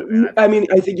fucking love it, man. I mean,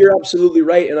 I think you're absolutely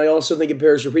right, and I also think it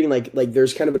bears repeating. Like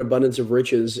there's kind of an abundance of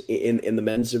riches in the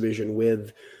men's division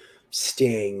with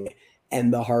Sting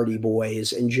and the Hardy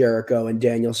Boys and Jericho and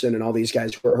Danielson and all these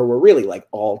guys who were really like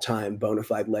all-time bona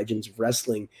fide legends of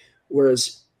wrestling,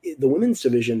 whereas the women's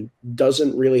division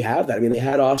doesn't really have that. I mean, they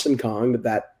had Awesome Kong, but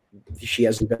that she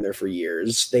hasn't been there for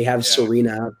years. They have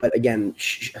Serena, but again,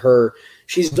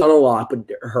 she's done a lot, but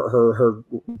her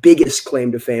biggest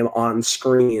claim to fame on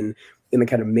screen in the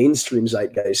kind of mainstream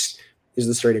zeitgeist is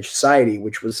the Straight Edge Society,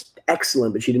 which was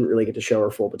excellent, but she didn't really get to show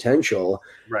her full potential.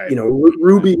 Right. You know,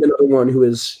 Ruby, another one who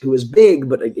is big,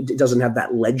 but it doesn't have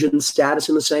that legend status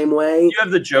in the same way. You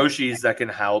have the Joshis that can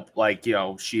help, like, you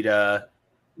know, Shida.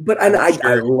 But I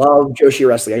love Joshi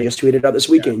wrestling. I just tweeted out this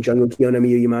weekend, Jungle Kiona,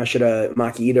 Miyu Yamashita,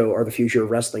 Maki Ito are the future of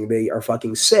wrestling. They are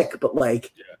fucking sick, but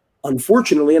like,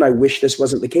 unfortunately, and I wish this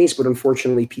wasn't the case, but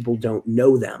unfortunately, people don't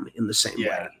know them in the same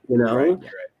way. You know, right.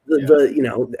 you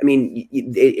know, I mean,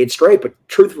 it's great, but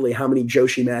truthfully, how many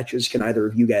Joshi matches can either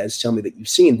of you guys tell me that you've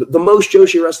seen? The most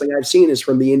Joshi wrestling I've seen is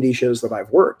from the indie shows that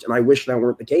I've worked, and I wish that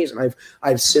weren't the case. And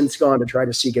I've since gone to try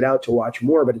to seek it out to watch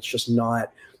more, but it's just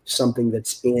not something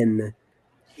that's in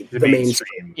the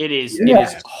mainstream. It is. It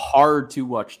is hard to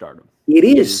watch Stardom. It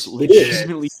is.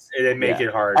 Legitimately. They make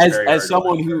it hard. As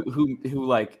someone who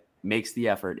like makes the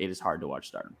effort, it is hard to watch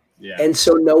Stardom. Yeah. And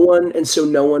so no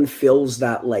one fills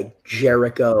that like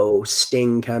Jericho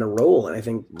Sting kind of role. And I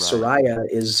think Saraya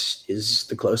is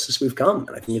the closest we've come.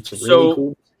 And I think it's really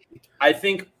cool. I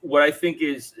think what I think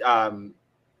is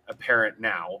apparent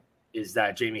now is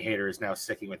that Jamie Hayter is now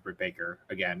sticking with Britt Baker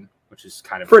again, which is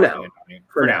kind of for now.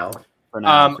 For now,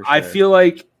 sure. I feel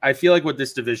like what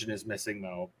this division is missing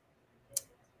though,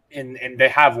 and they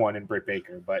have one in Britt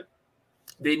Baker, but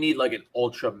they need like an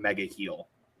ultra mega heel.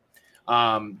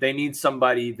 They need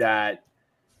somebody that,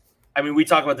 I mean, we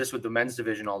talk about this with the men's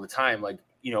division all the time. Like,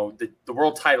 you know, the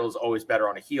world title is always better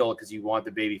on a heel because you want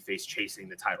the babyface chasing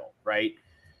the title, right?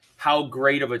 How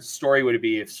great of a story would it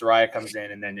be if Saraya comes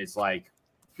in and then is like,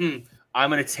 I'm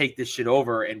going to take this shit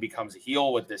over and becomes a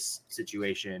heel with this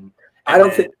situation. I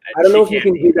don't know if you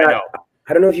can do that.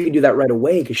 I don't know if you can do that right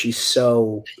away because she's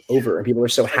so over and people are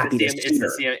so happy to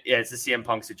see her. It's the CM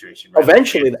Punk situation. Right?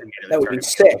 Eventually, that would be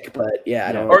sick, but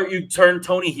I don't know. Or you turn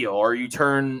Tony heel, or you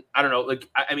turn, I don't know. Like,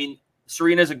 I mean,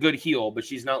 Serena's a good heel, but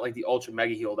she's not like the ultra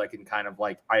mega heel that can kind of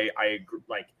like, I agree,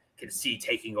 like, can see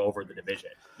taking over the division.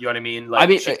 You know what I mean? Like,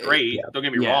 she's great. Don't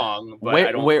get me wrong, but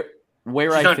I don't.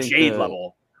 Where she's I not think Jade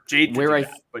level.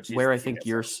 Where I think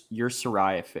your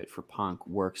Saraya fit for Punk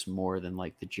works more than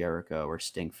like the Jericho or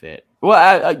Sting fit.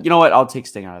 Well, you know what? I'll take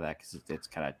Sting out of that because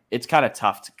it's kind of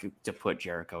tough to put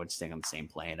Jericho and Sting on the same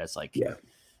plane as like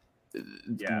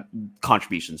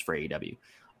contributions for AEW.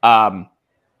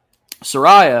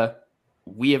 Saraya,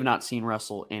 we have not seen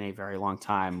wrestle in a very long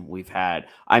time.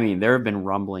 There have been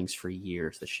rumblings for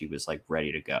years that she was like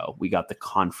ready to go. We got the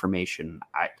confirmation.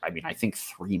 I think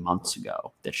 3 months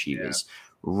ago that she was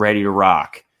ready to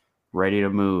rock, ready to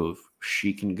move.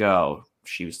 She can go.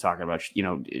 She was talking about, you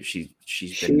know, she's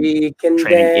been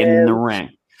training in the ring.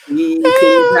 She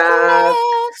can drive,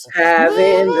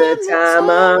 having the time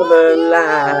of her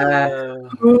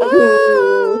life.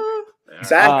 Ooh.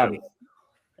 Exactly.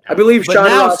 I believe Sean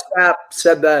Ross Sapp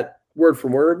said that word for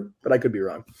word, but I could be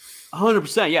wrong.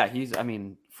 100%. Yeah, he's,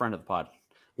 friend of the pod.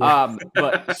 Yeah.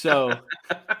 But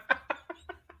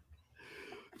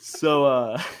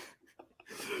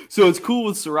so it's cool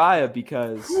with Saraya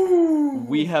because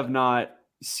we have not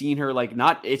seen her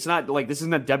it's not like this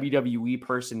isn't a WWE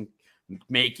person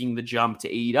making the jump to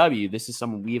AEW. This is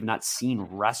someone we have not seen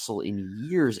wrestle in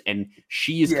years, and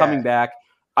she is coming back.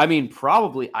 I mean,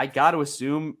 probably I got to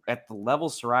assume at the level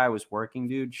Saraya was working,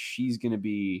 dude, she's going to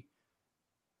be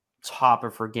top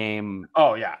of her game.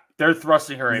 Oh yeah, they're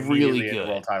thrusting her really good.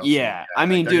 World title. Yeah, I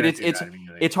mean, dude,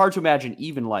 it's hard to imagine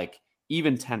even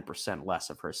 10% less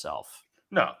of herself.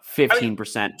 No,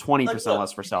 15%, 20%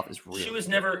 less for herself is really. She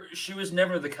was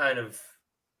never the kind of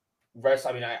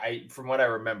wrestler. I mean, I from what I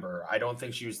remember, I don't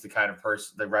think she was the kind of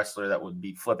the wrestler that would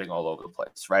be flipping all over the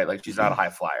place, right? Like she's not a high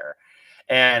flyer,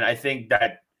 and I think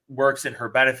that works in her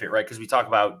benefit, right? Because we talk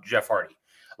about Jeff Hardy,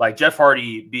 like Jeff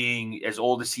Hardy being as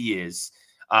old as he is,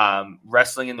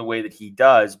 wrestling in the way that he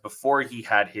does before he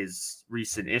had his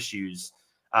recent issues.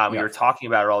 We were talking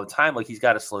about it all the time. Like he's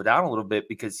got to slow down a little bit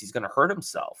because he's going to hurt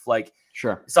himself. Like,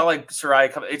 sure, it's not like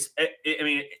Saraya. I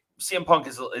mean, CM Punk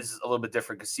is a little bit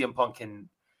different because CM Punk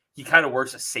he kind of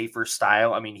works a safer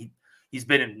style. I mean, he's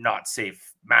been in not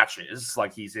safe matches.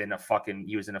 Like he was in a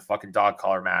fucking dog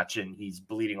collar match and he's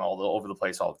bleeding all over the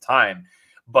place all the time.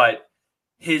 But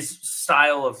his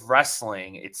style of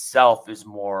wrestling itself is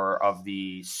more of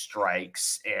the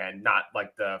strikes and not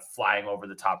like the flying over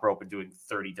the top rope and doing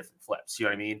 30 different flips. You know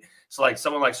what I mean? So like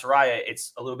someone like Saraya,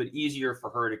 it's a little bit easier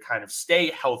for her to kind of stay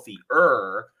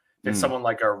healthier than someone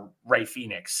like a Ray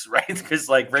Phoenix, right? Because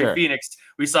like Ray Phoenix,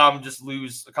 we saw him just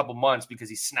lose a couple months because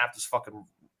he snapped his fucking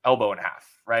elbow in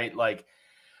half, right? Like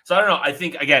So I don't know. I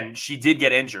think, again, she did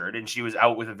get injured and she was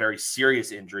out with a very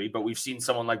serious injury, but we've seen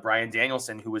someone like Bryan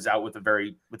Danielson who was out with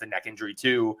a neck injury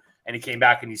too, and he came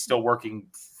back and he's still working.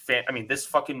 I mean, this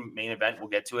fucking main event, we'll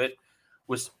get to it,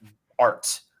 was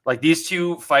art. Like, these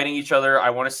two fighting each other, I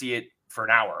want to see it for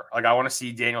an hour. Like, I want to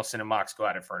see Danielson and Mox go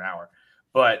at it for an hour.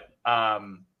 But I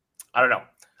don't know.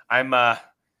 I'm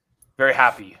very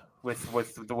happy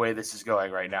with the way this is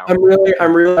going right now. I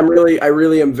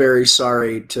really am very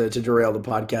sorry to derail the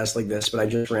podcast like this, but I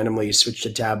just randomly switched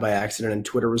a tab by accident and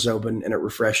Twitter was open and it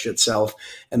refreshed itself.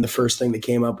 And the first thing that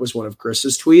came up was one of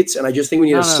Chris's tweets. And I just think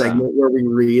we need a segment where we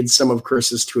read some of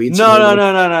Chris's tweets. No.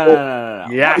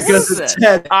 Yes. Because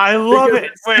I love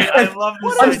it. Wait, I love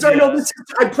this. I'm sorry, no,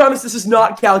 I promise this is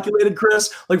not calculated,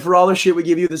 Chris. Like, for all the shit we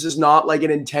give you, this is not like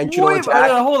an intentional attack.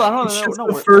 Hold on. No,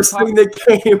 the first thing that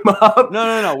came up.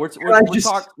 No.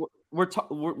 We're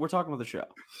talking about the show.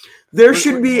 There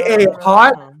should be a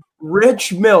hot, rich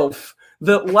MILF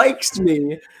that likes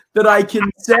me that I can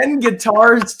send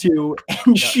guitars to,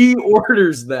 and she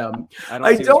orders them.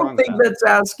 I don't think that's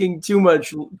asking too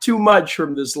much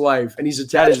from this life. And he's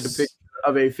attached a picture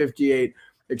of a 58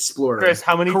 Explorer. Chris,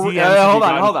 how many DMs hold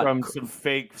on. from some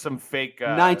fake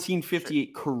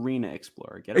 1958 Carina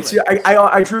Explorer? Get it right.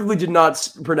 I truthfully did not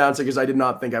pronounce it because I did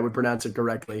not think I would pronounce it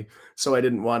correctly. So I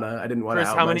didn't want to. Chris,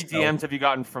 how many DMs have you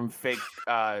gotten from fake?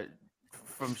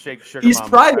 From Shake Sugar He's Mama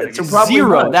private, so probably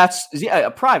zero. None. That's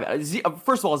private.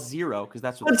 First of all, zero, because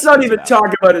that's what. Let's not even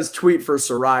talk about his tweet for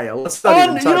Soraya. Let's not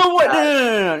even. You know what?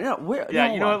 No.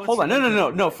 You know what? Hold on.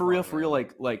 No. For real.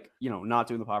 Like not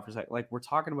doing the pod for a second. Like, we're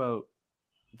talking about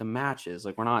the matches.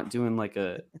 Like, we're not doing like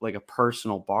a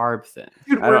personal Barb thing.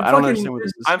 Dude, I don't understand what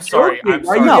this is. I'm sorry.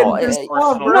 No, it's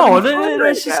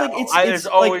just like it's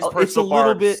always like, personal it's a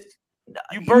little barbs. bit.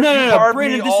 You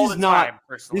Brandon,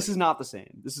 this is not the same.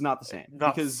 This is not the same.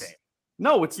 Not because the same.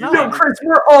 No, it's not. No, Chris,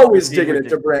 we're always digging it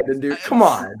to Brandon, dude. Come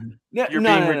on. You're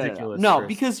being ridiculous. No, Chris.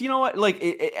 because you know what? Like,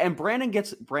 and Brandon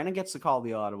gets to call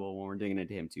the audible when we're digging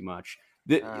into him too much.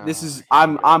 This is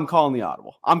I'm calling the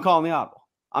audible. I'm calling the audible.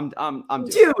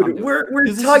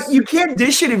 We're talking. You can't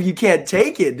dish it if you can't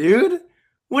take it, dude.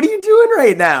 What are you doing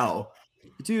right now,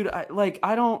 dude? I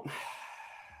don't.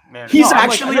 Man, he's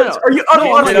actually. Are you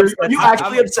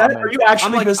actually upset? Are you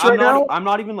actually pissed right now? I'm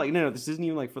not even like. No. This isn't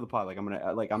even like for the pod. Like, you're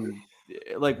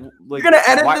gonna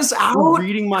edit this out.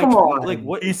 Reading my like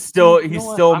what? He's still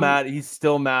mad. He's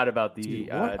still mad about the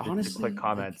click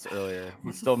comments earlier.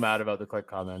 He's still mad about the click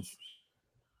comments.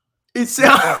 He just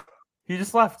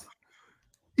left.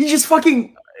 He just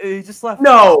left.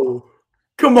 No,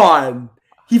 come on.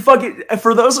 He fucking,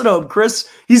 for those who know him, Chris,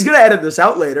 he's gonna edit this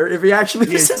out later if he actually.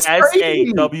 He is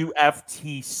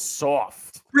SAWFT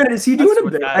soft. Brandon, is he doing a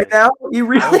bit right now? He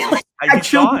really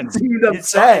actually seemed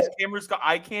upset.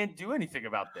 I can't do anything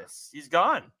about this. He's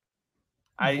gone.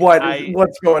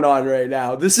 What's going on right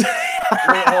now? This is.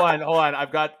 Wait, hold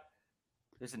on.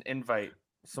 There's an invite.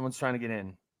 Someone's trying to get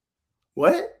in.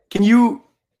 What? Can you?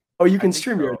 Oh, you can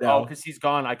stream it now. Oh, because he's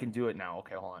gone. I can do it now.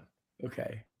 Okay, hold on.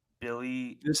 Okay.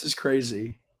 Billy. This is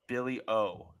crazy. Billy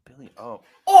O. Oh,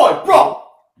 bro.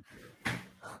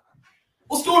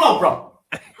 What's going on, bro?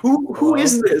 Who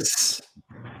is this?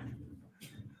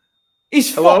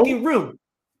 It's fucking rude.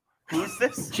 Who is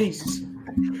this? Jesus.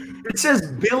 It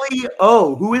says Billy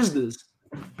O. Who is this?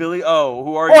 Billy O.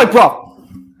 Who are you? Oh, bro.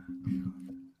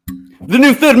 The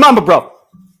new third mamba, bro.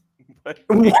 What?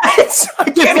 I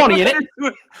can't funny in it.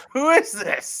 Who is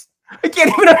this? I can't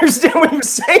even understand what you're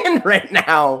saying right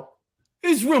now.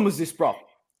 Whose room is this, bro?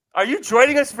 Are you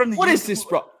joining us from the? What is this,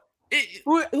 bro?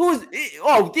 Who is?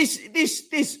 Oh, this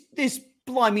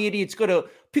blimey idiot's got a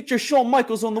picture of Shawn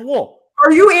Michaels on the wall.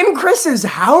 Are you in Chris's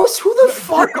house? Who the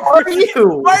fuck are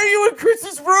you? Why are you in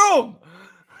Chris's room?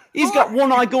 He's got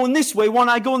one eye going this way, one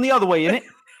eye going the other way, innit?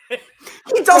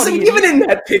 He doesn't even in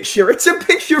that picture. It's a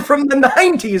picture from the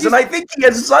 90s, and I think he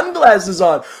has sunglasses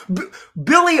on.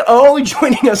 Billy O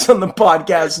joining us on the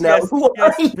podcast now. Yes, Who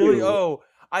are you? Billy O.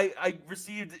 I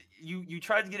received you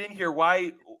tried to get in here.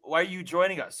 Why are you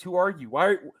joining us? Who are you?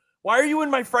 Why are you in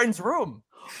my friend's room?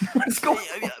 What's going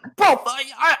on? Bro,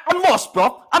 I'm lost,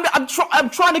 bro. I'm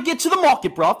trying to get to the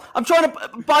market, bro. I'm trying to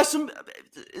buy some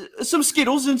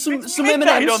Skittles and some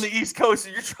M&Ms on the East Coast,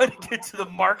 and you're trying to get to the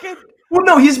market. Well,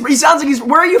 no, he sounds like he's.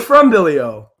 Where are you from, Billy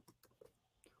O?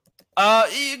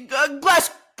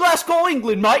 Glasgow,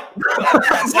 England, mate.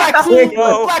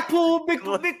 Blackpool,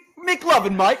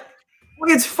 McLovin, mate.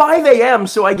 Well, it's 5 a.m.,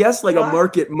 so I guess like a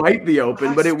market might be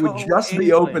open, but it would just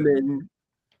be opening.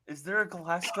 Is there a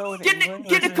Glasgow in England?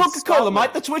 Get a Coca-Cola,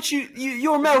 mate. That's what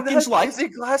you Americans like. Is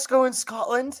it Glasgow in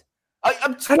Scotland?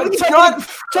 I'm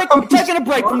taking a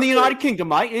break from the United Kingdom,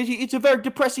 mate. It's a very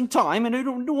depressing time, and I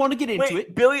don't want to get into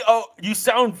it. Billy O, you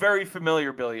sound very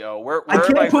familiar, Billy O. Where I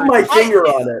can't put my finger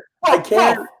on it. I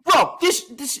can't. Bro, this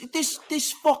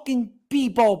fucking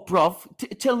b-ball, bruv,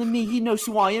 telling me he knows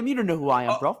who I am. You don't know who I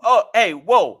am, bro. Oh, hey,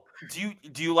 whoa. Do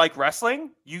you like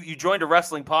wrestling? You joined a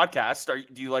wrestling podcast.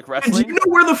 Do you like wrestling? Do you know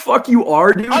where the fuck you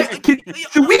are, dude?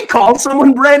 Can we call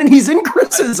someone, Brandon? He's in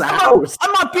Chris's house. I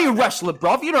might be a wrestler,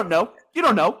 bruv. You don't know.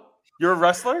 You're a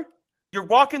wrestler? You're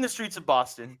walking the streets of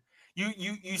Boston.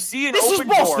 You see an open door. This is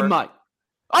Boston, mate.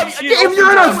 If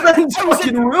you're in a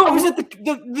fucking room. I was at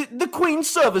the Queen's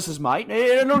services, mate.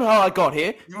 I don't know how I got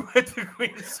here. You went to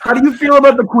Queen's. How do you feel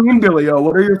about the Queen, Billy O?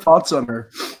 What are your thoughts on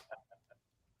her?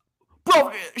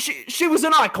 Bro, she was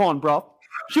an icon, bro.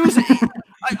 She was.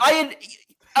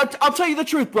 I'll tell you the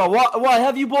truth, bro. Why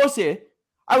have you boys here?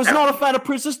 I was not a fan of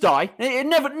Princess Di.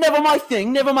 Never my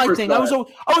thing. Never my thing. I was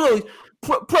always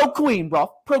pro Queen,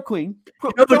 bro. Pro Queen.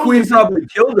 The Queen probably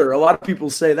killed her. A lot of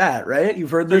people say that, right?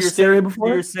 You've heard this theory before?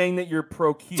 You're saying that you're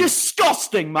pro Q.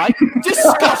 Disgusting, mate.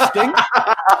 Disgusting.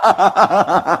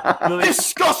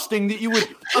 Disgusting that you would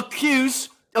accuse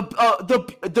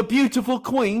the beautiful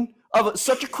Queen of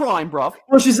such a crime, bro.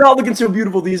 Well, she's not looking so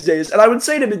beautiful these days. And I would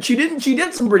say to him, she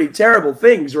did some pretty terrible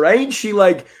things, right? She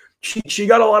got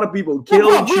a lot of people killed.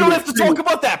 Well, bro, we don't have to talk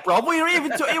about that, bro. We don't even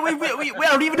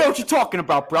know what you're talking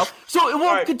about, bro. So it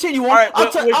won't continue on. Right,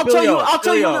 I'll tell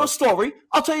you a little story.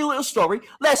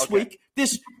 Last week,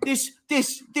 this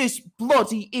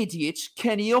bloody idiot,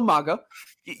 Kenny Omega.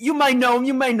 You may know him,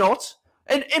 you may not.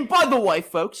 And by the way,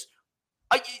 folks,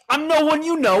 I'm no one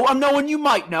you know. I'm no one you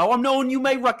might know. I'm no one you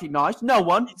may recognize. No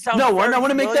one. I want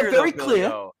to make that very clear.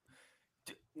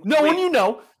 No one you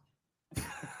know.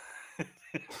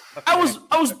 I was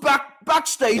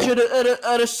backstage at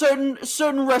a certain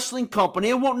wrestling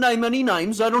company. I won't name any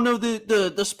names. I don't know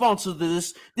the sponsor of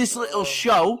this little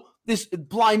show. This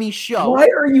blimey show. Why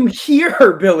are you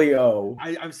here, Billy O?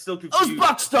 I'm still confused. I was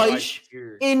backstage,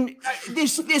 and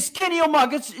this Kenny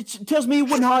Omega tells me he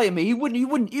wouldn't hire me. He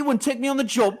wouldn't take me on the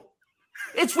job.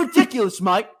 It's ridiculous,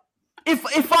 mate. If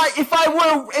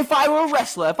I were a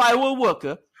wrestler, if I were a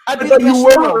worker, I'd be the best you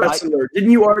were a wrestler. Didn't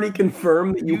you already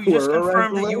confirm that you were just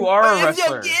confirmed that you are a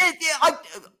wrestler? Yeah.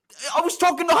 I was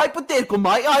talking to hypothetical,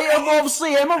 mate. I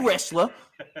obviously am a wrestler.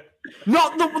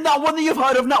 Not one that you've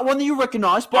heard of, not one that you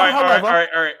recognize, but however. All right.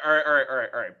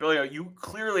 Billy O, you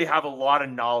clearly have a lot of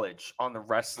knowledge on the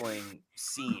wrestling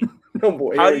scene. Oh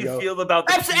boy, how do you feel about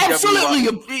the Absolutely,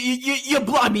 you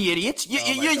blimey idiots.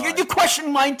 You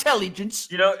question my intelligence.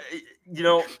 You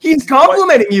know. He's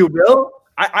complimenting you, Bill.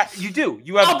 You do.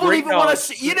 You have great knowledge. Want to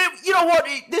see. You know what?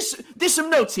 There's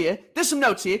some notes here. This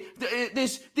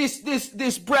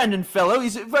Brandon fellow,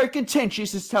 he's very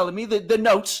contentious. Is telling me the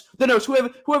notes.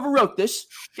 Whoever wrote this,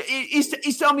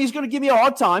 he's telling me he's going to give me a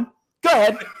hard time. Go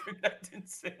ahead.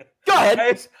 Go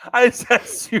ahead. I just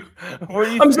asked you.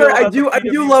 I'm sorry. I do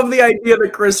love the idea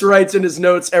that Chris writes in his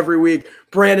notes every week.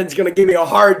 Brandon's gonna give me a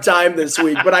hard time this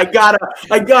week, but I gotta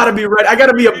be ready. I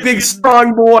gotta be a big,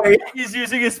 strong boy. He's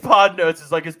using his pod notes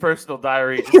as like his personal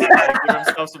diary. Just to give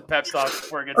himself some pep talks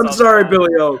before it gets. I'm sorry,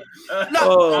 Billy O.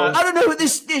 I don't know who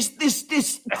this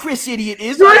Chris idiot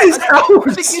is. I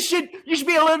think you should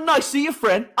be a little nice to your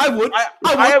friend. I would.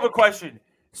 I have a question.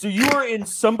 So you are in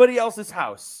somebody else's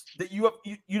house that you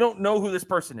don't know who this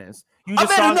person is.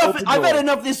 I've had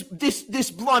enough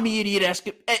this blimey idiot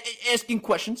asking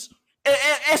questions,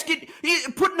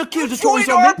 putting accusatories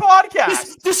on our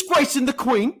podcast, disgracing the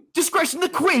Queen, bro. Disgracing the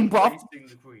Queen.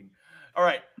 All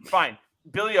right, fine.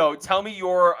 Billy O, tell me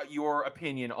your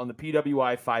opinion on the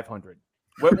PWI 500.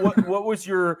 What was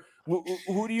your?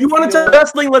 Who do you want to talk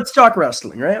wrestling? Let's talk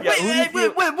wrestling, right? Yeah,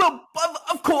 well,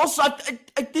 of course,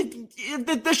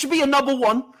 there should be a number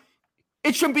one.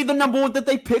 It shouldn't be the number one that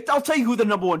they picked. I'll tell you who the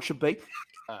number one should be.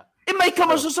 It may come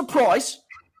as a surprise.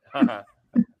 Go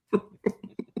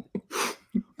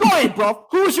ahead, bro.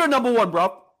 Who is your number one,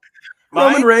 bro?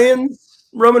 Roman Reigns,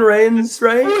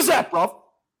 right? Who is that, bro?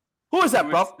 Who is that?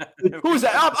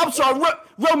 I'm sorry,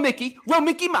 Mickey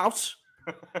Mouse.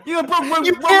 You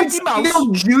can't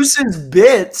steal Juice's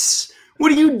bits.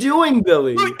 What are you doing,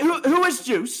 Billy? Who is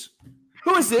Juice?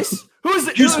 Who is this? Who is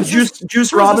it?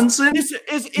 Juice Robinson?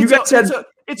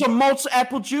 It's a malts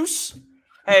apple juice.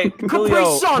 Hey, Billy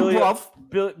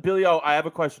O, I have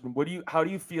a question. How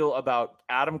do you feel about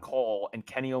Adam Cole and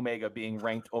Kenny Omega being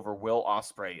ranked over Will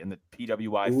Ospreay in the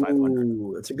PWI 500?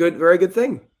 Ooh, that's a very good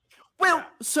thing. Well,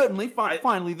 certainly.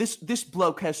 Finally, this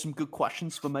bloke has some good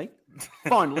questions for me.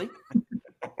 Finally.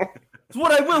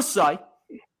 What I will say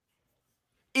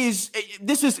is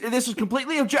this is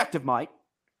completely objective, mate.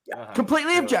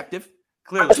 Completely objective.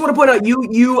 Clearly. I just want to point out,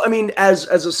 I mean, as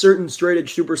a certain straight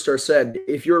edge superstar said,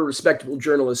 if you're a respectable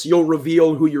journalist, you'll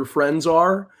reveal who your friends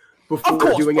are before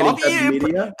doing any type of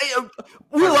media.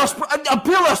 Bill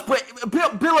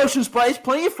Ocean Spray has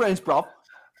plenty of friends, bro.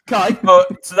 Okay. Oh,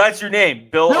 so that's your name,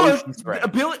 Bill Ocean Spray.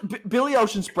 Billy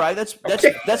Ocean Spray.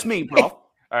 That's me, bro. All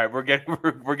right, we're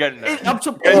getting there.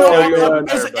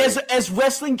 As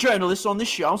wrestling journalists on this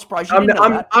show, I'm surprised you didn't know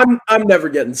that. I'm never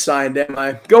getting signed, am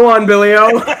I? Go on, Billy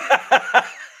O.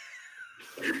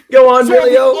 Go on,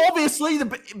 Billy O. Obviously, the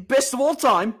best of all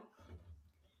time.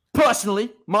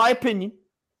 Personally, my opinion.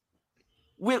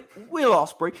 Will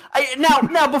Ospreay.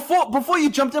 Now, before you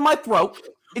jumped in my throat.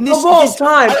 Of all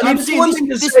time, it's one thing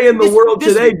to say in the world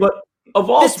today, but of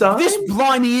all time, this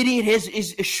blimey idiot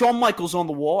is Shawn Michaels on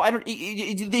the wall.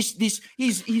 He's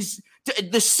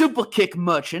the super kick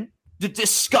merchant. The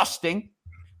disgusting.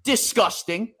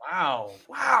 Wow.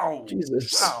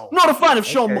 Jesus. Wow. Not a fan of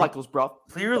Shawn Michaels, bro.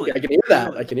 Clearly, I can hear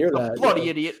that. Bloody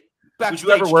idiot. Would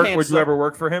you ever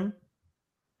work for him?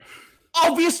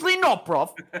 Obviously not,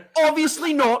 bro.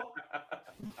 Obviously not.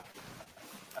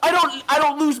 I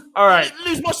don't lose. All right,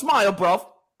 lose my smile, bro.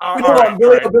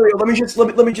 Billy, let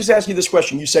me just ask you this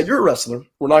question. You said you're a wrestler.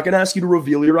 We're not going to ask you to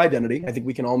reveal your identity. I think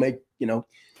we can all make Billy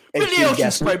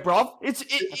Ocean Spray, bro. It's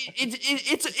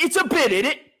a bit in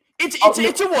it.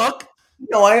 It's a work.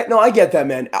 No, I get that,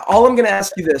 man. All I'm going to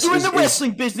ask you this: you're in the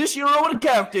wrestling business. You don't know what a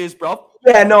character is, bro.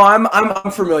 Yeah, no, I'm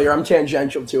familiar. I'm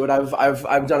tangential to it.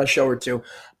 I've done a show or two.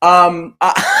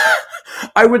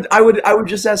 I would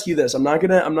just ask you this. I'm not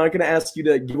gonna ask you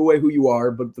to give away who you are,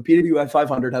 but the PWI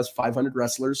 500 has 500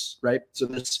 wrestlers, right? So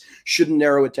this shouldn't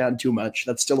narrow it down too much.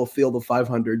 That's still a field of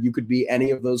 500. You could be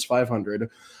any of those 500.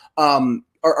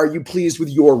 Are you pleased with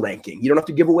your ranking? You don't have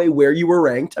to give away where you were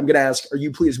ranked. I'm gonna ask, are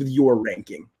you pleased with your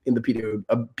ranking in the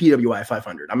PWI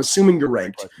 500? I'm assuming you're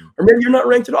ranked, or maybe you're not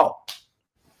ranked at all.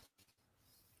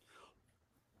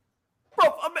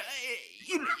 Bro,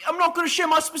 I'm not going to share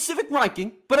my specific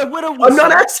ranking, but I will. I'm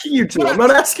not asking you to. I'm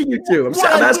asking if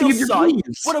you're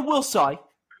pleased. What I will say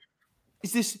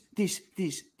is this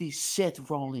Seth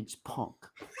Rollins punk.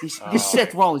 This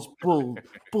Seth Rollins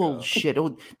bullshit.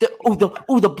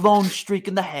 The blonde streak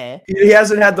in the hair. He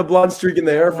hasn't had the blonde streak in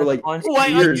the hair for like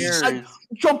years. I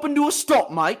jump into a stop,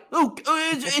 mate.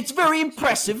 It's very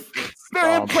impressive.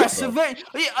 Very impressive.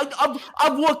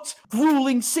 I've worked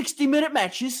grueling 60-minute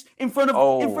matches in front of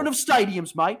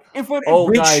stadiums, mate.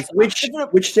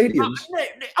 Which stadiums?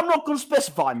 I'm not going to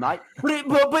specify, mate. But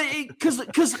because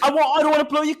I don't want to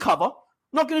blow your cover.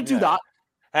 I'm not going to do that.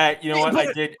 Hey, you know what?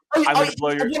 I'm going to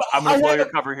blow your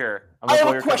cover here. I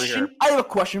have a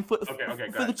question for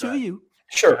the two of you.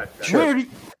 Sure.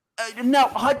 Now,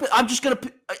 I'm going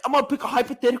to pick a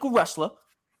hypothetical wrestler. Oh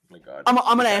my God. I'm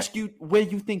going to ask you where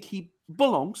you think he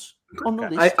belongs on the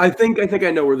list. I think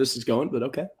I know where this is going, but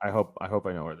okay. I hope I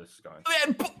know where this is going.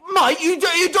 Mate, you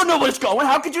don't know where it's going.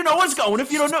 How could you know where it's going if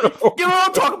you don't know? You know what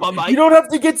I'm talking about, mate? You don't have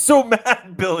to get so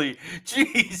mad, Billy.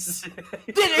 Jeez.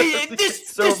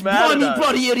 This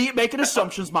bloody idiot making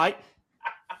assumptions, mate.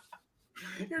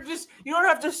 You don't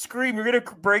have to scream. You're gonna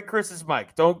break Chris's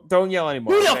mic. Don't yell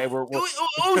anymore. Okay,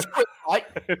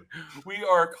 we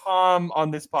are calm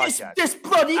on this podcast. This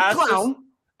bloody clown.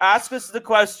 Ask us the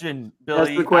question, Billy.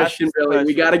 That's the question, Billy.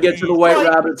 We got to get to the White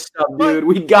Rabbit stuff, dude.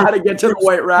 We got to get to the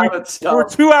White Rabbit stuff. We're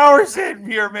 2 hours in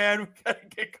here, man. We got to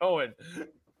get going.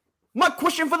 My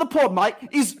question for the pod, mate,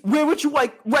 is where would you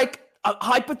rank a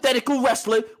hypothetical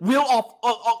wrestler, Will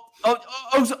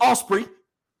Ospreay?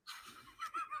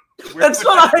 That's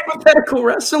not a hypothetical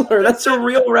wrestler. That's a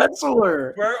real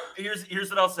wrestler. Here's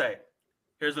what I'll say.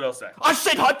 I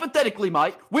said hypothetically,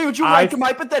 mate. Where would you rank him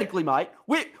hypothetically, mate?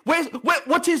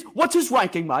 What's his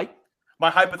ranking, mate? My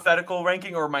hypothetical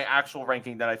ranking or my actual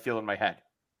ranking that I feel in my head?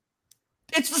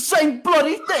 It's the same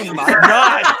bloody thing,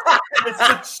 mate.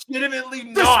 It's legitimately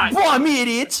not. This blimey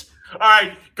idiots. All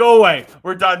right, go away.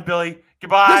 We're done, Billy.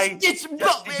 Goodbye. Get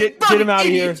him out of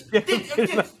here.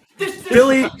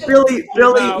 Billy,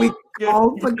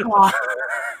 oh my God.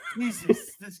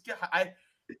 Jesus,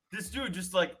 this dude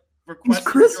just like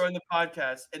requested to join the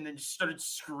podcast and then just started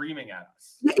screaming at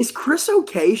us. Yeah, is Chris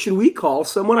okay? Should we call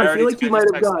someone? I feel like he might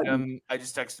have gone. I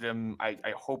just texted him. I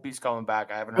hope he's coming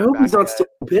back. I hope he's not still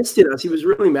pissed at us. He was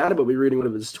really mad about me reading one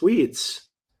of his tweets.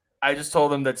 I just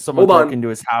told him that someone broke into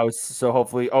his house. So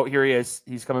hopefully, here he is.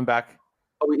 He's coming back.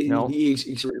 Oh,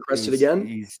 he's requested again?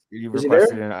 He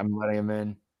requested it. I'm letting him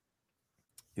in.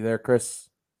 You there, Chris?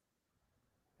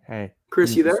 Hey,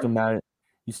 Chris, you there?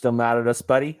 You still mad at us,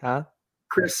 buddy? Huh?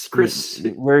 Chris.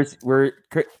 Where's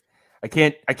Chris? I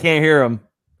can't hear him.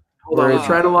 Hold on, I'm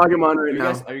trying to log him on right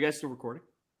now. Are you guys still recording?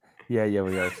 Yeah,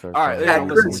 we are. All right,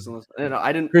 listen. No,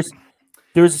 I didn't. Chris,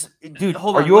 dude.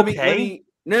 Hold on. Are you okay?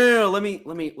 No. Let me.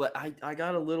 I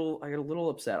got a little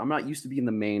upset. I'm not used to being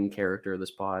the main character of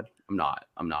this pod. I'm not.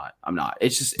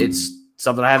 It's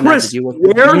something I haven't had to deal with.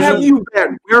 Where have you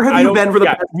been? Where have you been for the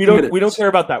past 2 minutes? We don't care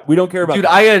about that. We don't care about dude,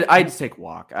 that. I had to take a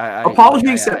walk.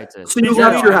 Apologies. So you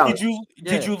left your house.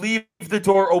 Did you leave the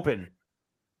door open?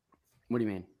 What do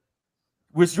you mean?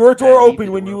 Was your door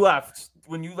open when you left?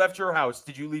 When you left your house,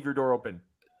 did you leave your door open?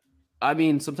 I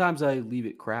mean, sometimes I leave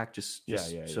it cracked just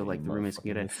so like the roommates can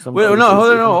get in. Wait, hold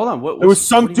on. There was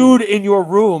some dude in your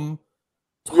room.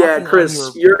 Yeah,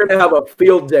 Chris, you're gonna have a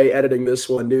field day editing this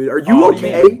one, dude. Are you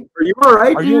okay? Man. Are you all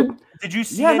right, dude? Did you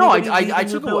see? Yeah, no, I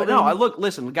took away. No, I look.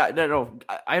 Listen, guy. No,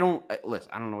 I don't. Listen,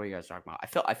 I don't know what you guys are talking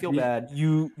about. I feel bad.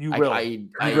 You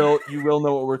will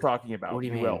know what we're talking about. What do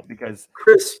you mean? Will, because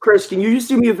Chris, can you just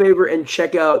do me a favor and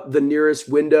check out the nearest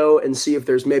window and see if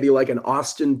there's maybe like an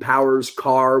Austin Powers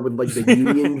car with like the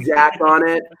Union Jack on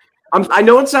it? I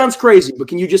know it sounds crazy, but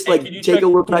can you just take a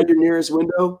look out your nearest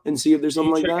window and see if there's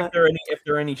something like that? If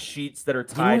there are any sheets that are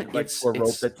tied to a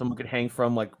rope that someone could hang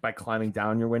from, like by climbing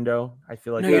down your window, I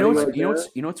feel like. No, you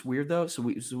know what's weird though. So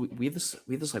we have this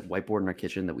like whiteboard in our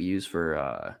kitchen that we use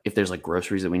for if there's like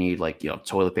groceries that we need, like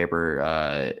toilet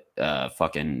paper,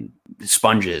 fucking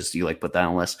sponges. You like put that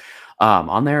on a list.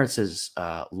 On there it says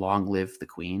 "Long live the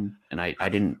Queen," and I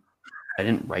didn't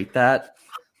write that.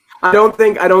 I don't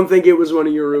think it was one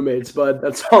of your roommates, but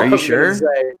that's all. Are you sure? Say.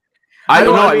 I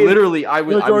don't know. I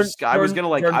was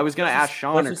gonna ask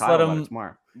Sean or Kyle about it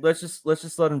tomorrow. Let's just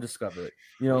let him discover it.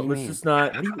 Let's just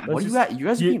not. What are you at? You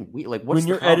guys are being like. When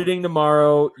you're editing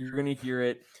tomorrow, you're gonna hear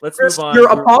it. Let's Chris, move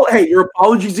on. Your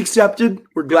apologies accepted.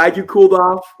 We're glad you cooled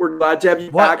off. We're glad to have you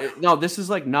back. No, this is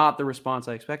like not the response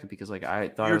I expected because like I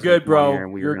thought you're good,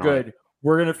 bro. You're good.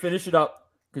 We're gonna finish it up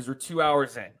because we're 2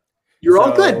 hours in. You're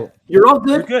all good. You're all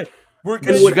good. We're good. We're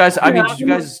good.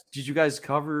 Did you guys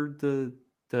cover the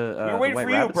we're waiting White for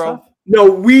you, Rabbit bro. stuff? No,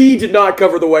 we did not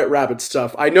cover the White Rabbit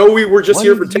stuff. I know we were just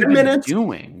here for 10 minutes.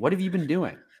 What have you been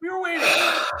doing? We were waiting.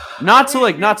 Not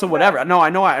to whatever. No, I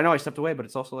know I stepped away, but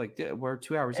it's also like we're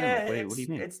 2 hours in. What do you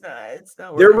mean? It's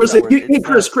not. There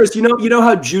was Chris. You know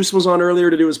how Juice was on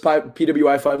earlier to do his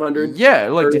PWI 500? Yeah,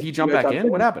 like did he jump back in?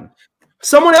 What happened?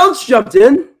 Someone else jumped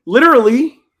in,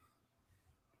 literally.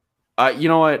 You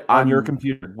know what? On your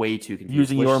computer, way too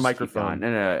confused. Using your microphone.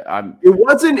 No. It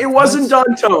wasn't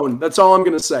Don Tone. That's all I'm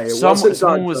gonna say.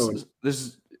 Someone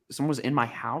was in my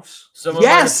house. Someone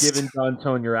might have given Don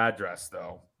Tone your address,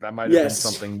 though. That might have been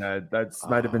something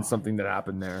might have been something that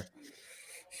happened there.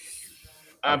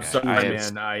 I'm sorry,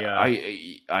 man.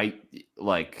 I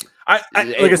like I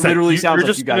said, literally sounds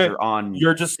like you guys are on.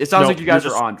 It sounds like you guys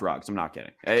are on drugs. I'm not kidding.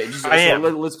 I am.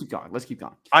 Let's keep going.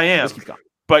 I am. Let's keep going.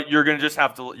 But you're just gonna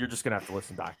have to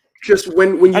listen back. Just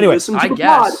when you listen to the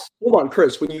pod. Hold on,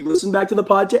 Chris. When you listen back to the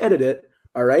pod to edit it,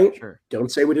 all right? Sure. Don't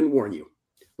say we didn't warn you.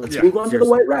 Let's move on to the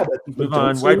White Rabbit. Move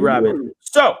on, White Rabbit.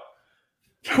 So,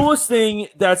 coolest thing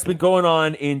that's been going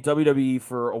on in WWE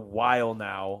for a while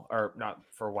now, or not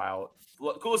for a while.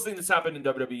 Coolest thing that's happened in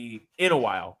WWE in a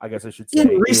while, I guess I should say.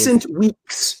 In recent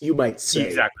weeks, you might say.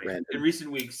 Exactly. Brandon. In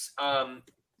recent weeks.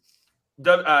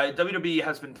 WWE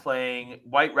has been playing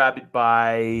White Rabbit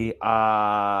by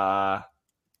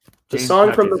the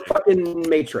song from the fucking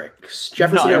Matrix.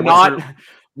 Jefferson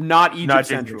not Egypt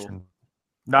Central.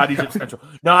 Not Egypt Central.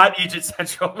 Not Egypt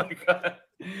Central. Oh my God.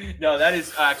 No, that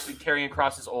is actually Karrion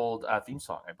Kross's old theme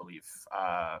song, I believe.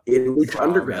 In Lucha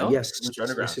Underground, yes. Lucha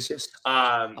Underground. Yes.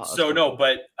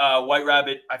 White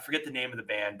Rabbit, I forget the name of the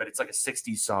band, but it's like a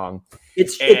 60s song.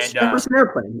 It's Jefferson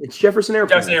Airplane. It's Jefferson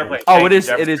Airplane. Jefferson Airplane. Oh, it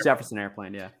is Jefferson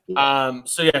Airplane, yeah.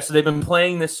 So they've been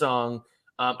playing this song.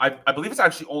 I believe it's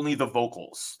actually only the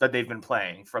vocals that they've been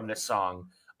playing from this song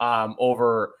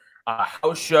over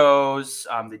house shows.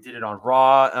 They did it on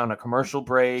Raw on a commercial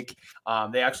break.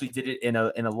 They actually did it in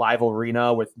a live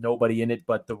arena with nobody in it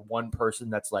but the one person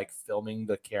that's like filming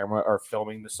the camera or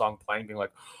filming the song playing, being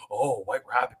like, "Oh, White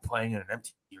Rabbit playing in an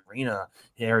empty arena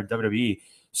here in WWE."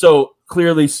 So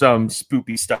clearly some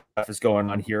spoopy stuff is going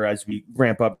on here as we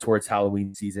ramp up towards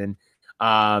Halloween season.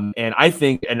 And I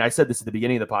think, and I said this at the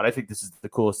beginning of the pod, I think this is the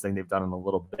coolest thing they've done in a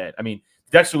little bit. I mean,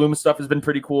 Dexter Lumis stuff has been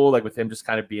pretty cool, like with him just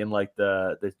kind of being like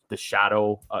the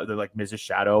shadow, the like Mrs.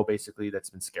 Shadow, basically, that's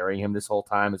been scaring him this whole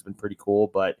time has been pretty cool.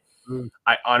 But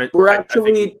we're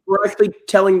actually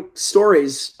telling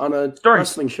stories on a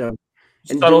wrestling show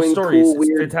and subtle doing stories. Cool,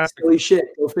 weird, silly shit.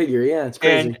 Go figure. Yeah, it's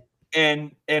crazy.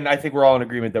 And I think we're all in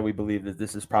agreement that we believe that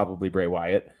this is probably Bray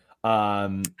Wyatt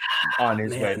on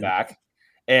his way back.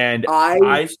 And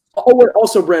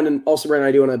also Brandon,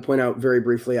 I do want to point out very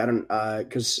briefly, I don't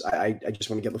because I just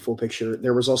want to get the full picture.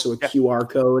 There was also a QR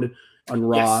code on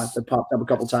Raw that popped up a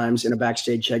couple times in a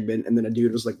backstage segment, and then a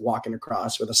dude was like walking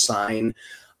across with a sign,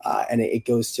 and it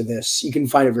goes to this. You can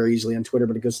find it very easily on Twitter,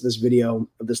 but it goes to this video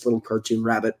of this little cartoon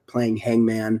rabbit playing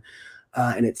Hangman.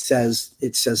 And it says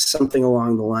something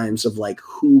along the lines of like,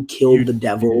 who killed the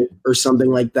devil or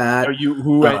something like that. Or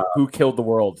who killed the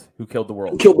world? Who killed the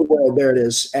world? Who killed the world? There it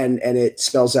is. And it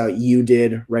spells out "you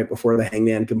did" right before the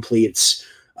Hangman completes.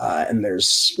 And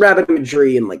there's rabbit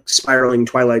imagery and like spiraling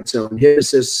Twilight Zone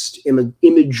hypnosis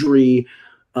imagery.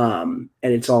 And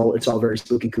it's all very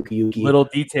spooky, kooky, yuki. Little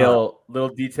detail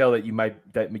that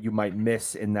you might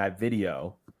miss in that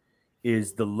video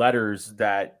is the letters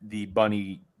that the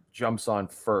bunny jumps on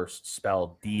first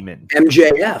spell demon.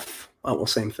 MJF. Oh, well,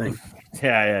 same thing.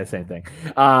 yeah, same thing.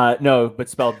 No, but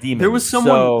spelled demon. There was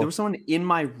someone in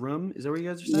my room. Is that what you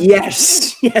guys are saying?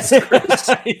 Yes,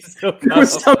 Chris. There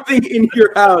was something in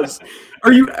your house.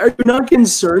 Are you not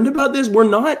concerned about this? We're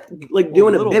not like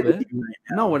doing a bit. With you right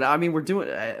now. No, I mean we're doing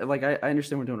like I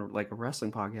understand we're doing like a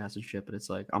wrestling podcast and shit, but it's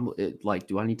like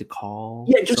do I need to call?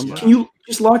 Yeah, can you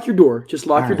just lock your door? Just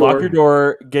lock your door. Lock your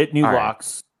door. Get new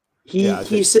locks.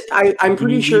 He said, I'm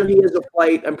pretty sure he has a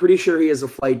flight. I'm pretty sure he has a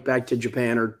flight back to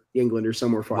Japan or England or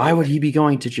somewhere far. Why would he be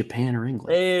going to Japan or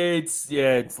England? It's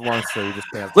a long story.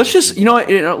 Let's just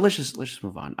let's just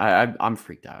move on. I'm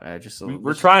freaked out.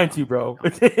 We're trying to, bro.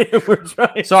 We're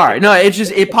trying. Sorry, no,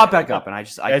 it popped back up, and I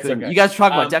couldn't. Okay. You guys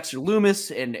talk about Dexter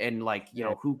Loomis and like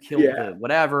who killed the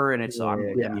whatever, and it's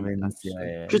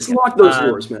just lock those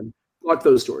doors, man. Lock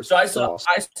those doors. So I saw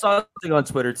something on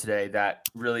Twitter today that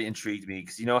really intrigued me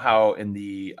because you know how in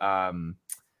the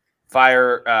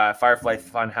Firefly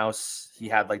Funhouse he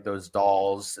had like those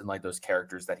dolls and like those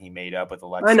characters that he made up with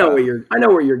Alexa. I know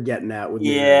where you're getting at with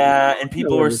and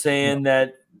people were saying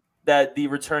that the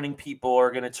returning people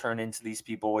are going to turn into these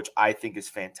people, which I think is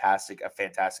fantastic.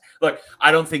 Look,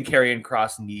 I don't think Karrion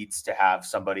Kross needs to have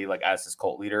somebody like as his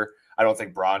cult leader. I don't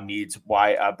think Braun needs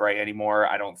Bray anymore.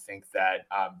 I don't think that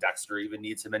Dexter even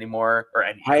needs him anymore, or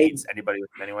needs anybody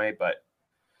with him anyway. But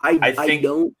I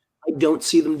don't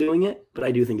see them doing it, but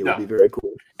I do think it would be very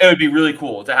cool. It would be really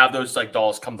cool to have those like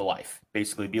dolls come to life,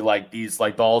 basically be like these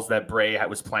like dolls that Bray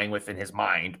was playing with in his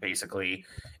mind, basically,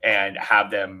 and have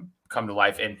them come to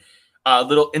life. And a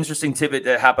little interesting tidbit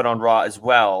that happened on Raw as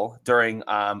well during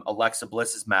Alexa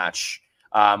Bliss's match,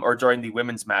 or during the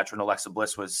women's match when Alexa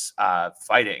Bliss was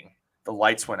fighting. The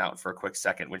lights went out for a quick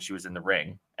second when she was in the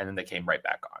ring, and then they came right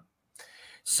back on.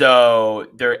 So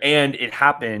it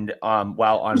happened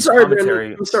while on commentary.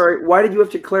 Brandon, I'm sorry. Why did you have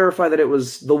to clarify that it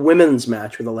was the women's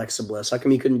match with Alexa Bliss? How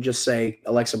come you couldn't just say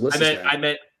Alexa Bliss? I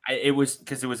meant it was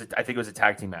because I think it was a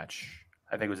tag team match.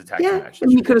 I think it was a tag team match.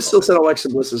 And you could have still said Alexa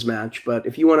Bliss's match, but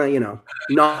if you want to,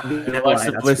 not be in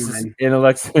Alexa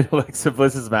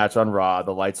Bliss's match on Raw,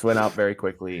 the lights went out very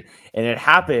quickly, and it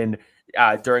happened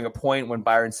during a point when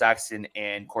Byron Saxton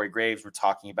and Corey Graves were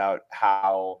talking about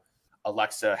how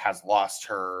Alexa has lost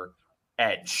her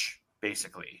edge,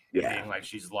 basically. Being like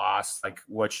she's lost like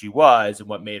what she was and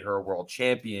what made her a world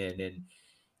champion. And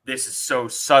this is so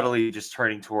subtly just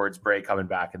turning towards Bray coming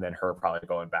back and then her probably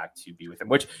going back to be with him,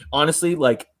 which honestly,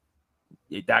 like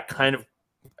that kind of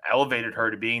elevated her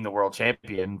to being the world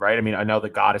champion, right? I mean, I know the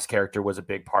goddess character was a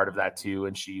big part of that too,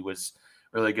 and she was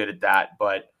really good at that,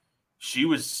 but she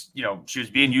was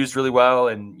being used really well.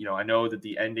 And, I know that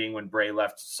the ending when Bray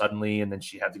left suddenly and then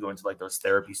she had to go into like those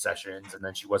therapy sessions and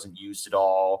then she wasn't used at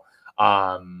all.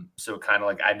 So it kind of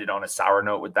like ended on a sour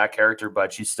note with that character,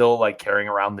 but she's still like carrying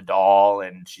around the doll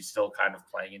and she's still kind of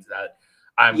playing into that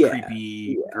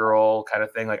creepy girl kind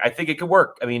of thing. Like, I think it could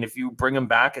work. I mean, if you bring him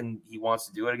back and he wants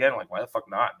to do it again, like, why the fuck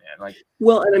not, man? Like,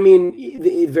 well, and I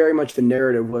mean, very much the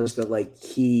narrative was that like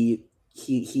he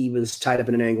was tied up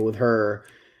in an angle with her,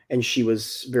 and she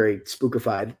was very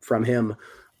spookified from him.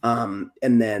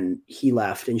 And then he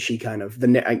left and she kind of,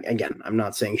 again, I'm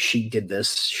not saying she did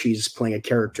this. She's playing a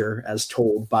character as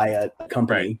told by a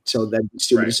company. Right. So that'd be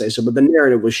stupid to say so, but the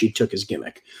narrative was she took his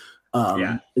gimmick.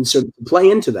 And so to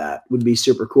play into that would be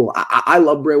super cool. I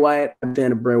love Bray Wyatt. I've been a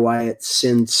fan of Bray Wyatt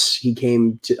since he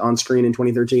came on screen in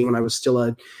 2013 when I was still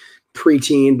a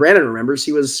preteen. Brandon remembers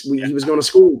he was going to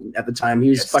school at the time. He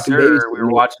was fucking baby. We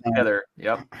were watching together.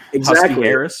 Yep. Exactly. Husky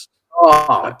Harris.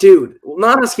 Oh, dude. Well,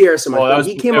 not Husky Harris.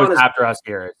 He came on after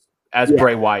Husky Harris as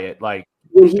Bray Wyatt. Like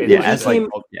when he came,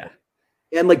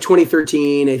 and like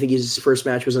 2013, I think his first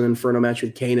match was an Inferno match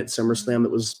with Kane at SummerSlam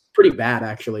that was pretty bad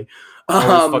actually. I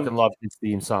always fucking loved his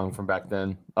theme song from back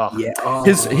then. Oh. Yeah,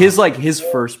 his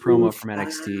first promo from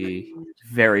NXT,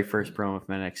 very first promo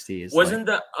from NXT is wasn't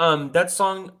that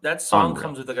song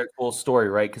comes with like a cool story,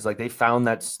 right? Because like they found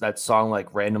that song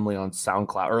like randomly on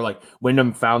SoundCloud, or like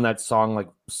Wyndham found that song like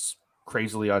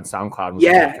crazily on SoundCloud.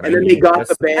 Yeah, and then they got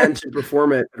the band to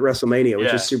perform it at WrestleMania,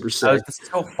 which is super sick. That's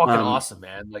so fucking awesome,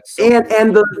 man. Like,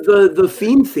 and the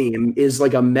theme is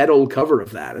like a metal cover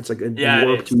of that. It's like a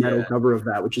warped metal cover of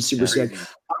that, which is super sick.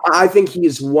 I think he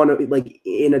is one of, like,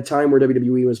 in a time where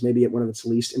WWE was maybe at one of its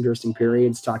least interesting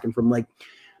periods, talking from like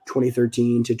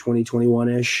 2013 to 2021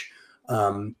 ish.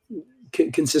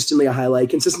 Consistently a highlight,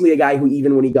 consistently a guy who,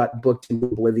 even when he got booked in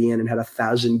Oblivion and had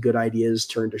 1,000 good ideas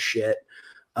turned to shit.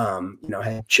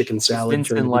 Had chicken salad. Vince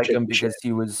didn't like him because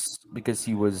he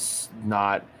was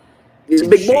not. He was a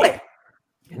big boy.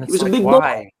 He was a big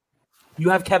boy. You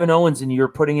have Kevin Owens and you're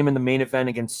putting him in the main event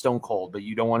against Stone Cold, but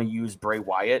you don't want to use Bray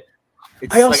Wyatt.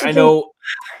 This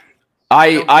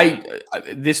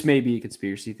may be a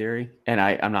conspiracy theory, and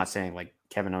I'm not saying like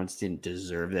Kevin Owens didn't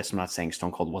deserve this. I'm not saying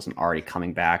Stone Cold wasn't already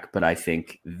coming back, but I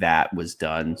think that was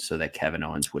done so that Kevin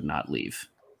Owens would not leave.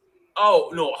 Oh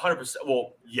no, 100%.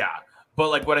 Well, yeah. But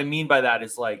like what I mean by that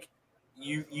is like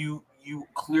you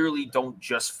clearly don't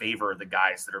just favor the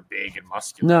guys that are big and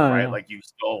muscular, right? Like you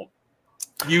still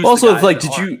use. Also, like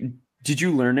did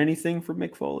you learn anything from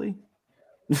Mick Foley?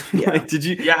 Yeah. Like did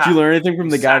you learn anything from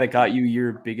the guy that got you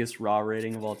your biggest Raw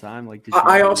rating of all time? Like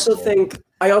I also think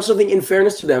in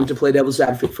fairness to them, to play devil's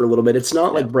advocate for a little bit, it's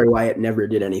not like Bray Wyatt never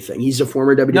did anything. He's a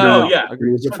former WWE. He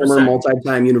was a former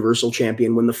multi-time Universal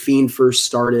Champion. When the Fiend first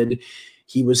started,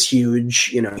 he was huge.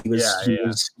 He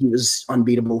was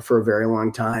unbeatable for a very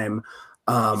long time.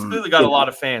 He's clearly got a lot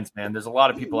of fans, man. There's a lot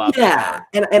of people out there.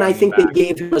 And I think they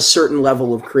gave him a certain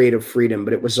level of creative freedom,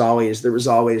 but there was always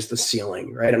the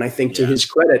ceiling, right? And I think to his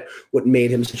credit, what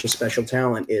made him such a special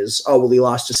talent is, he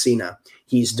lost to Cena,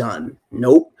 he's done.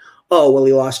 Nope. He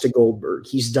lost to Goldberg,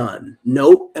 he's done.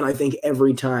 Nope. And I think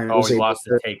every time he lost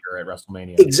to Taker at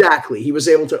WrestleMania. Exactly. He was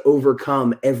able to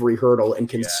overcome every hurdle and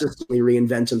consistently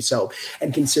reinvent himself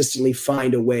and consistently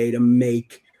find a way to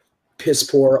make piss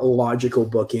poor illogical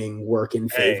booking work in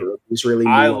favor of these really.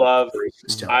 I love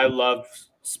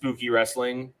spooky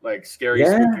wrestling. Like scary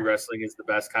spooky wrestling is the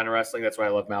best kind of wrestling. That's why I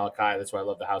love Malakai. That's why I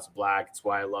love the House of Black. That's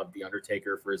why I love the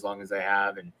Undertaker for as long as I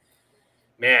have. And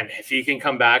man, if he can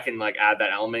come back and like add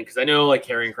that element, because I know like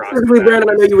Karrion Kross. Brandon,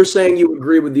 I know you were saying you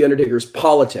agree with the Undertaker's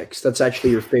politics. That's actually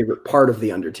your favorite part of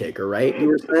the Undertaker, right? You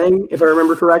were saying, if I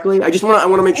remember correctly. I want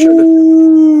to make sure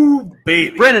that.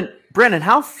 Baby. Brandon,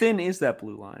 how thin is that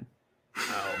blue line?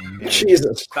 Oh, man.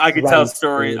 Jesus, I could tell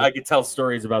stories. I could tell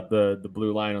stories about the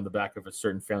blue line on the back of a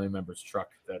certain family member's truck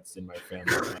that's in my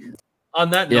family. On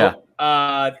that note,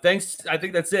 thanks. I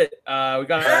think that's it. We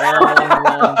got a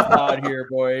long pod here,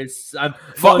 boys.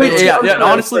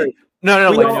 Honestly,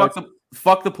 no.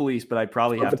 Fuck the police, but I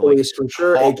probably have to. Police for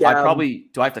sure. Do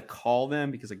I have to call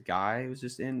them because a guy was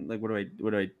just in? Like, what do I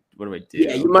do?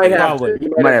 Yeah, you might have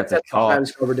to call.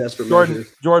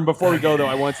 Jordan, before we go though,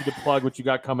 I want you to plug what you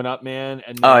got coming up, man.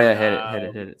 And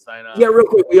hit it. Sign up. Yeah, real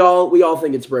quick. We all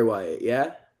think it's Bray Wyatt.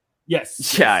 Yeah.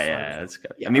 Yes. Yeah. That's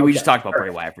good. I mean, we just talked about Bray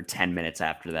Wyatt for 10 minutes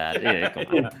after that.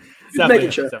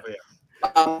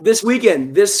 This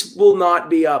weekend, this will not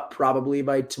be up probably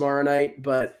by tomorrow night,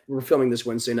 but we're filming this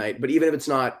Wednesday night. But even if it's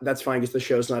not, that's fine because the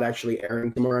show's not actually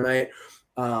airing tomorrow night.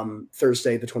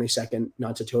 Thursday the 22nd,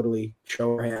 not to totally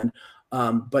show our hand.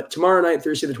 But tomorrow night,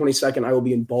 Thursday the 22nd, I will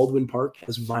be in Baldwin Park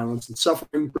as Violence and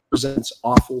Suffering presents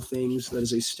Awful Things. That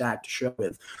is a stacked show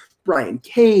with Brian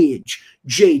Cage,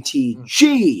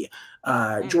 JTG,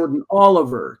 Jordan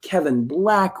Oliver, Kevin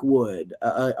Blackwood,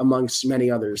 amongst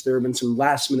many others. There have been some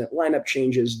last-minute lineup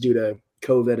changes due to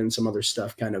COVID and some other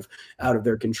stuff kind of out of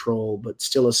their control, but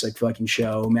still a sick fucking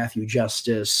show. Matthew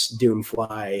Justice,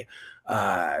 Doomfly,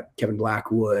 Kevin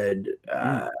Blackwood,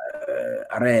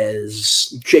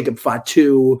 Arez, Jacob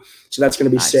Fatu. So that's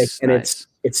going to be sick. And it's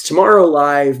tomorrow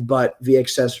live, but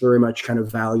VXS very much kind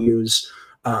of values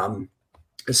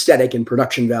aesthetic and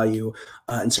production value.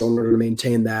 And so in order to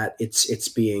maintain that, it's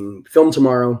being filmed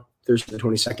tomorrow, Thursday the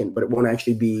 22nd, but it won't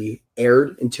actually be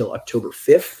aired until October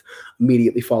 5th,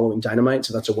 immediately following Dynamite.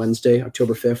 So that's a Wednesday,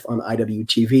 October 5th on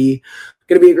IWTV.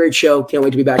 Going to be a great show. Can't wait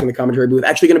to be back in the commentary booth.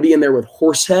 Actually going to be in there with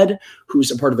Horsehead,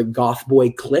 who's a part of the Goth Boy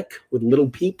clique with Little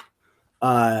Peep,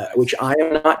 which I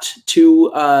am not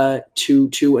too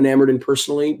enamored in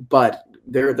personally, but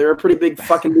they're a pretty big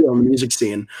fucking deal in the music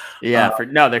scene. Yeah,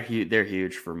 they're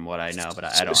huge from what I know, but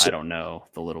I don't know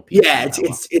the Little Peep. Yeah,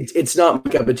 it's not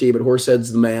my cup of tea, but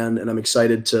Horsehead's the man, and I'm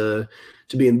excited to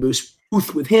be in the booth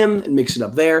booth with him and mix it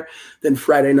up there. Then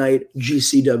Friday night,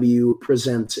 GCW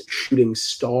presents Shooting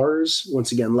Stars,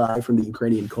 once again live from the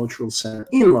Ukrainian Cultural Center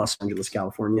in Los Angeles,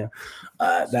 California.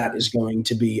 That is going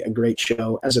to be a great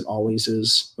show, as it always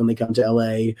is when they come to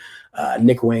LA.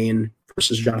 Nick Wayne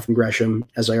versus Jonathan Gresham,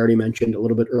 as I already mentioned a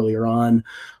little bit earlier on.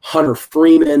 Hunter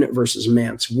Freeman versus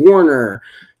Mance Warner.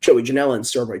 Joey Janela and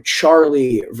Starboy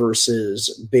Charlie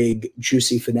versus Big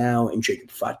Juicy Finau and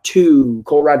Jacob Fatu.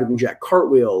 Cole Roderick and Jack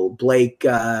Cartwheel. Blake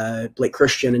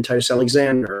Christian and Titus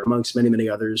Alexander, amongst many, many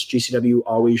others. GCW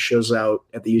always shows out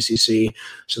at the UCC,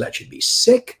 so that should be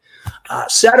sick.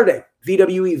 Saturday,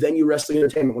 VWE, Venue Wrestling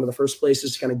Entertainment, one of the first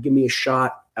places to kind of give me a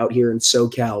shot out here in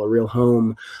SoCal, a real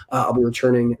home. I'll be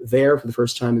returning there for the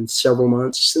first time in several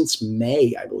months, since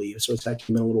May, I believe. So it's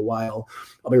actually been a little while.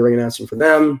 I'll be ring announcing for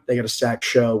them. They got a stacked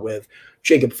show with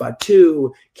Jacob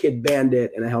Fatu, Kidd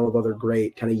Bandit, and a hell of other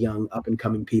great kind of young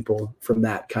up-and-coming people from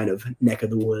that kind of neck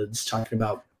of the woods, talking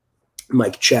about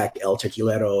Mike Check, El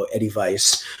Tequilero, Eddie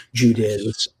Weiss,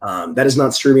 Judiz. That is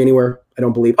not streaming anywhere, I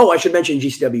don't believe. Oh, I should mention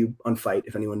GCW on Fight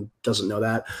if anyone doesn't know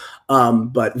that.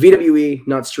 But VWE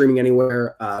not streaming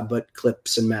anywhere, but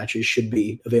clips and matches should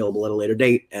be available at a later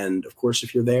date. And of course,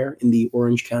 if you're there in the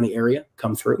Orange County area,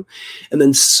 come through. And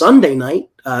then Sunday night,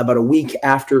 about a week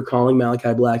after calling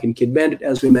Malakai Black and Kidd Bandit,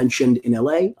 as we mentioned in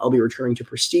LA, I'll be returning to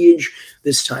Prestige,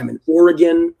 this time in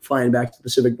Oregon, flying back to the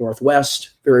Pacific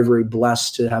Northwest. Very, very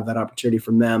blessed to have that opportunity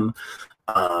from them.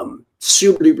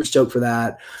 Super duper stoked for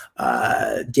that.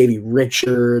 Davey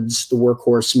Richards, the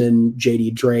Workhorseman,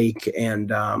 JD Drake,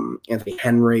 and Anthony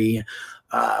Henry,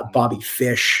 Bobby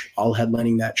Fish, all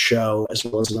headlining that show, as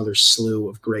well as another slew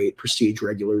of great Prestige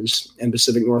regulars and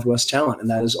Pacific Northwest talent. And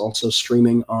that is also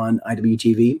streaming on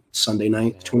IWTV Sunday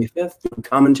night, 25th.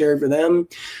 Commentary for them.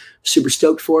 Super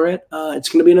stoked for it. It's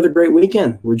going to be another great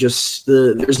weekend. We're just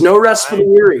there's no rest for the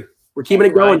weary. We're keeping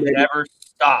it going, baby. Never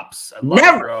stops. I love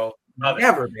Never. It, bro.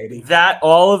 Never, baby.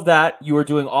 All of that, you are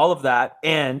doing all of that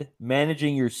and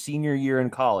managing your senior year in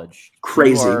college.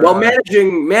 Crazy. Well,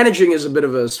 managing is a bit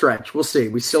of a stretch. We'll see.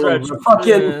 We still have a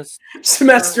fucking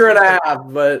semester and a half,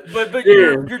 but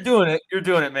you're doing it. You're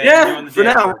doing it, man. Yeah, you're doing the for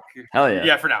now. work. Hell yeah.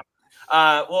 Yeah, for now.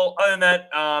 Well, other than that,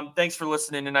 thanks for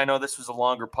listening. And I know this was a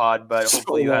longer pod, but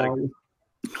hopefully you had a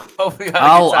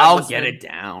I'll get it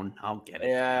down. I'll get it.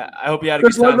 Yeah, I hope you had a good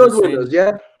Just lock time those listening. windows,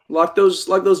 yeah. Lock those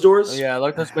doors. Yeah,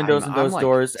 lock those windows and those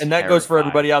doors. And that goes for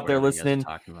everybody out there listening.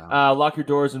 Lock your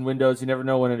doors and windows. You never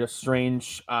know when a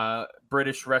strange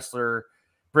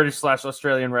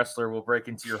British/Australian wrestler will break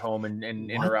into your home and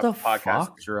interrupt the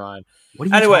podcast that you're on. What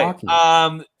are you talking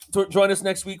about? Join us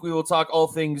next week. We will talk all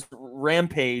things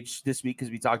Rampage this week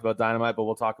because we talked about Dynamite, but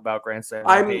we'll talk about Grand Slam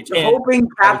Rampage. I'm hoping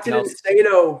Captain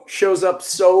Insano shows up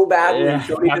so badly. Yeah,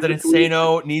 Captain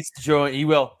Insano needs to join. He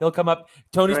will. He'll come up.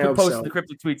 Tony's been posting the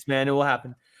cryptic tweets, man. It will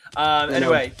happen.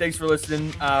 Anyway, thanks for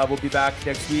listening. We'll be back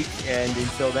next week. And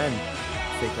until then,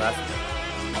 stay classy.